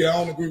 yeah, I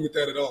don't agree with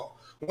that at all.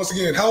 Once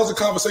again, how is the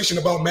conversation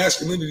about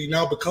masculinity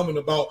now becoming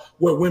about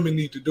what women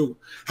need to do?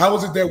 How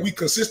is it that we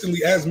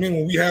consistently, as men,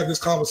 when we have this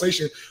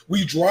conversation,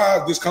 we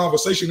drive this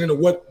conversation into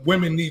what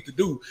women need to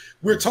do?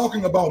 We're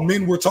talking about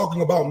men, we're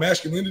talking about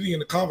masculinity,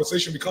 and the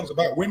conversation becomes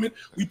about women.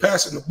 We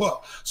pass it in the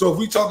buck. So if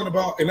we talking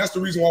about, and that's the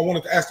reason why I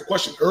wanted to ask the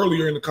question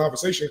earlier in the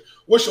conversation,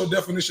 what's your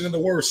definition of the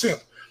word simp?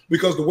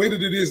 Because the way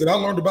that it is that I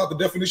learned about the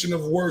definition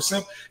of the word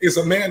simp is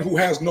a man who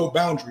has no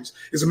boundaries,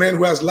 is a man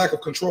who has lack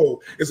of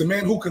control, is a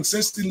man who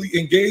consistently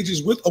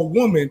engages with a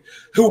woman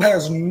who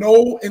has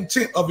no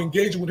intent of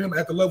engaging with him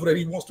at the level that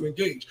he wants to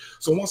engage.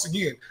 So once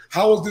again,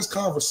 how is this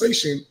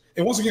conversation?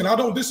 And once again, I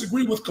don't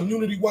disagree with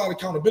community-wide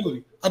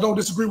accountability. I don't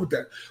disagree with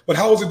that. But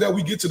how is it that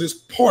we get to this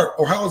part,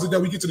 or how is it that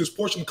we get to this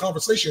portion of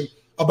conversation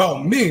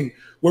about men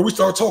where we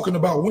start talking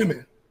about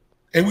women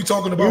and we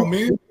talking about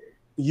men?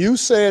 You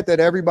said that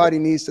everybody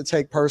needs to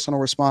take personal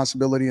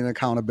responsibility and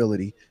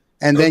accountability,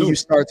 and then you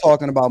start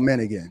talking about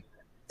men again.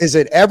 Is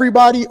it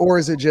everybody or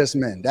is it just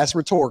men? That's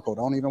rhetorical.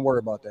 Don't even worry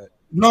about that.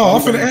 No,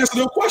 I'm finna answer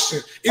the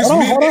question. It's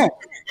men.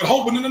 But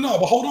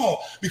hold on.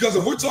 Because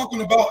if we're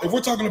talking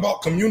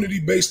about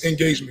community-based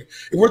engagement,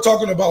 if we're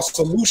talking about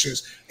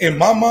solutions, in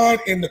my mind,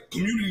 in the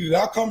community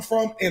that I come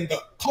from, in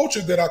the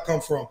culture that I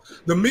come from,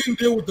 the men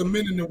deal with the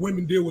men and the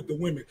women deal with the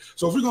women.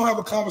 So if we're gonna have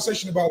a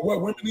conversation about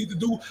what women need to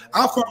do,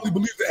 I firmly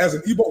believe that as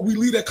an Igbo, we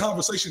leave that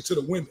conversation to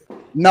the women.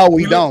 No,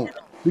 we don't.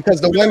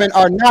 Because the women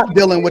are not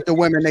dealing with the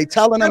women. They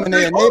telling them and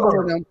they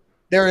enabling them.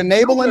 They're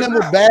enabling them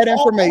with bad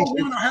information.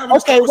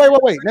 Okay,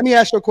 wait. Let me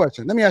ask you a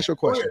question.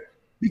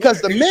 Because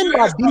the men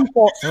by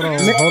default. Hold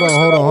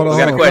on.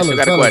 Got a question.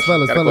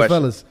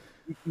 Fellas.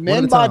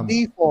 Men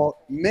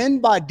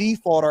by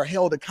default are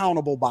held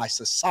accountable by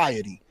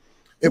society.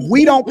 If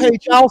we don't pay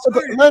child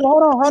support, hold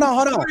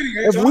on.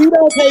 If we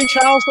don't pay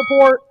child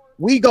support,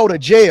 we go to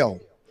jail.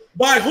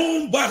 By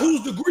whom? By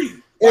whose degree?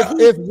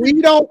 If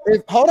we don't,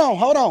 hold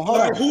on.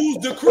 By whose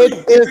decree?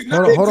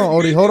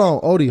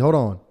 Odie, hold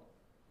on.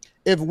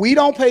 If we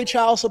don't pay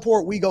child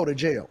support, we go to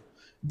jail.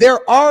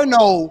 There are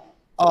no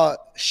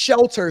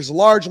shelters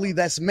largely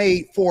that's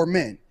made for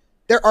men.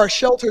 There are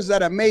shelters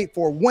that are made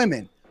for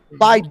women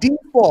by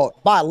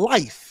default, by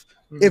life.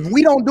 If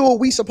we don't do what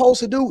we supposed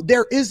to do,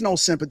 there is no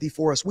sympathy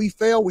for us. We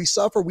fail, we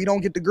suffer, we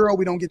don't get the girl,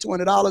 we don't get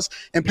 $200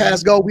 and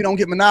pass go, we don't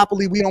get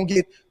Monopoly, we don't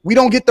get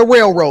the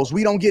railroads,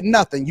 we don't get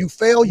nothing. You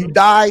fail, you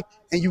die,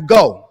 and you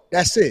go.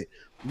 That's it.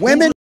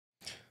 Women.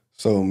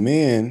 So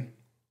men,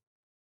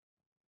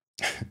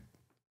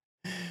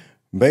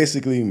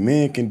 basically,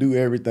 men can do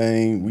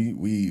everything.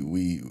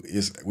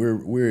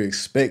 We're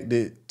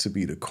expected to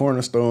be the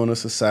cornerstone of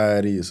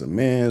society. It's a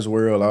man's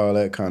world, all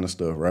that kind of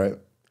stuff, right?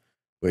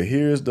 But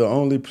here's the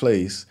only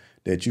place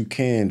that you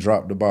can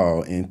drop the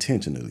ball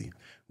intentionally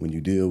when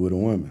you deal with a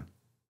woman.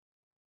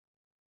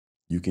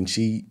 You can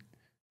cheat,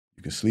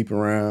 you can sleep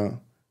around,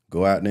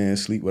 go out there and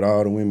sleep with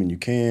all the women you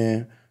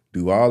can,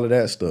 do all of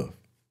that stuff.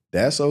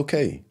 That's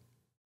okay.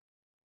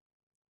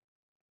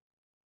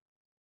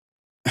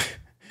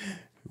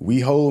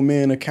 We hold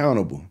men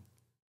accountable.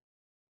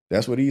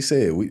 That's what he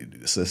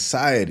said.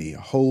 Society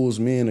holds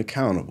men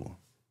accountable.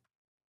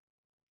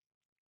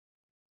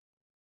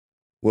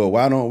 Well,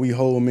 why don't we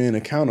hold men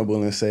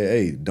accountable and say,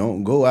 hey,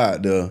 don't go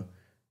out there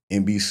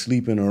and be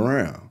sleeping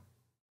around?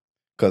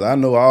 Because I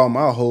know all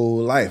my whole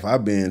life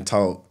I've been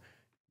taught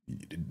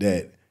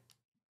that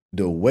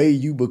the way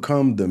you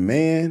become the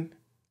man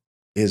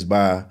is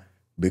by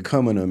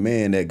becoming a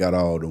man that got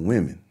all the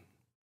women.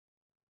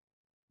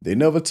 They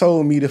never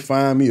told me to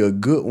find me a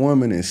good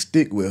woman and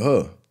stick with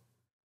her.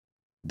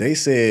 They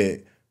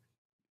said,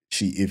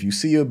 if you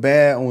see a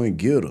bad one,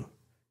 get her.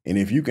 And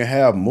if you can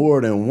have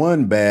more than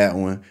one bad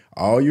one,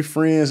 all your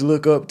friends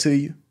look up to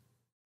you.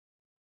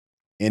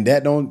 And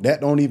that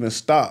don't even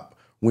stop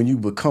when you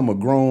become a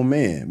grown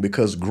man,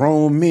 because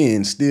grown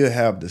men still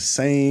have the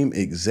same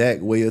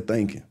exact way of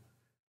thinking.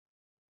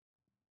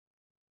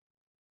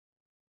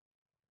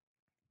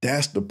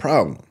 That's the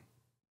problem.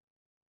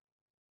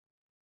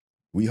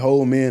 We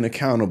hold men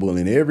accountable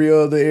in every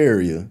other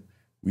area.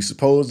 We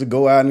supposed to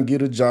go out and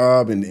get a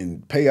job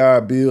and pay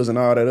our bills and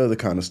all that other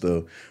kind of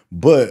stuff.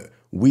 But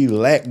we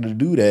lack to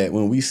do that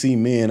when we see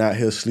men out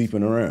here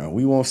sleeping around.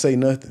 We won't say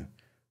nothing.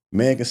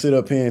 Man can sit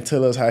up here and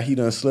tell us how he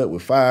done slept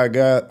with five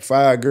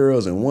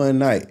girls in one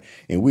night,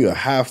 and we'll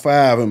high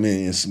five him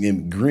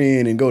and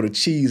grin and go to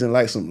cheese and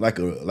like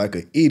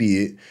an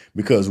idiot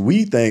because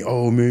we think,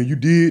 oh man, you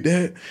did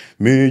that,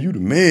 man, you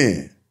the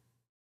man.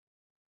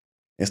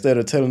 Instead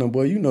of telling them,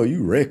 boy, you know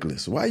you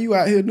reckless. Why you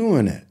out here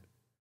doing that?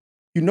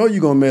 You know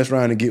you're going to mess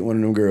around and get one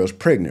of them girls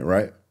pregnant,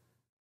 right?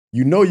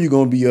 You know you're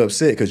going to be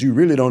upset because you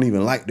really don't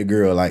even like the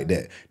girl like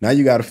that. Now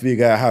you got to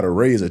figure out how to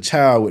raise a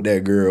child with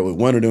that girl, with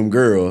one of them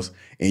girls,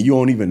 and you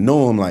don't even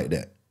know them like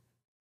that.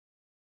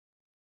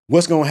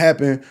 What's going to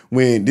happen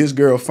when this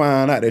girl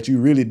find out that you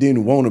really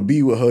didn't want to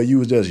be with her? You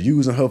was just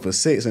using her for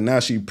sex, and now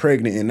she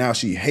pregnant, and now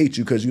she hates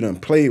you because you done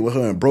played with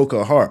her and broke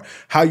her heart.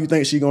 How you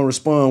think she going to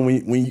respond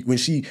when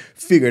she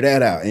figure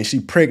that out and she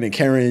pregnant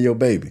carrying your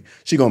baby?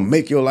 She going to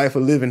make your life a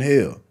living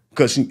hell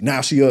because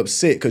now she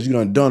upset because you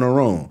done her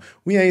wrong.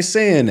 We ain't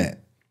saying that.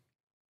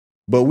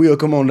 But we'll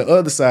come on the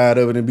other side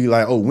of it and be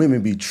like, oh,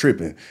 women be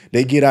tripping.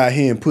 They get out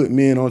here and put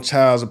men on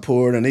child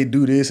support and they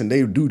do this and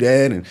they do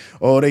that and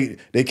oh,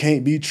 they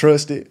can't be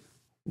trusted.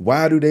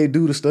 Why do they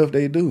do the stuff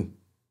they do?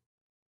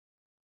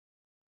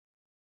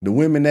 The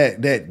women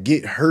that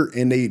get hurt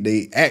and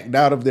they act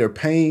out of their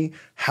pain,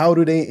 how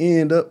do they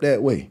end up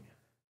that way?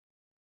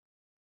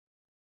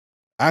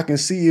 I can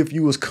see if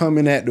you was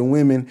coming at the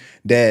women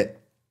that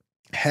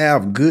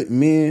have good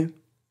men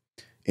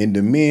and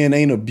the men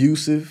ain't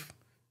abusive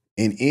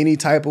in any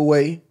type of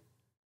way,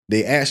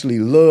 they actually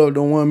love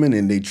the woman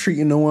and they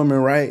treating the woman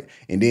right,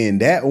 and then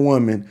that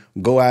woman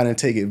go out and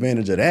take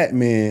advantage of that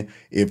man.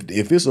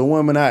 If it's a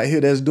woman out here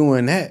that's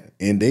doing that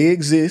and they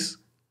exist,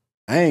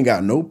 I ain't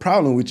got no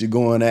problem with you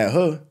going at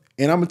her.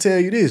 And I'm gonna tell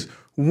you this,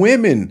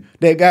 women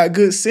that got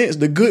good sense,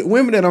 the good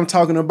women that I'm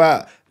talking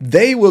about,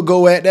 they will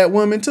go at that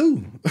woman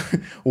too.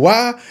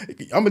 Why?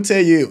 I'm gonna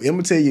tell you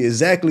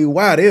exactly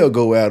why they'll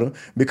go at her,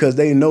 because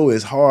they know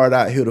it's hard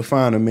out here to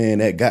find a man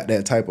that got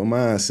that type of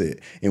mindset.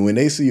 And when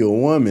they see a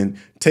woman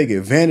take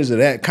advantage of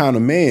that kind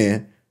of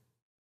man,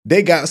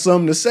 they got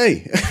something to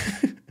say.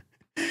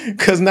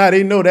 Cause now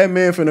they know that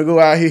man finna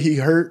go out here, he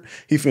hurt,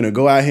 he finna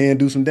go out here and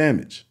do some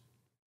damage.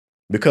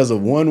 Because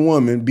of one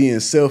woman being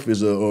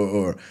selfish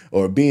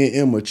or being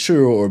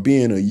immature or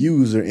being a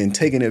user and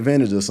taking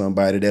advantage of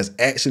somebody that's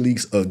actually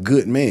a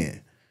good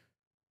man.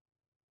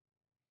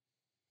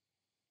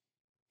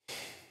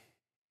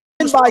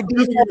 By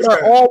default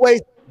are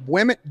always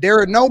women. There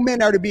are no men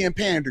that are being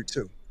pandered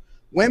to.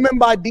 Women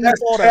by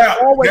default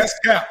are always.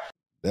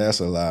 That's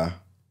a lie.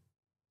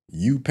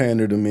 You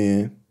pander to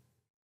men.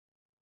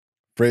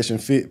 Fresh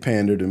and Fit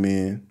pander to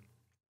men.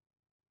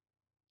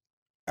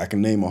 I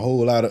can name a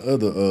whole lot of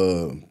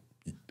other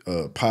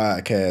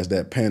podcasts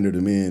that pander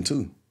to men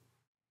too.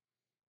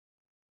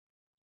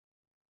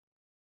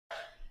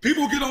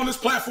 People get on this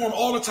platform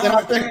all the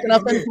time. Can I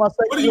finish my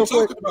what are you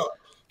talking about?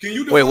 Can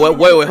you wait,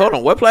 hold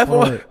on. What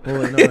platform? No,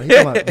 he's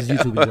talking about this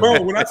YouTube.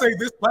 Bro, when I say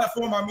this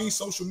platform, I mean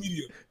social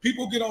media.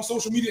 People get on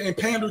social media and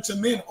pander to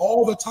men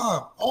all the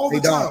time.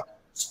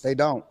 They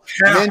don't.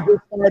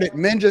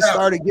 Men just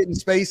started getting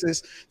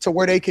spaces to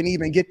where they can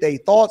even get their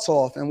thoughts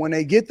off. And when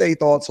they get their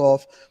thoughts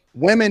off,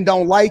 women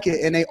don't like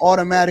it and they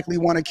automatically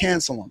want to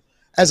cancel them.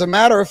 As a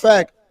matter of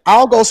fact,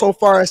 I'll go so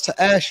far as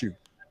to ask you,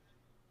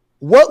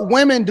 what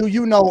women do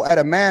you know at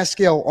a mass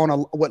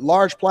scale with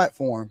large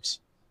platforms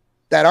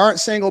that aren't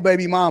single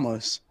baby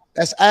mamas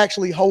that's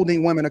actually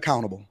holding women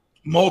accountable?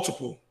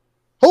 Multiple.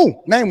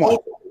 Who? Name one.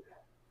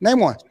 Name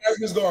one.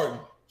 Jasmine's Garden.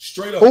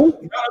 Straight up.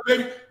 Who?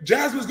 Baby.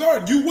 Jasmine's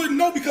Garden. You wouldn't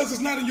know because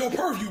it's not in your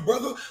purview,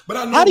 brother. But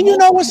I know. How do you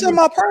know what's in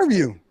my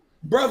purview?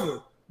 Brother,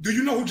 do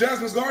you know who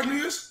Jasmine's Garden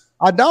is?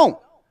 I don't.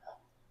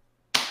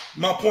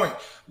 My point.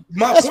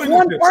 That's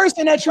one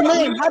person that you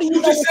named. How do you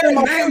know just what's in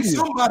my name purview?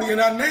 somebody and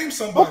I name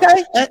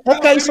somebody.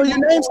 Okay, so you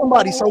name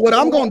somebody. So what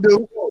I'm gonna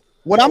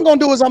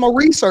do is I'm a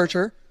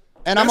researcher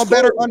and I'm a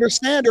better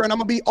understander and I'm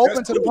gonna be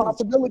open to the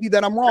possibility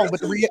that I'm wrong. But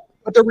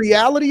the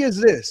reality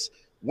is this: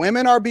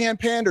 women are being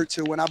pandered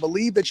to, and I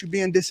believe that you're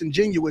being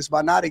disingenuous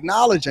by not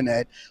acknowledging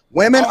that.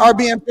 Women are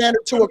being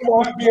pandered to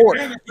across the board.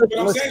 What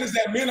I'm saying is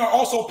that men are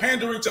also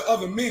pandering to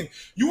other men.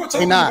 You were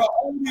talking about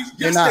all these.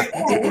 Yes, they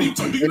are. What are you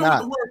talking? Do you know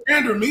what the word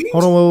pander means?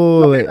 Hold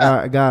on, wait. All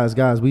right,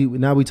 guys,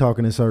 we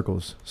talking in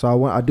circles.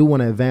 So I do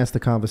want to advance the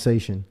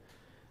conversation,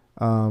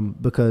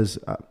 because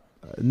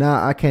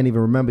now I can't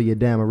even remember your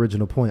damn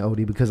original point,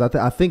 Odie. Because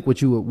I think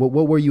what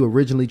were you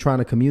originally trying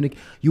to communicate?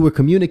 You were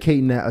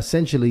communicating that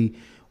essentially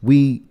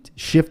we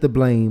shift the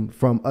blame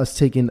from us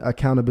taking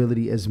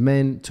accountability as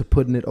men to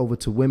putting it over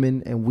to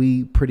women, and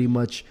we pretty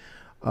much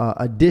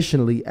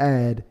additionally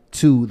add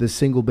to the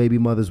single baby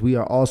mothers. We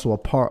are also a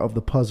part of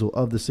the puzzle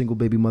of the single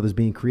baby mothers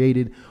being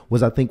created,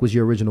 was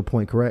your original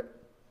point, correct?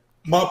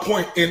 My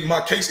point, in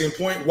my case in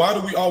point, why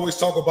do we always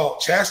talk about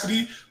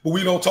chastity, but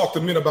we don't talk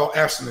to men about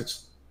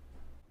abstinence?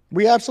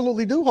 We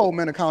absolutely do hold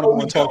men accountable.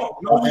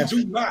 No, we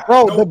do not.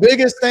 Bro, the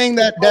biggest thing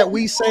that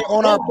we say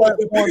on our platform.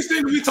 The biggest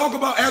thing we talk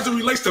about as it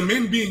relates to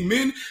men being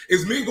men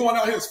is men going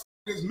out here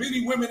as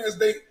many women as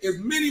they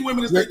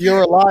can.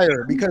 You're a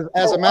liar, because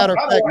as a matter of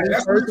fact,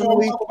 that's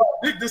personally, talk about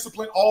big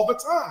discipline all the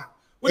time.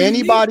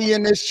 Anybody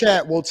in this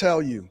chat will tell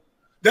you.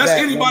 That's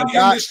anybody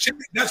in this chat.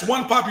 That's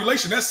one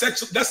population. That's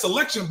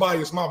selection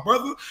bias, my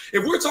brother.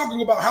 If we're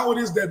talking about how it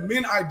is that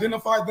men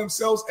identify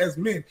themselves as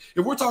men,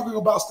 if we're talking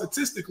about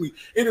statistically,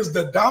 it is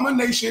the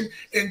domination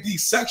and the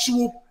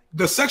sexual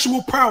the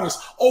sexual prowess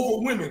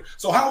over women.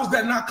 So how is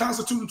that not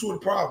constituting to a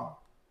problem?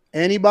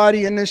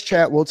 Anybody in this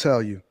chat will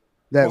tell you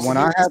that when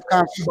I have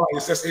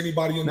conversations, that's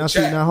anybody in the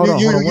chat. Now hold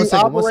on, hold on, one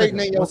second, operating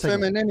in your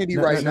femininity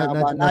right now.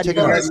 Now check it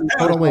out.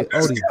 Hold on, wait,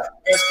 Odie.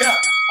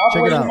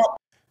 Check it out.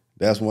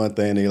 That's one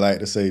thing they like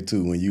to say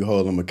too. When you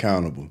hold them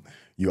accountable,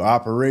 you're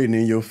operating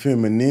in your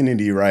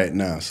femininity right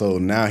now. So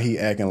now he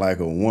acting like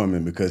a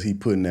woman because he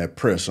putting that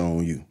pressure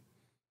on you.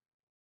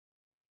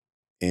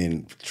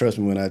 And trust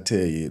me when I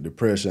tell you, the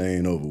pressure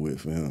ain't over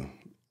with for him.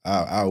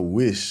 I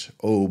wish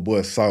old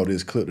boy saw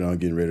this clip that I'm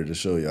getting ready to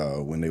show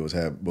y'all when they was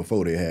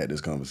before they had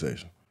this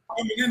conversation.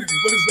 Femininity,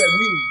 what does that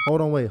mean? Hold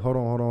on, wait, hold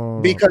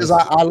on. Because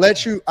I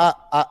let you,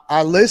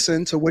 I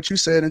listened to what you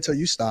said until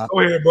you stopped.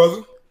 Go ahead,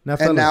 brother. Now,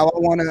 now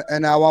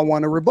I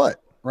want to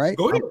rebut. Right?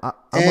 Go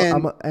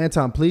ahead.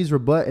 Anton, please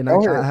rebut, and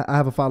I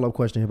have a follow-up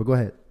question here, but go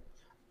ahead.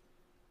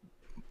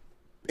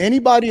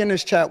 Anybody in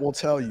this chat will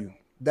tell you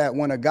that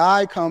when a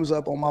guy comes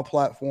up on my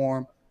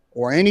platform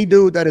or any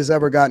dude that has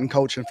ever gotten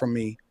coaching from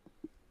me,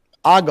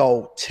 I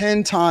go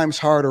 10 times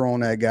harder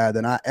on that guy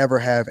than I ever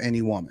have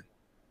any woman.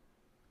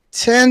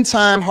 10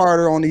 times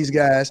harder on these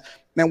guys.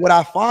 And what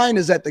I find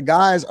is that the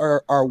guys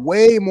are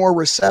way more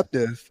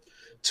receptive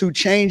to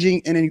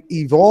changing and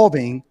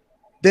evolving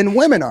than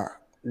women are.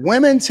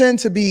 Women tend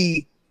to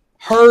be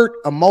hurt,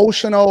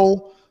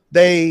 emotional.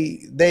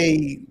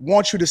 They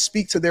want you to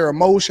speak to their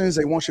emotions.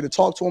 They want you to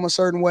talk to them a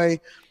certain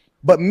way.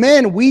 But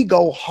men, we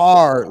go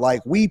hard.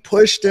 Like, we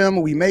push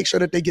them. We make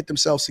sure that they get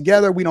themselves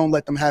together. We don't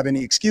let them have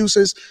any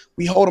excuses.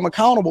 We hold them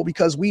accountable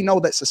because we know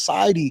that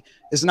society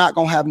is not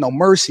going to have no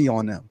mercy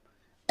on them.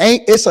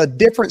 It's a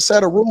different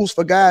set of rules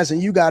for guys,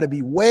 and you got to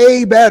be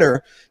way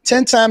better,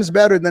 10 times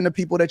better than the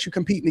people that you're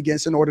competing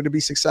against in order to be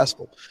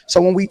successful. So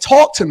when we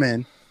talk to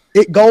men,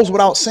 it goes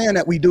without saying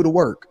that we do the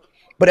work.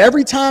 But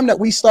every time that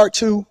we start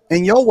to,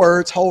 in your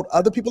words, hold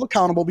other people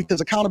accountable,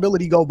 because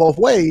accountability go both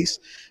ways,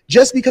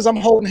 just because I'm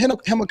holding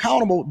him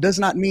accountable does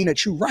not mean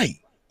that you're right.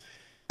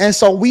 And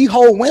so we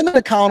hold women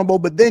accountable,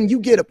 but then you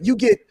get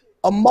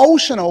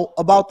emotional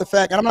about the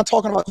fact, and I'm not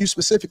talking about you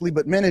specifically,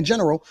 but men in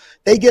general,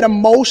 they get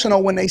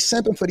emotional when they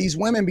simping for these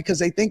women because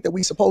they think that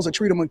we supposed to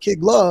treat them with kid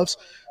gloves,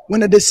 when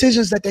the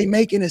decisions that they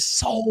making is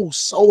so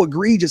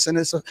egregious, and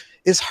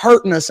it's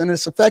hurting us and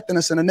it's affecting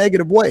us in a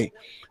negative way.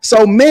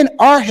 So men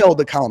are held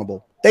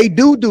accountable. They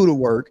do the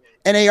work,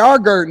 and they are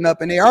girding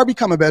up, and they are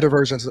becoming better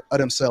versions of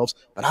themselves.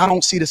 But I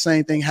don't see the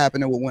same thing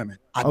happening with women.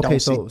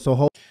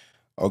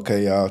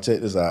 Okay, y'all,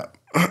 check this out.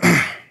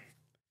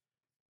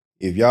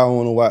 If y'all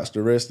want to watch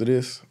the rest of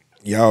this,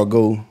 y'all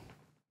go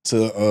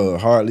to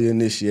Hardly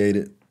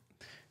Initiated,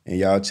 and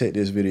y'all check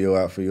this video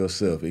out for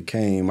yourself. It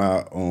came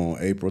out on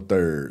April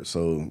 3rd,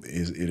 so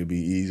it'll be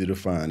easy to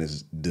find.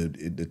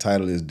 The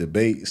title is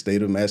Debate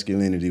State of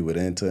Masculinity with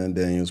Anton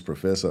Daniels,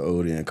 Professor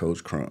Odie, and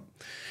Coach Crump.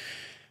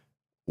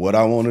 What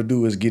I want to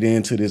do is get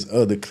into this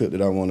other clip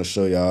that I want to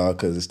show y'all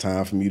because it's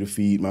time for me to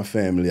feed my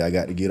family. I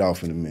got to get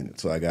off in a minute,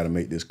 so I got to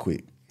make this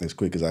quick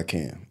as I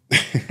can.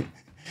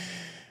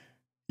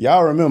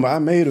 Y'all remember I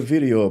made a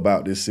video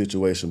about this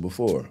situation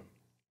before,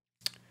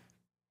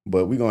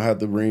 but we're gonna have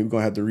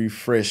to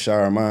refresh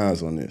our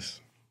minds on this.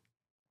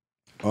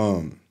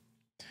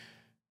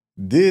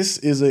 This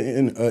is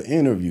an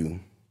interview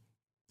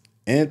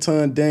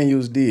Anton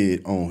Daniels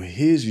did on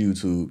his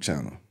YouTube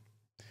channel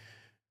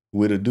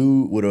with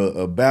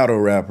a battle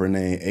rapper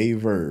named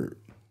A-Verb.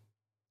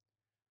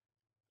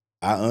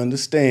 I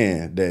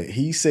understand that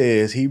he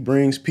says he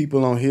brings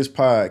people on his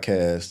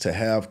podcast to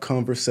have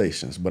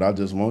conversations, but I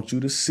just want you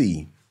to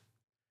see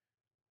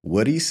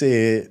what he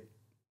said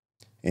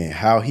and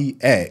how he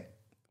act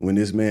when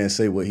this man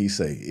say what he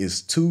say.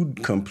 It's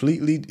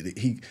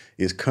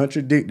it's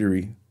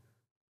contradictory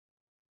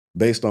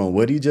based on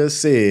what he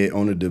just said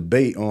on a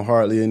debate on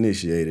Hardly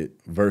Initiated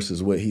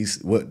versus what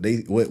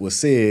was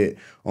said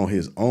on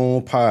his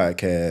own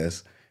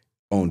podcast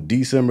on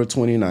December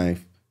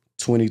 29th,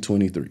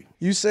 2023.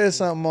 You said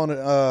something on it.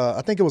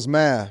 I think it was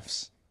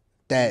Maths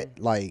that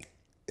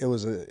it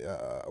was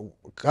a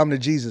come to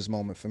Jesus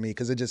moment for me,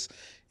 because it just,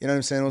 you know what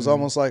I'm saying? It was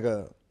almost like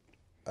a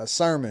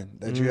sermon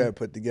that you had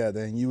put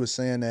together, and you were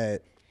saying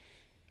that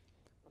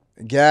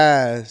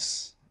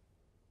guys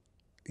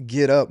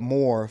get up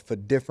more for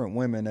different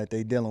women that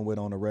they dealing with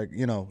on a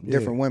regular,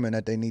 different women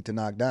that they need to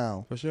knock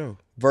down. For sure.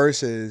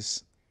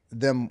 Versus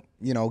them,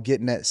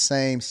 getting that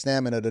same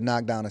stamina to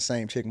knock down the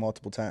same chick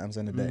multiple times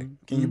in a day.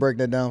 Can you break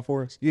that down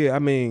for us? Yeah, I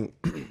mean,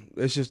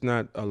 it's just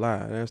not a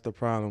lie. That's the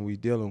problem we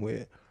dealing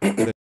with.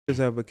 The niggas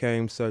have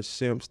became such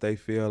simps, they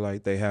feel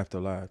like they have to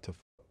lie to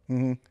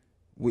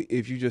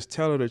if you just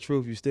tell her the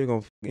truth, you still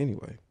gonna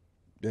anyway.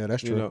 Yeah,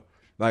 that's true.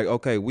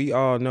 Okay, we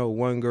all know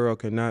one girl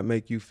cannot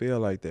make you feel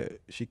like that.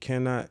 She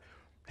cannot.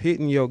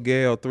 Hitting your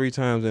gal 3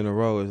 times in a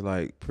row is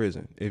like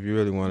prison. If you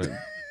really want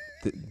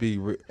to be,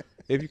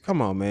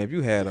 come on, man, if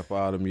you had her for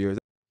all them years.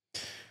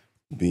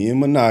 Being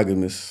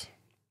monogamous,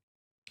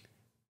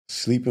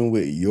 sleeping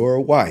with your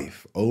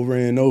wife over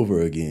and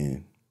over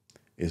again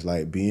is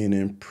like being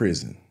in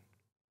prison.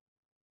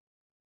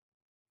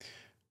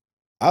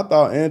 I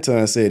thought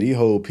Anton said he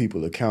hold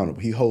people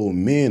accountable. He hold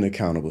men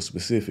accountable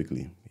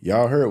specifically.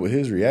 Y'all heard what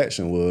his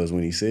reaction was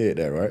when he said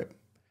that, right?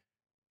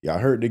 Y'all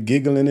heard the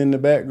giggling in the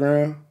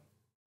background?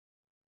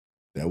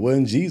 That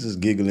wasn't Jesus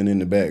giggling in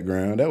the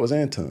background. That was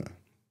Anton.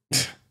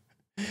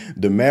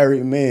 The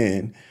married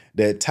man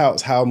that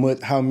touts how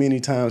many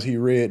times he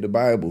read the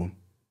Bible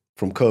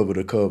from cover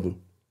to cover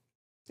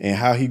and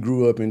how he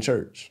grew up in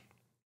church.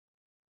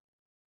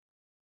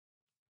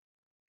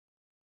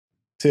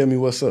 Tell me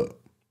what's up.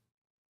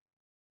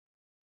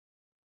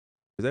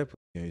 That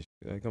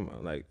like, come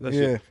on, like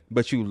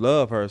but you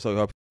love her, so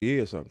her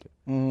is something.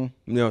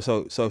 Mm-hmm. You know,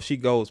 so she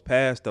goes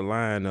past the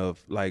line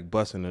of like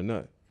busting a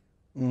nut.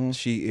 Mm-hmm.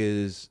 She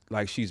is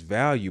like, she's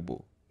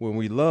valuable. When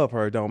we love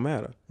her, it don't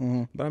matter.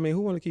 Mm-hmm. But I mean,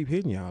 who want to keep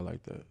hitting y'all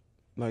like that?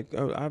 Like,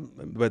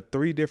 but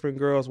 3 different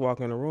girls walk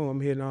in the room,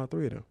 I'm hitting all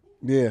 3 of them.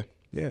 Yeah.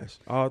 Yes,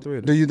 all 3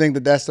 of them. Do you think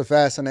that that's the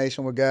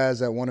fascination with guys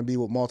that want to be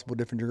with multiple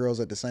different girls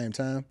at the same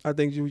time? I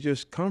think you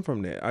just come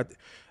from that.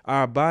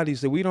 Our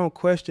bodies, we don't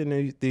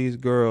question these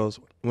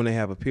girls when they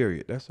have a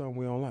period. That's something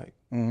we don't like.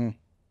 Mm-hmm.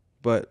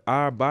 But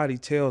our body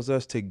tells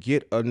us to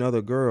get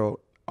another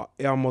girl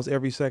almost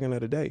every second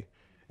of the day.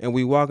 And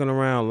we walking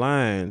around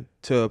lying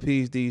to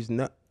appease these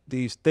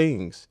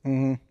things.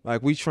 Mm-hmm.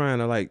 Like we trying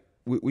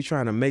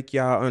to make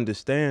y'all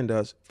understand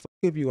us.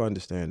 If you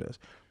understand us,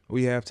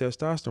 we have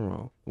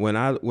testosterone. When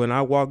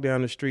I walk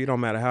down the street,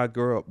 don't matter how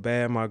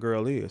bad my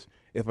girl is,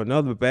 if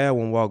another bad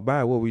one walk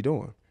by, what we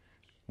doing?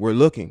 We're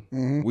looking.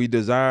 Mm-hmm. We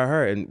desire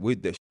her, and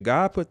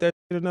God put that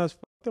shit in us.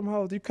 Fuck them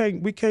hoes. You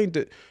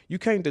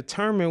can't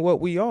determine what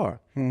we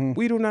are. Mm-hmm.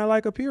 We do not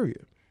like a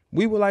period.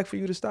 We would like for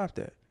you to stop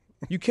that.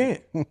 You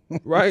can't,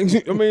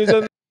 right? I mean,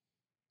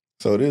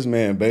 so this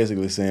man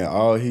basically saying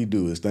all he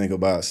do is think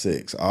about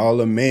sex.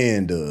 All a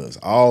man does,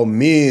 all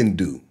men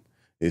do,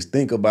 is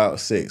think about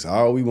sex.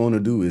 All we want to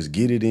do is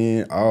get it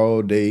in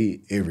all day,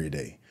 every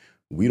day.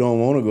 We don't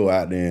want to go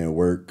out there and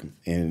work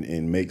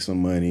and make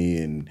some money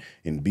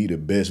and be the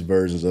best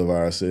versions of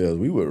ourselves.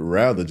 We would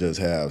rather just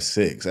have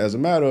sex. As a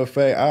matter of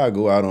fact, I'll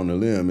go out on a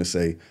limb and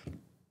say,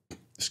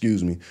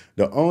 excuse me,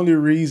 the only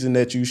reason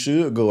that you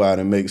should go out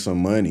and make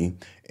some money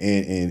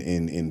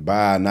and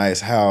buy a nice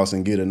house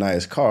and get a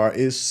nice car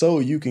is so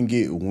you can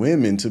get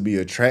women to be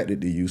attracted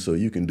to you, so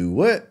you can do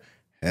what?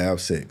 Have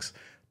sex.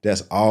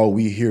 That's all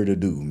we here to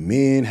do.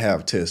 Men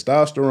have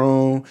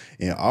testosterone,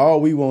 and all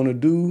we want to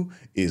do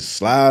is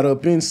slide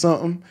up in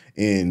something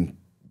and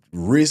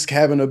risk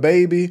having a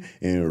baby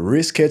and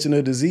risk catching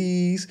a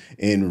disease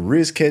and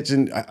risk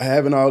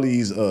having all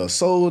these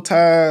soul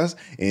ties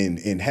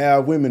and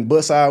have women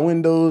bust our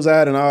windows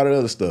out and all that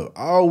other stuff.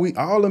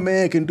 All a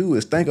man can do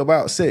is think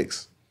about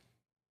sex.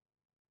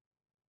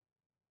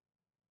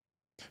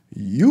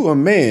 You a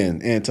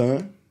man,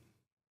 Anton.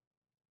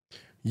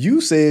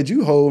 You said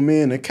you hold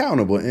men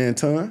accountable,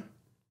 Anton.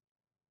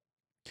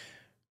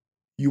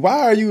 Why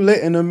are you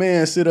letting a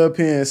man sit up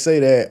here and say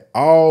that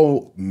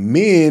all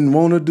men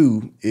want to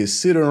do is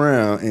sit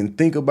around and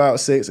think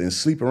about sex and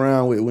sleep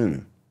around with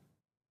women?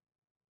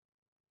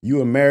 You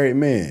a married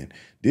man.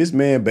 This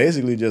man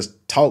basically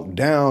just talked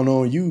down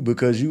on you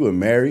because you a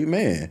married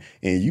man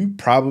and you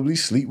probably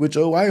sleep with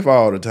your wife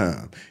all the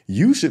time.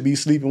 You should be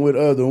sleeping with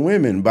other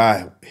women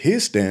by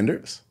his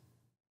standards.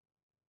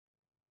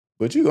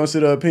 But you gonna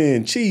sit up here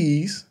and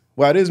cheese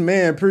while this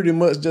man pretty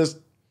much just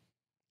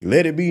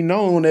let it be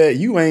known that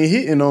you ain't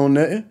hitting on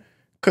nothing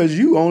because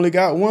you only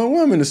got one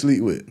woman to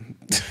sleep with.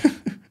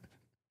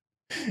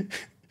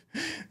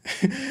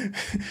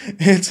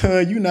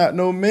 Anton, you not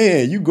no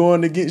man. You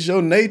going against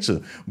your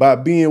nature by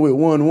being with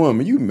one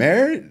woman. You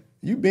married?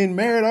 You been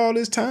married all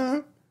this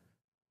time?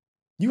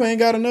 You ain't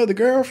got another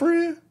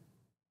girlfriend?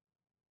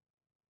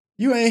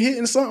 You ain't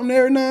hitting something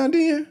every now and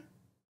then?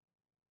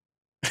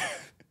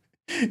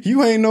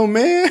 You ain't no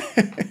man?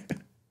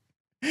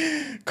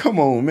 Come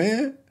on,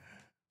 man.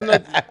 But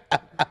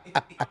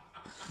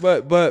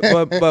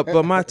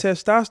my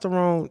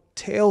testosterone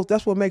tells,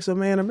 that's what makes a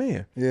man a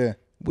man. Yeah.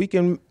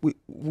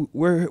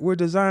 We're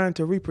designed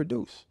to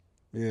reproduce.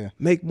 Yeah.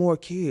 Make more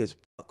kids.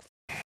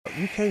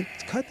 You can't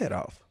cut that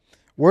off.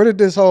 Where did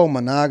this whole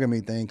monogamy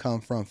thing come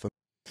from?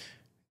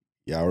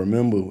 Y'all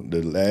remember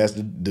the last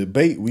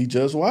debate we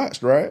just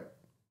watched, right?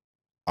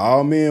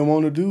 All men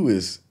want to do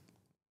is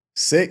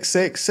sex,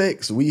 sex,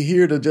 sex. We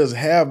here to just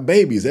have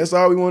babies. That's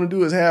all we want to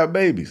do is have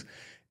babies.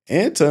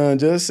 Anton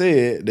just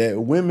said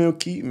that women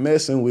keep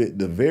messing with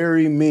the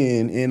very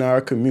men in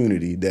our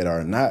community that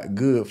are not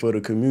good for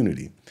the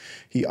community.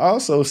 He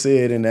also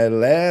said in that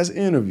last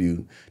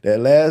interview, that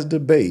last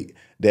debate,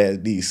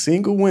 that these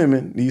single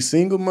women, these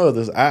single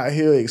mothers out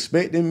here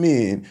expecting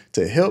men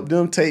to help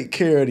them take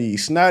care of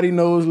these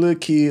snotty-nosed little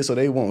kids so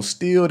they won't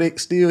steal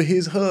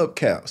his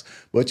hubcaps.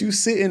 But you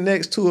sitting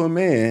next to a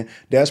man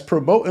that's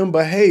promoting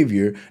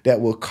behavior that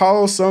will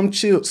cause some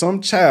child,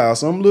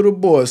 some little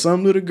boy,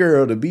 some little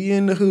girl to be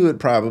in the hood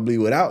probably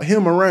without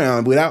him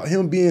around, without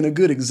him being a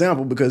good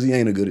example because he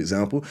ain't a good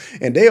example.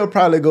 And they'll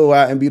probably go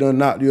out and be done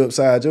knock you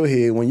upside your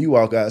head when you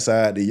walk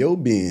outside to your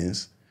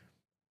Benz.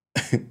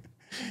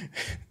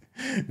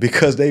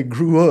 Because they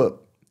grew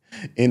up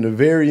in the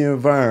very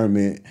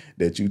environment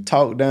that you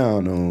talk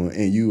down on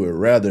and you would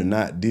rather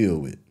not deal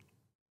with.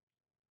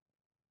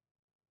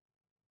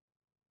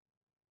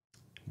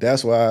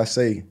 That's why I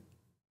say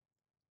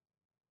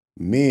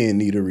men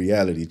need a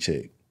reality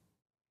check.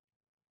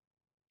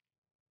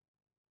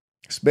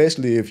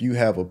 Especially if you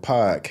have a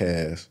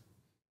podcast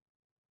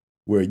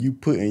where you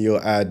putting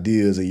your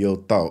ideas and your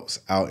thoughts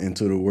out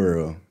into the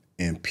world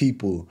and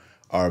people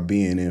are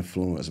being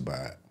influenced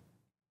by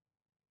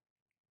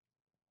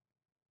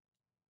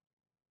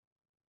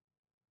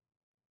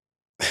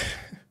it.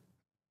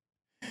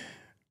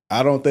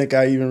 I don't think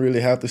I even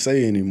really have to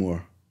say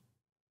anymore.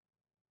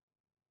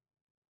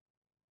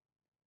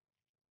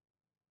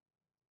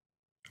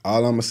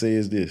 All I'm going to say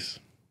is this.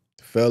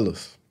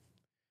 Fellas,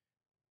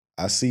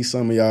 I see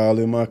some of y'all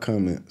in my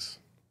comments.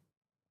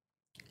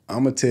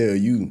 I'm going to tell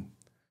you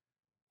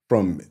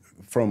from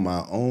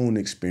my own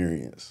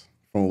experience,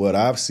 from what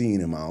I've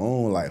seen in my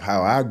own life,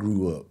 how I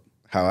grew up,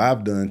 how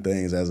I've done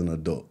things as an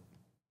adult.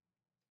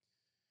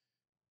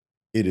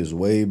 It is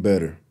way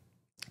better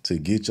to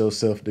get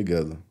yourself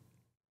together,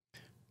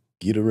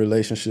 get a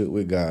relationship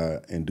with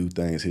God, and do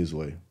things his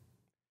way.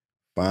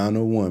 Find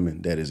a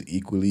woman that is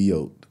equally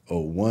yoked, a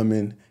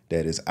woman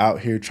that is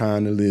out here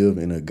trying to live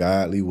in a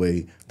godly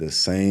way, the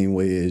same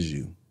way as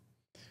you.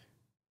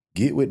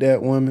 Get with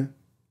that woman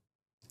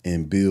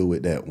and build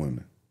with that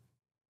woman.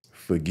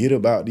 Forget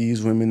about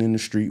these women in the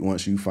street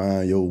once you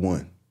find your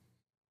one.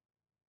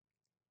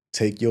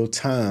 Take your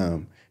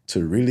time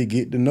to really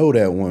get to know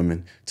that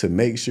woman, to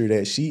make sure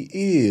that she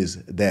is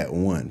that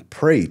one.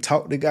 Pray,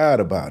 talk to God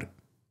about it.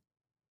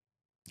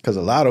 Because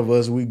a lot of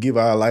us, we give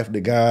our life to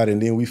God and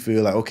then we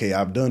feel like, okay,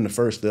 I've done the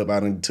first step. I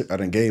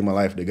done gave my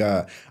life to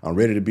God. I'm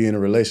ready to be in a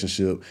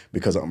relationship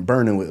because I'm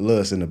burning with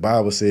lust. And the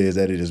Bible says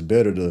that it is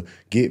better to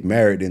get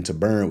married than to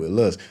burn with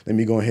lust. Let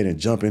me go ahead and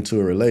jump into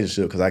a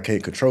relationship because I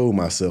can't control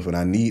myself and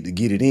I need to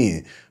get it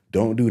in.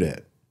 Don't do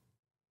that.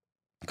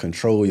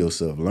 Control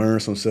yourself. Learn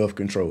some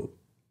self-control.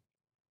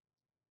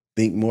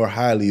 Think more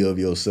highly of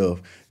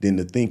yourself than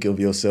to think of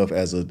yourself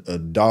as a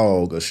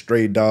dog, a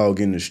stray dog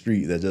in the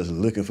street that's just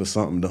looking for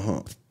something to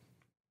hump.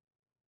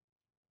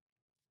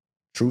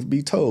 Truth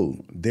be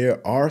told,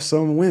 there are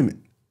some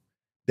women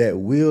that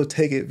will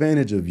take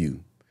advantage of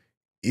you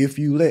if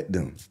you let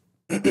them.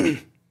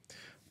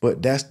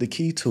 But that's the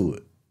key to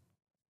it.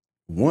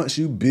 Once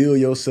you build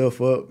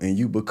yourself up and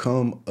you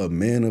become a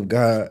man of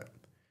God,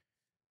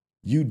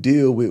 you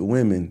deal with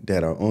women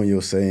that are on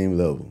your same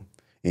level.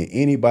 And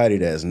anybody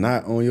that's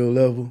not on your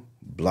level,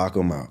 block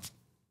them out.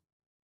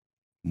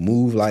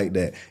 Move like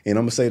that. And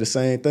I'm going to say the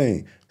same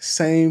thing.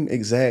 Same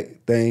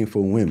exact thing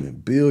for women.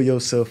 Build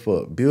yourself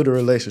up. Build a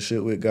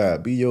relationship with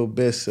God. Be your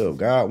best self.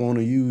 God want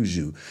to use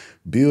you.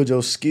 Build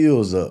your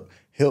skills up.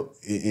 Help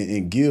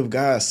and give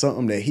God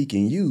something that he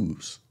can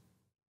use.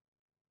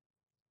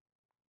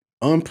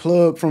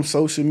 Unplug from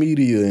social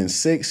media and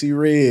Sexy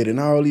Red and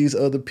all these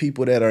other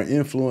people that are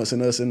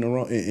influencing us in the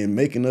wrong and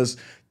making us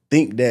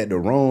think that the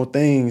wrong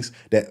things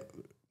that,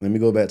 let me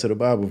go back to the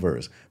Bible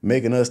verse,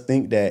 making us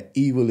think that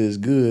evil is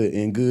good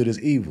and good is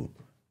evil.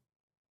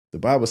 The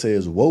Bible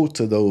says, woe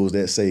to those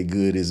that say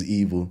good is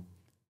evil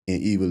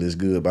and evil is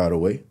good, by the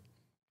way.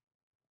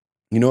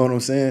 You know what I'm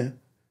saying?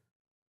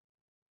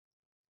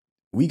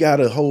 We got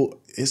to hold,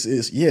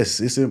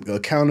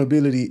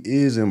 accountability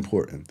is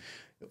important.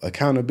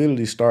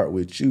 Accountability start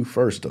with you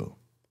first, though.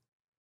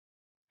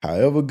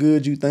 However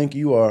good you think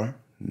you are,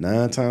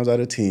 9 times out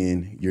of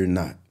 10, you're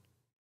not.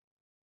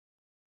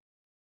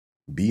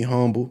 Be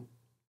humble.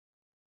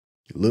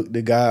 Look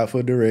to God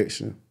for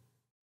direction.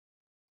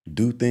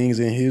 Do things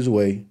in his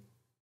way.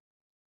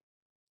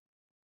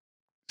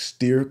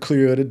 Steer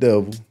clear of the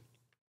devil.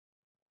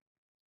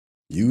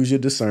 Use your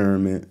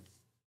discernment.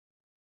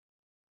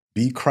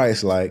 Be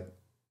Christ-like.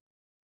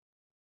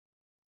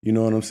 You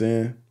know what I'm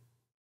saying?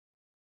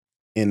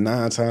 And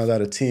 9 times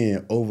out of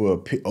 10,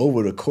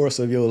 over the course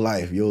of your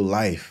life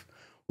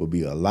will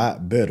be a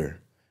lot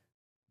better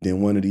than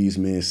one of these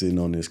men sitting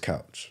on this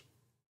couch.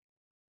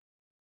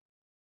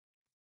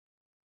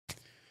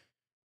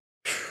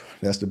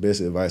 That's the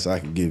best advice I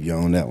can give you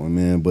on that one,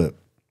 man. But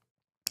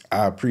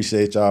I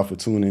appreciate y'all for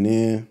tuning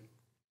in.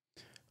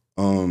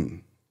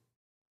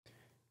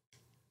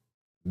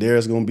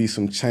 There's going to be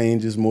some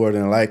changes more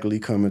than likely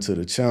coming to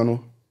the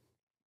channel.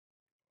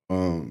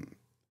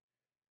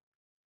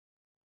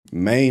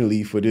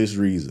 Mainly for this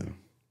reason.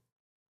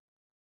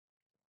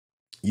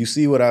 You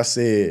see what I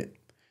said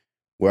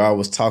where I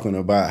was talking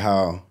about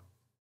how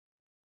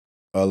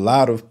a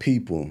lot of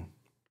people,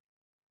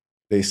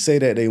 they say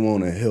that they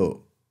want to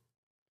help,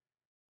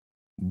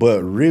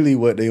 but really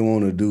what they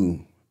want to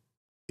do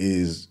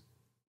is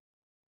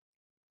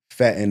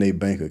fatten their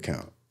bank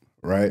account,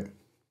 right?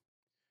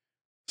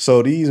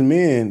 So these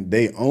men,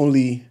 they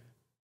only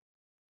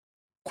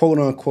quote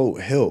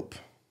unquote help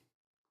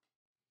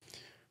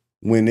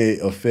when it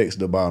affects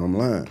the bottom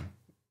line.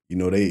 You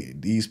know,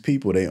 these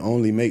people, they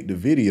only make the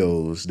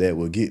videos that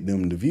will get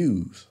them the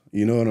views.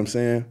 You know what I'm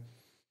saying?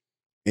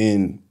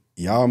 And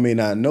y'all may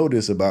not know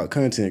this about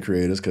content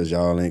creators because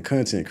y'all ain't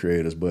content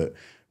creators, but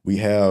We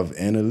have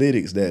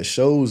analytics that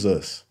shows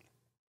us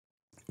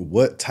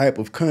what type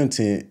of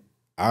content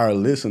our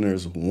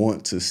listeners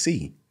want to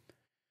see.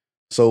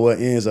 So what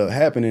ends up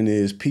happening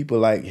is people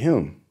like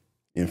him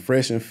and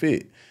Fresh and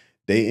Fit,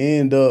 they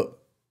end up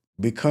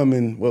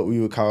becoming what we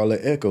would call an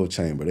echo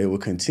chamber. They will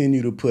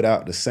continue to put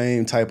out the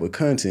same type of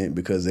content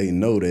because they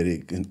know that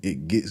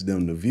it gets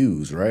them the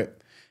views, right?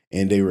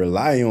 And they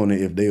rely on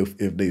it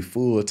if they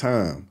full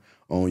time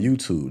on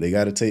YouTube. They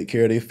got to take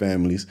care of their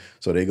families,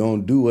 so they're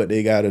gonna do what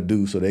they got to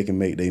do so they can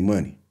make their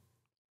money.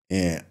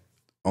 And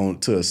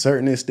to a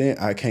certain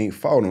extent, I can't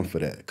fault them for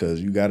that,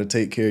 because you got to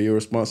take care of your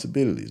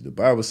responsibilities. The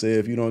Bible says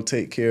if you don't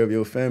take care of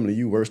your family,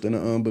 you worse than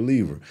an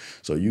unbeliever.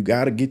 So you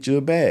got to get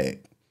your bag,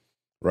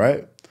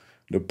 right?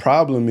 The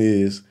problem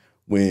is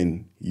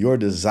when your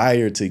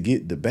desire to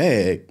get the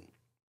bag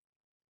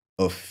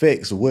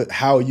affects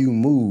how you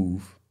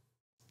move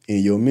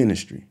in your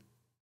ministry.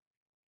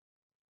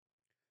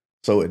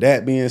 So with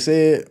that being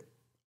said,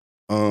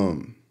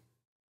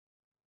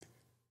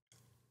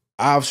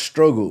 I've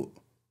struggled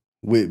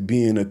with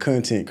being a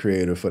content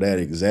creator for that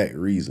exact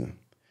reason,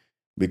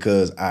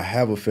 because I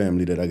have a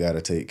family that I got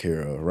to take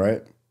care of,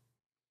 right?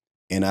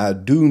 And I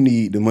do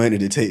need the money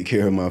to take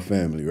care of my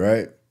family,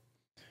 right?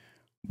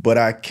 But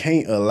I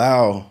can't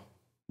allow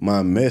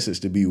my message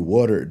to be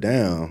watered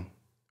down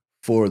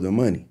for the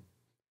money.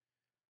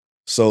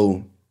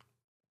 So,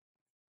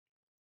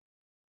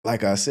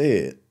 like I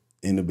said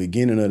in the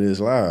beginning of this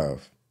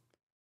live,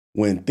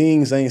 when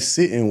things ain't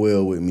sitting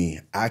well with me,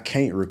 I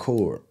can't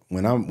record.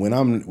 When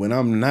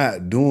I'm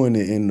not doing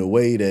it in the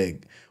way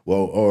that,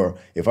 well, or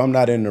if I'm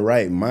not in the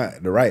right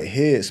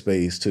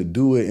headspace to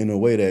do it in a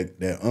way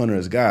that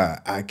honors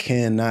God, I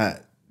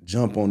cannot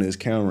jump on this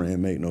camera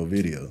and make no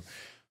video.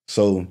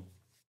 So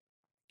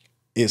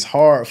it's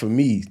hard for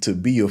me to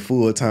be a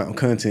full-time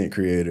content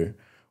creator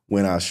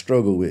when I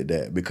struggle with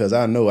that, because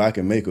I know I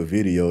can make a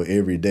video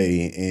every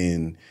day,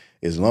 and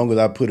as long as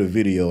I put a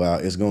video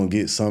out, it's gonna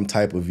get some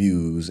type of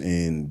views,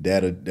 and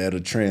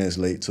that'll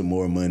translate to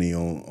more money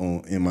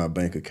in my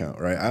bank account,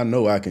 right? I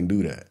know I can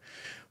do that,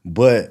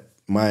 but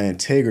my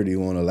integrity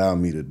won't allow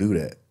me to do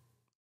that.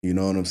 You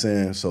know what I'm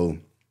saying? So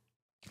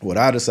what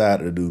I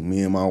decided to do,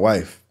 me and my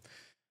wife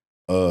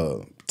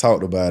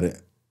talked about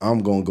it. I'm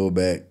gonna go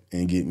back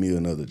and get me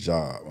another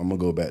job. I'm gonna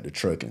go back to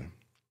trucking.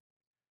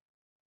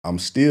 I'm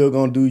still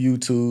gonna do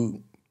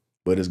YouTube,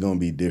 but it's gonna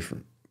be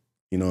different.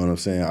 You know what I'm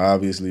saying?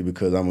 Obviously,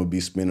 because I'm gonna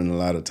be spending a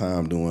lot of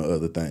time doing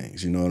other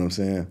things. You know what I'm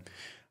saying?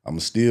 I'm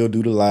gonna still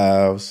do the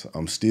lives.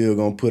 I'm still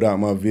gonna put out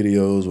my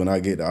videos when I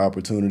get the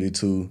opportunity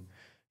to.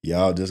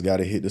 Y'all just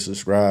gotta hit the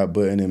subscribe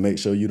button and make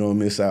sure you don't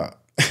miss out.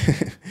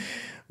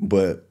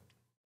 But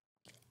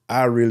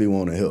I really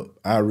want to help.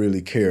 I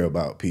really care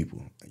about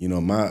people. You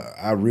know,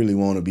 I really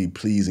want to be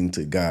pleasing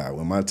to God.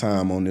 When my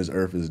time on this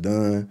earth is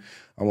done,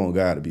 I want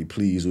God to be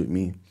pleased with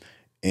me.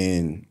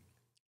 And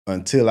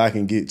until I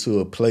can get to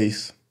a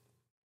place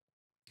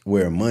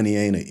where money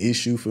ain't an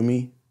issue for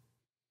me,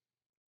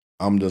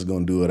 I'm just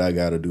going to do what I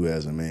got to do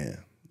as a man.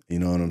 You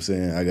know what I'm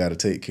saying? I got to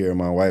take care of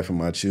my wife and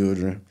my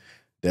children.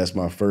 That's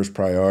my first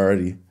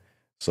priority.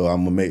 So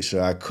I'm going to make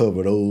sure I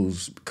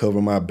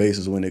cover my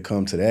bases when it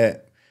comes to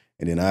that.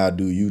 And then I'll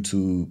do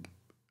YouTube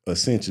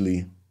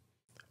essentially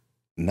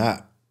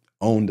not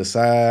on the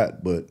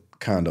side, but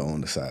kind of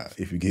on the side,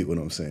 if you get what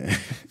I'm saying.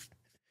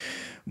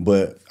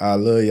 But I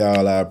love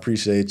y'all. I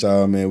appreciate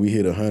y'all, man. We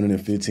hit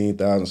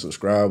 115,000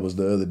 subscribers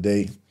the other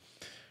day.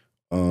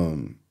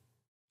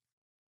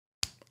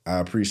 I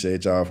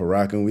appreciate y'all for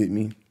rocking with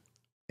me.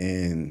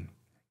 And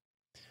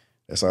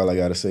that's all I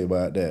got to say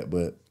about that.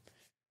 But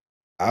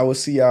I will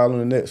see y'all on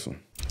the next one.